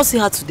 If we do not see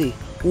her today,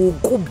 we'll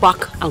go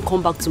back and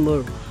come back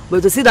tomorrow.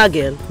 But to see that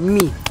girl,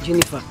 me,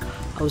 Jennifer,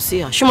 I will see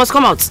her. She must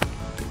come out.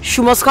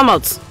 She must come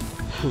out.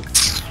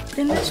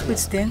 Then let's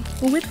wait then.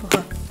 We'll wait for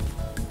her.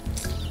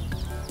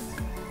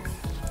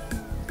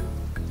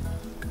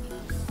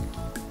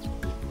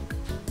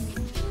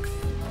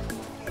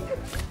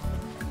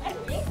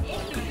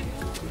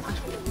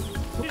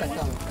 Look at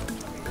that one.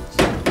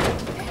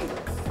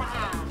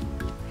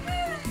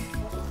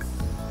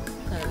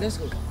 Alright, let's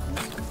go.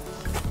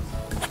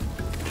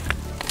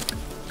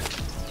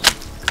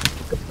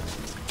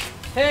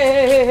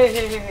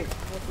 Hey.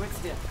 Wait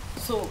there.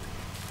 So,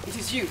 it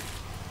is you.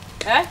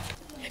 Eh?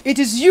 It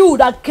is you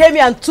that came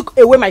here and took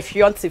away my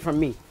fiancé from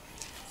me.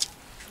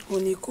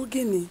 Oniko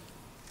Gene.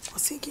 I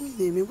was thinking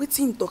name.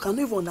 Waiting talk. I don't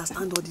even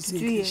understand all this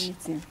English.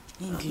 Wait.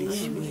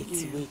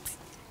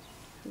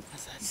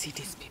 As I see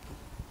these people,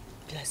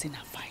 they're saying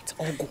a fight.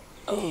 Or go.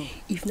 Oh.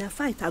 If na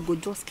fight, I go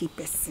just keep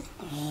person.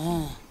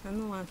 Oh. I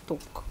don't want to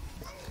talk.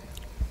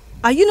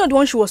 Are you not the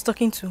one she was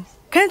talking to?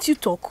 Can't you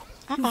talk?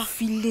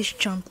 Village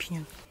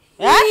champion.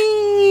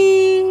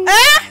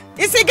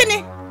 Is it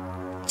gonna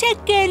check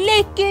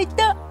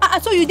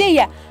it? So you there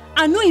here?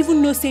 I don't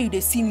even know say you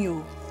they see me.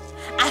 Oh.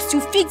 As you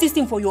fix this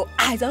thing for your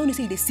eyes, I don't know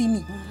say you they see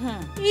me.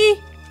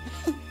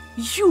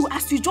 You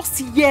as you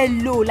just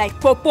yellow like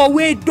purple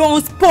way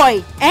don't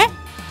spoil. I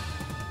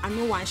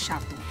know one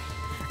sharp.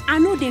 I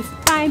know they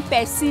find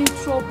person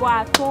trouble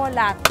at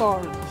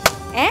all.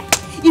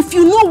 If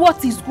you know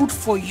what is good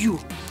for you,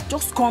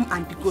 just come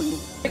and be good.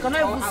 You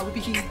cannot even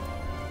speak.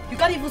 You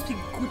can't even speak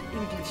good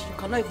English. You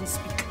cannot even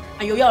speak.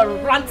 And you're here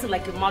ranting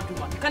like a mad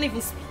woman. You can't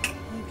even speak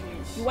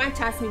English. You want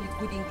to chance me with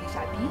good English,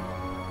 Abi?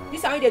 This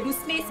is how they do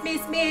smee.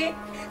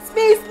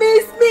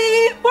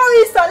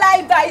 Pouring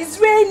saliva, it's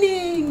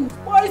raining.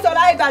 Pouring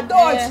saliva,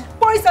 dodge. Yeah.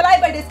 Pouring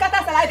saliva, they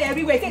scatter saliva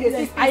everywhere.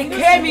 I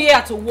came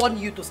here to warn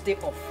you to stay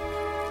off.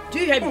 Do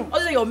you hear me?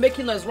 Also, you're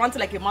making noise, ranting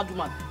like a mad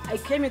woman. I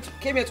came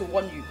here to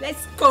warn you.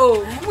 Let's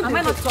go. Am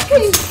I not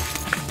talking?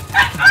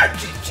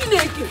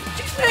 Chineke.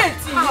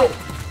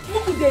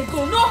 Where they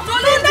go? No.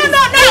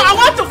 I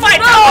want to fight.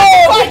 I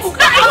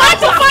want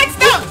to fight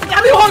now.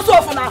 Can we hold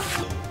off on her?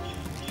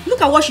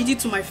 Look at what she did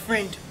to my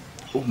friend.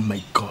 Oh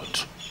my God.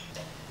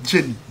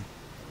 Jenny.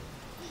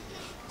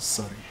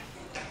 Sorry.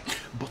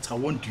 But I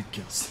want you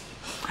girls.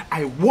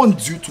 I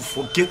want you to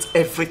forget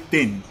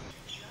everything.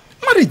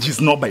 Marriage is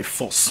not by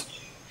force.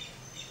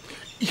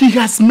 He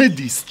has made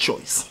his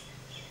choice.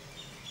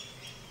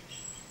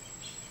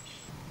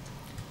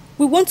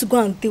 We want to go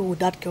and deal with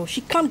that girl.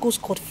 She can't go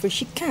scot-free.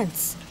 She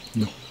can't.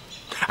 No.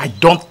 I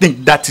don't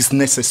think that is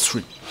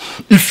necessary.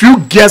 If you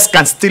girls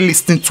can still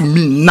listen to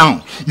me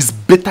now, it's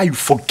better you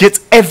forget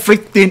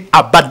everything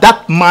about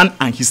that man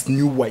and his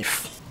new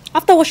wife.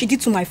 After what she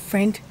did to my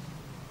friend,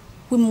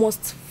 we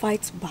must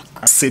fight back.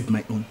 I said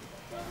my own.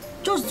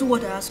 Just do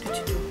what I ask you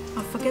to do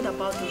and forget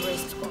about the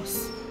rest of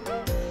us.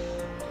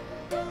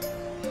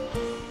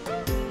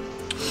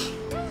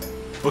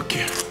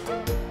 Okay.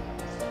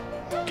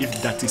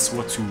 If that is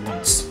what you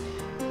want,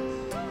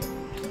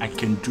 I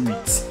can do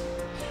it.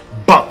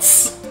 But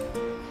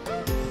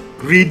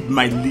read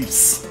my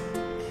lips.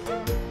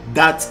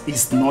 That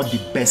is not the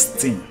best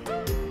thing.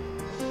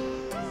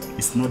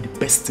 It's not the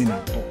best thing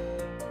at all.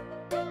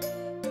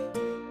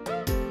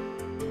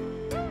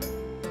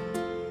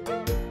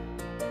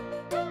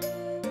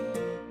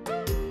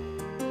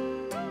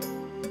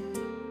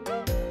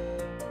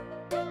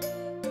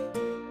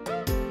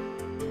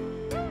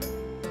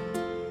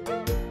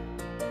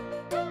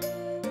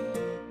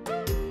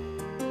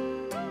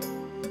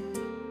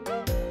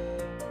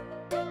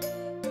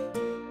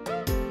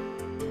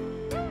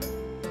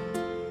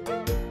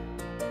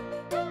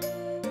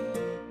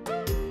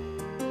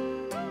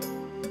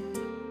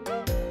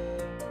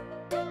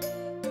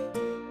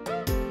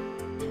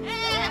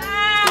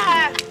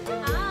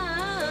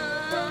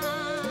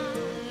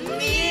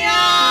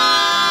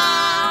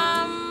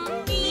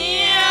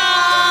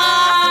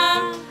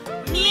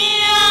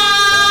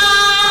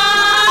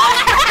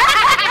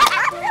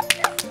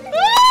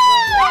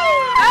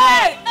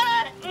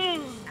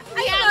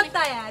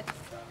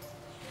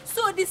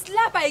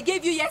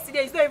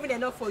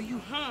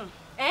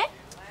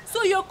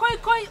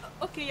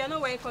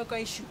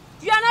 Koi shoe.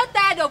 You are not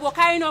tired of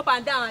carrying up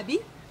and down, Abi?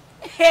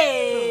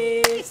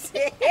 Hey!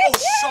 Oh,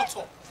 shut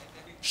up!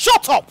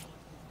 Shut up!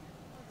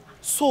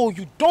 So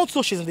you don't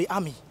know she's in the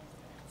army,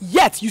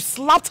 yet you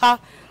slapped her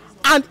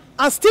and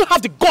still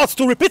have the guts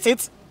to repeat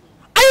it?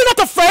 Are you not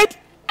afraid?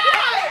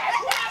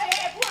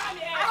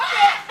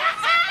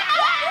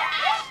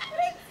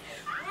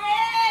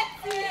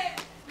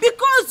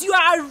 Because you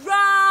are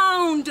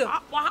round.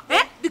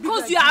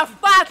 Because you are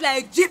fat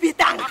like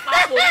Jupiter.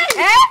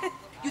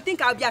 You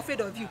think I'll be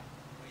afraid of you?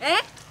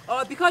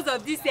 Or because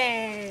of this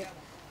fake?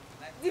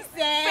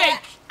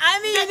 I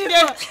mean,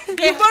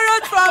 you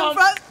borrowed from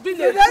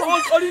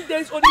olden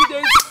days.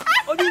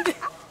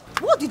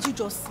 What did you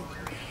just say?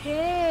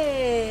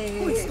 Hey.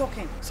 Who is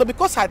talking? So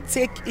because I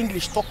take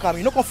English talk am,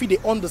 you no confident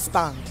they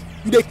understand.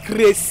 You dey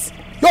craze.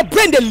 Your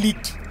brain dey leak.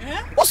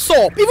 Eh? What's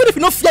up? Even if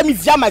you no fear me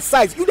via my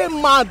size, you dey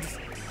mad.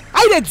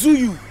 How they do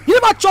you? You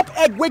never chop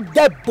egg with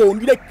dead bone.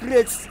 You dey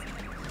craze.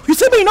 You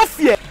say me you no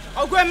fear?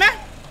 Ogweme,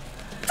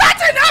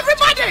 touching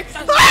everybody!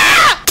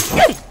 Ah!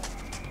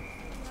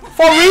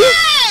 For real?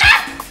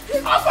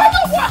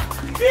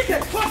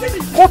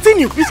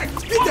 Continue. Continue.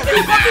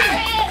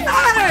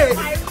 Hey!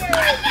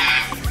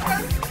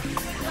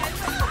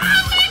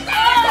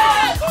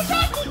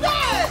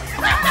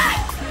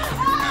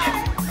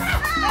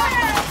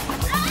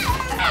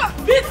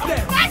 Beat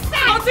them!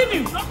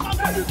 Continue! Come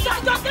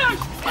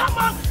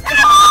on!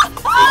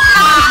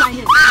 What is my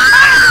name?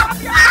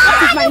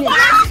 What is my name?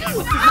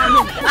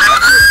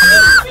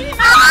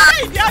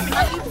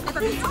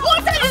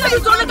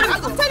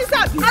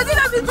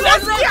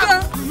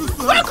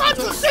 Welcome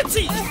to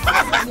city!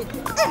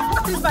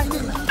 What is my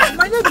name?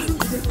 My name is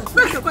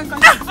where's your point?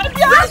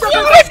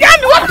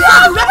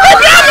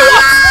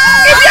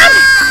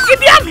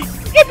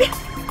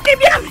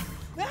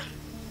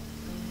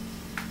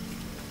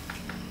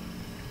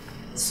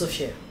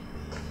 Sophia,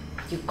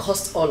 you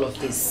caused all of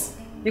this.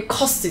 You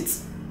caused it.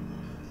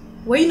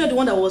 Were you not the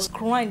one that was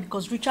crying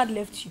because Richard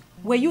left you?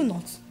 Were you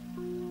not?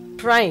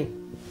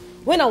 Crying?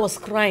 When I was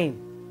crying,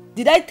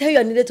 did I tell you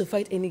I needed to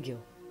fight any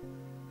girl?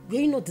 Were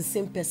you not the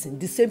same person,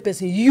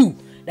 you,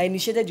 that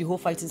initiated the whole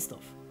fighting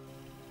stuff?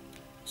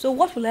 So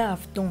what will I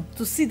have done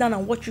to sit down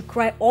and watch you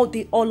cry all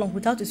day, all long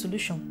without a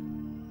solution?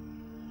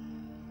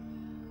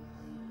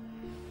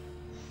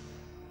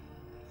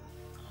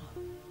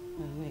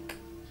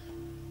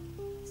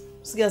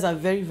 These girls are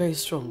very, very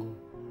strong.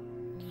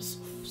 So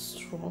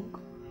strong.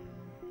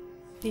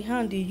 The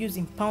hand they use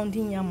in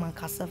pounding yam and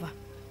cassava.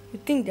 You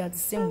think they are the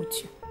same with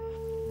you?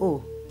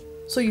 Oh,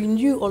 so you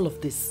knew all of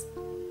this?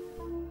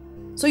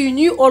 So you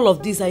knew all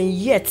of this and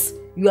yet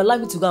you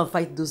allowed me to go and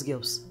fight those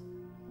girls?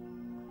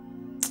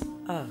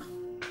 Ah,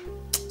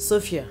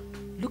 Sophia,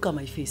 look at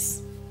my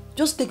face.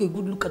 Just take a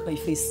good look at my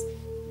face.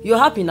 You're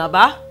happy,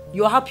 Naba?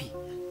 You're happy.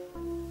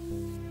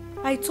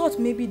 I thought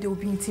maybe they would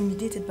be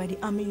intimidated by the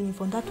army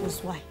uniform. That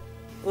was why.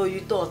 Oh,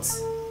 you thought?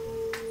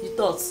 You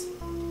thought?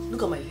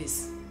 Look at my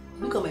face.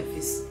 Look at my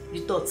face.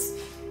 You thought?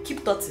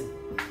 Keep thoughting.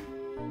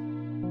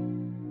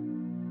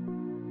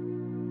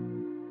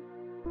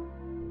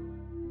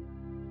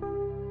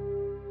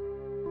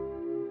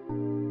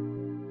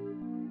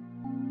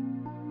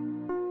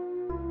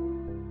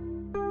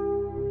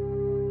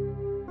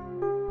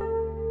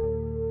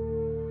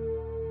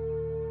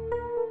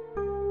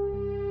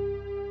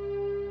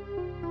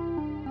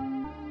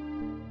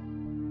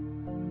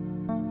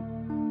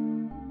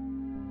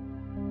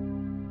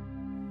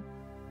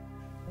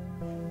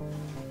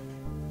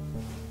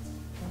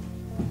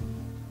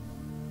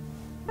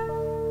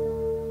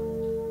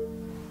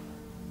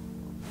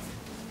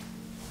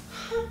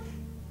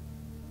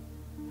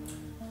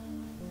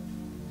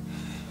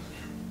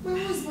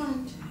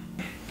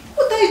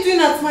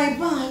 At my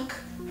back.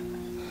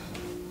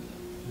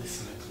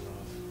 Listen,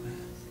 love.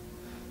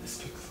 Let's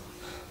speak.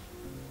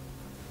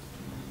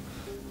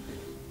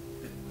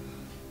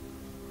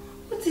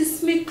 What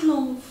is make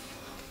love?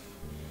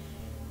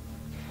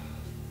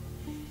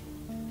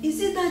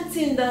 Is it that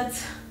thing that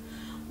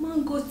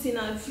man got in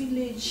our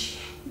village?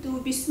 They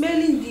will be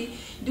smelling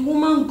the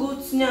woman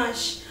goat's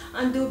nash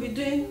and they will be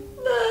doing.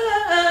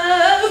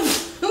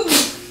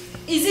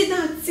 Is it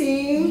that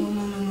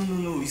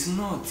thing? No, it's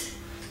not.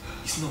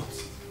 It's not.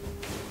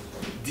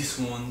 This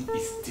one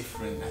is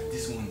different and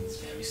this one is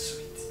very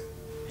sweet.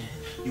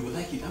 You will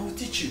like it. I will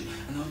teach you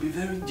and I'll be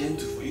very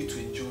gentle for you to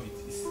enjoy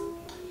it.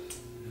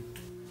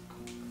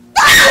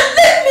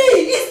 Let me!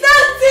 It's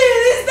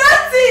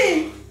that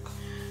thing!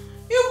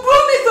 You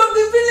brought me from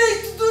the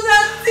village to do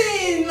that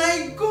thing! My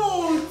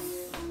God!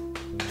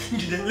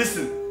 Njide,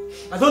 listen.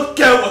 I don't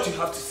care what you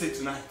have to say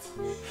tonight.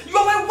 You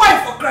are my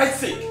wife, for Christ's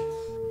sake.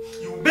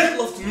 You will make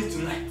love to me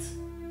tonight.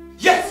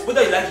 Yes,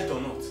 whether you like it or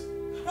not.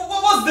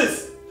 What's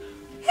this?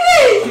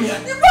 Hey! You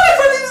brought me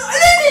from the...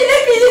 Let me!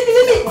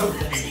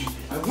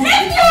 I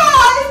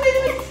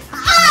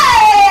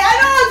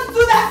don't want to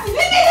do that thing!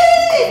 Let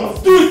me! Let's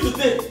do it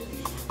today!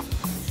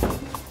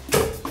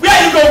 Where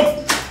are you going?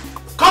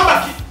 Come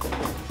back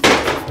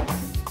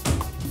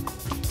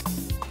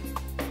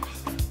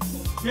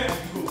here! Where are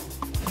you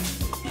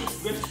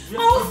going?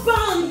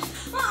 Husband!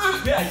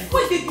 Where are you going? Who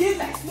is behaving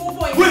like small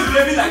boy? Who is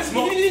behaving like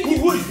small? Who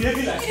is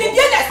behaving like small?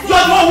 You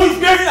are the one who is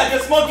behaving like a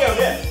small girl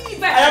here.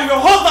 I am your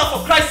husband,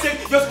 for Christ's sake.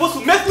 You're supposed to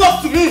make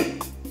love to me.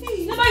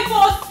 Hey, not my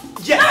fault.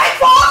 Yeah. Not my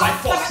fault. My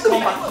fault.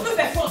 Come back. Not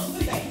my fault.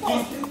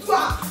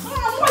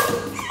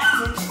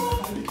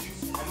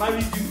 I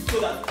married you so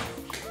that...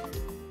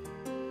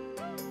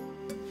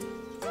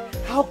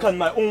 How can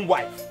my own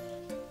wife,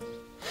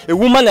 a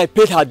woman I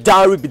paid her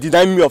dowry, be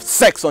denying me of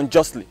sex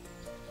unjustly,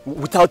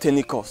 without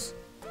any cause?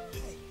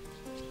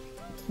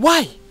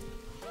 Why?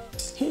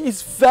 He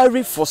is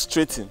very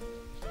frustrating.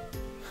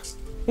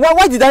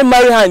 Why did I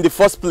marry her in the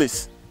first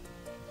place?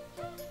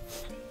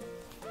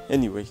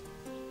 Anyway,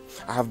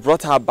 I have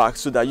brought her back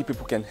so that you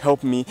people can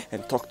help me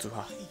and talk to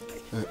her.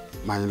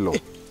 My in-law,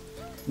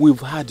 we've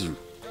heard you.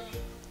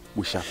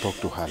 We shall talk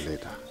to her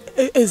later.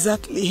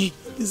 Exactly.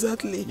 We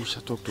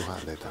shall talk to her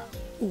later.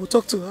 We'll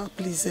talk to her,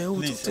 please.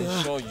 Please,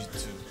 I'm sure you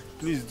do.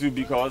 Please do,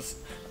 because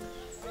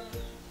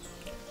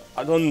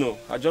I don't know.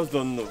 I just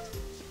don't know.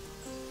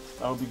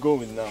 I'll be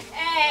going now.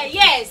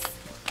 Yes.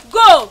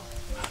 Go.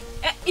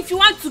 If you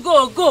want to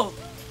go, go.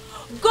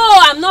 Go.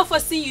 I'm not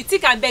forcing you.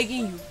 Think I'm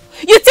begging you.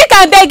 You think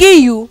I'm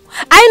begging you?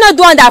 Are you not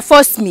the one that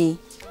forced me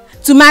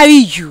to marry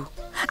you?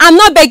 I'm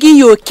not begging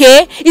you,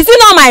 okay? Is it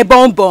not my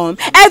bum?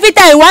 Every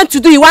time you want to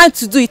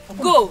do it.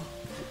 Go.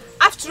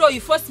 After all,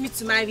 you forced me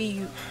to marry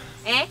you.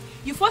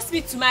 You forced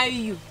me to marry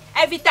you.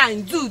 Every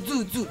time, do.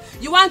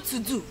 You want to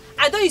do.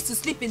 I don't used to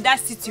sleep in that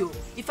city.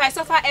 If I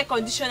suffer air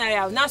conditioner,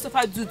 I will now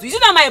suffer do. Is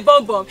it not my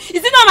bum?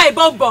 Is it not my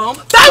bum?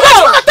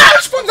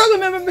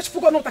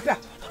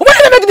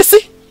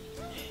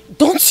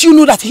 Don't you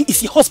know that he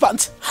is your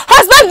husband?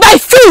 Husband by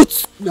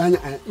fruit!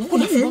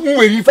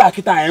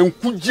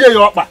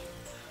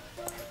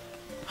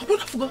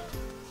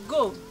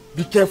 Go.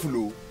 Be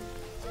careful,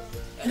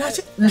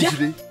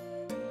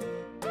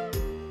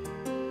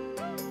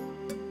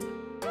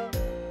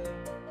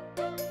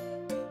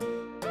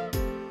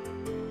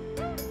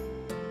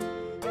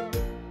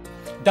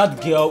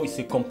 That girl is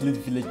a complete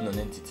village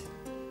non-entity.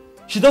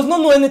 She does not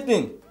know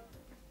anything.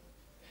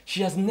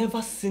 She has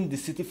never seen the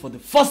city for the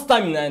first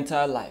time in her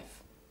entire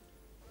life.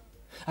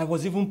 I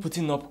was even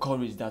putting up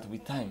courage that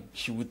with time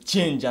she would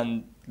change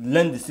and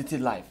learn the city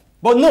life.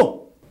 But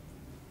no!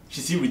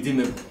 She's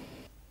irredeemable.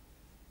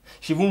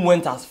 She even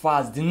went as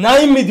far as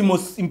denying me the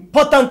most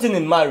important thing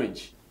in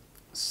marriage.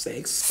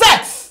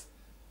 Sex!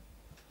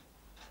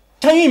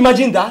 Can you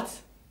imagine that?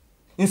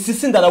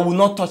 Insisting that I will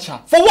not touch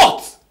her. For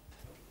what?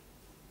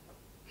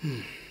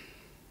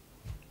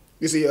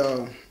 You see,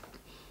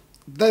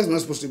 that is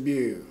not supposed to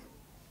be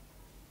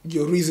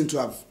your reason to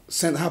have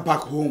sent her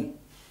back home.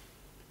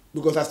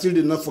 Because I still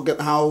did not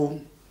forget how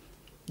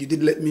you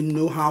did let me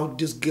know how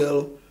this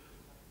girl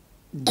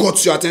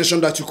got your attention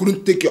that you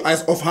couldn't take your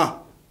eyes off her.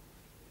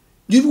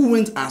 You even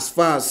went as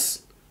far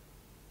as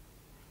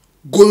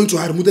going to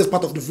her remotest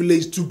part of the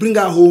village to bring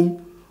her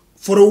home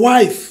for a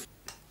wife.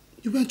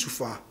 You went too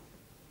far.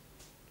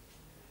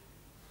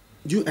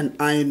 You and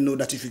I know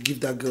that if you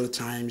give that girl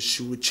time,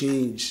 she will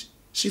change.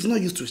 She's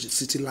not used to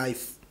city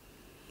life.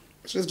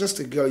 She's just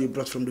a girl you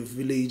brought from the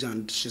village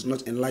and she's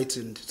not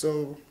enlightened.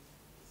 So,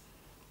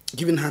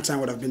 giving her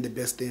time would have been the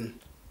best thing.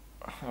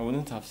 I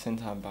wouldn't have sent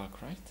her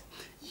back, right?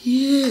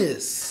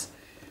 Yes.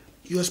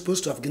 You are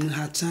supposed to have given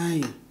her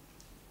time.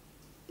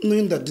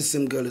 Knowing that this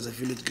same girl is a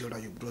village girl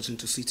that you brought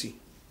into city.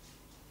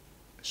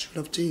 She would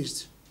have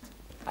changed.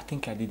 I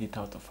think I did it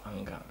out of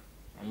anger.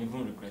 I'm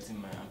even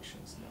regretting my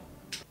actions now.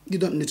 You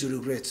don't need to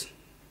regret.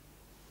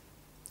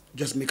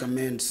 Just make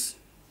amends.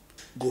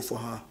 Go for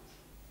her.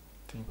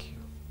 Thank you.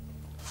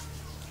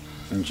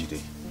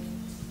 Njide,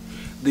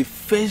 the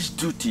first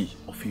duty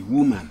of a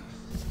woman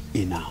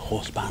in her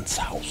husband's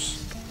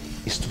house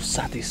is to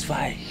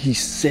satisfy his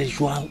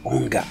sexual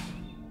hunger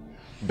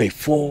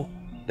before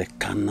the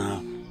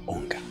carnal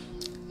hunger.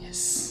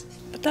 Yes.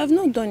 But I've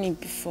not done it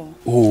before.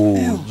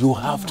 Oh, you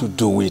have to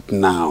do it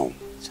now.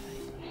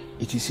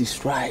 It is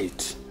his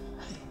right.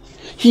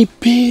 He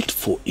paid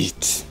for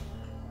it.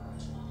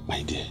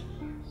 My dear,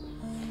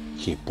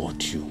 he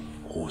bought you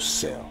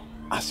wholesale,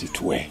 as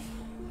it were.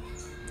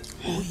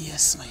 Oh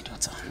yes, my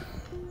daughter.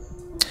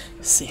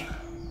 See,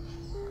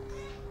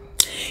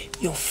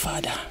 your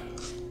father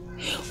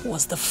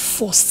was the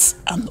first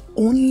and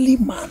only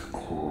man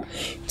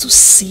to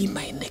see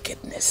my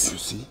nakedness. You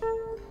see?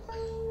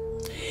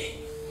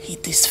 He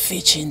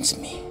disfigures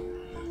me.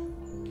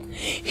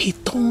 He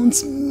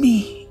turns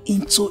me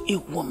into a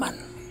woman.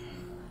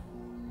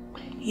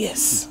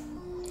 Yes,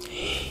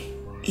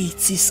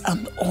 it is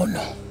an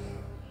honor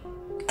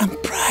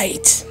and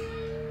pride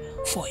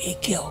for a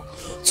girl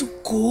to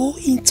go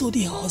into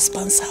the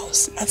husband's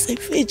house as a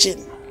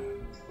virgin.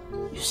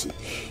 You see,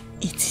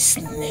 it is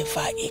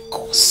never a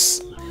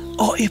cause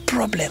or a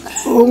problem.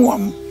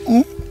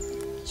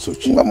 So,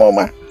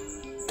 Mama,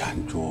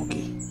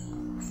 Kanjogi,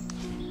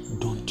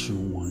 don't you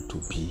want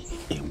to be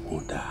a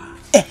mother?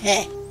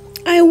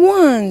 I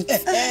want.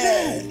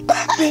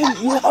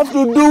 You have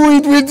to do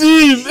it with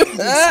him.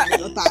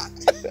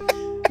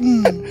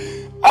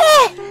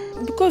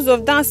 Because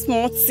of that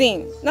small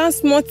thing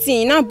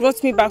now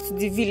brought me back to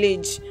the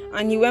village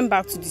and he went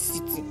back to the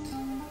city.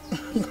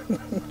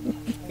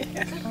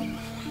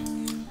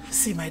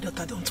 See, my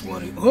daughter, don't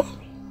worry. Oh,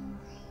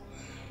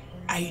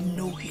 I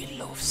know he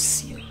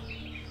loves you.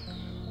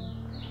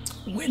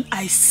 When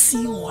I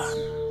see one,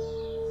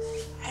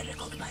 I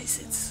recognize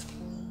it.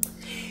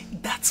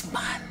 That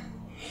man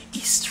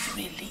is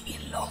really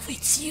in love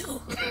with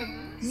you.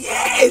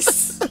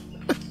 Yes!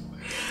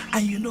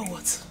 And you know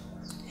what?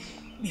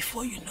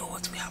 Before you know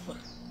what will happen,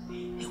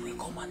 he will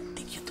come and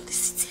take you to the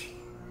city.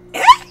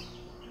 Eh?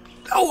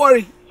 Don't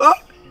worry. Oh?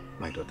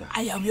 My daughter.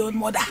 I am your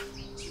mother.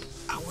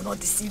 I will not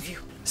deceive you.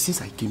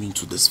 Since I came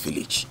into this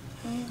village,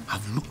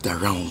 I've looked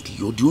around.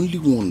 You're the only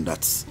one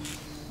that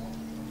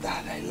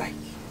I like.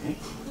 Eh?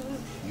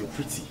 You're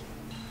pretty.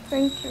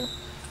 Thank you.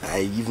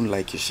 I even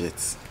like your shirt.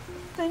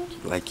 Thank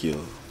you. Like your...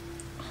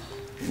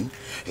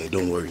 Hey,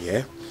 don't worry,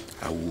 eh?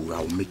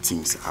 I'll make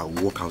things. I'll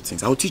work out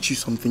things. I'll teach you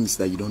some things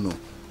that you don't know.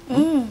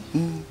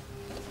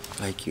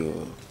 Like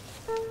your...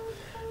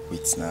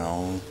 Wait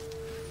now.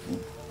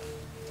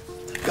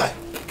 Guy.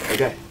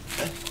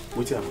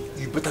 What's happening?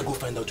 You better go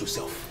find out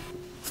yourself.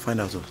 Find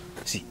out what?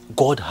 See,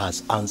 God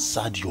has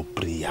answered your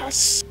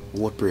prayers.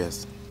 What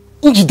prayers?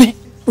 Njide.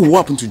 What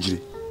happened to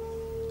Njide?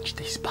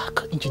 Njide is back.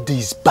 Njide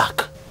is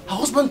back. Her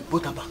husband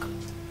brought her back.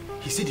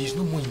 He said he's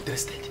no more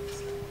interested.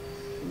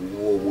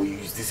 Whoa,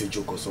 is this a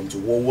joke or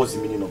something? What's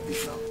the meaning of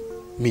this now?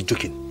 Me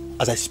joking.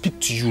 As I speak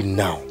to you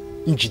now,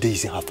 Njide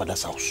is in her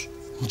father's house.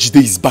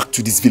 Njide is back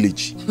to this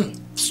village.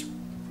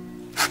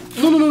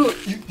 No.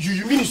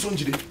 You mean it's on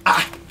Njide?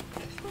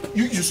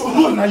 You saw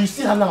her now. You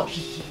see her now.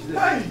 She's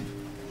there.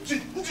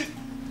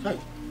 Hi.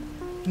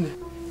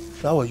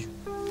 How are you?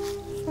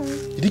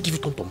 Did he give you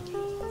tom-tom?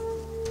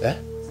 Eh?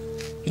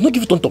 You not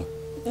give you tom-tom?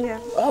 Yeah.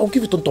 I'll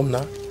give you tom-tom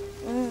now.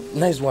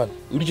 Nice one.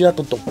 Original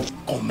tom-tom.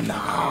 Come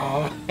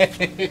now.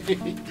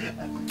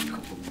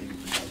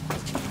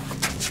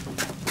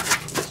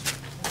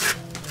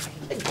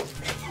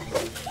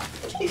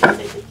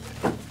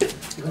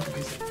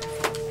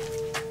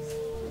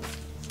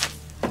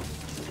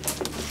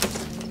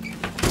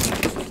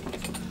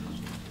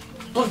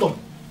 Tom-tom.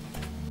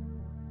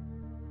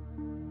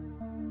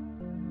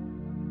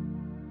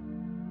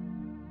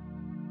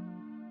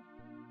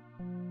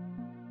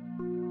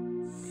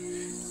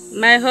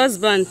 My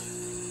husband,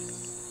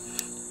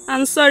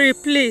 I'm sorry,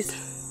 please.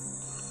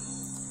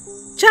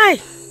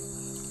 Chai,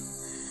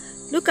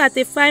 look at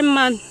the fine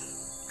man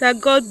that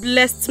God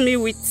blessed me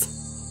with.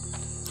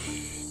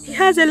 He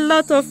has a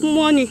lot of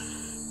money.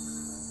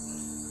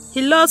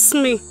 He loves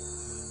me.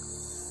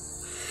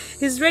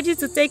 He's ready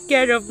to take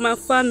care of my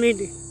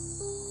family.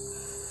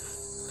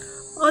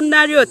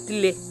 Ordinary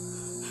Otile.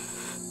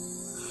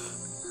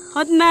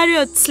 Ordinary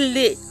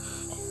Otile.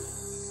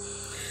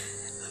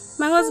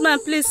 My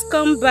husband, please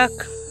come back.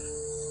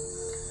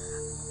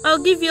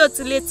 I'll give you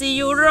Otile till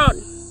you run.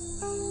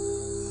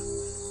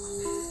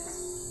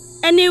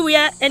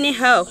 Anywhere,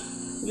 anyhow,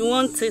 you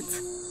want it.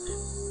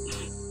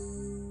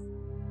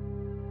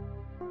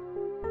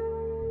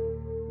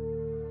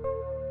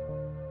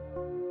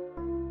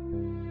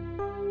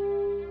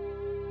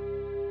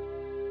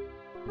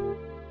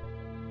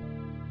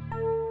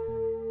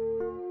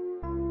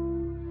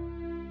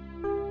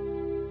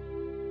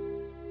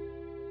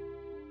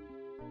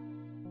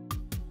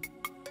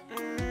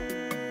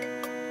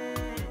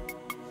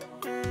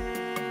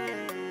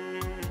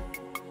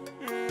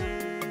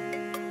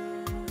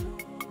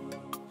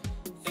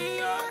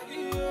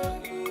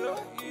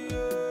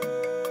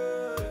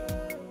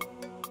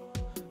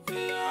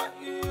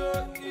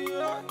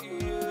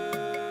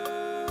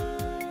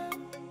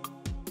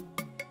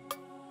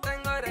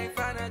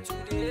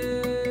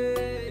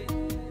 Today,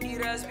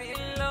 it has been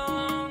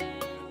long.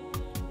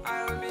 I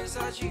have been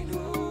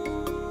searching.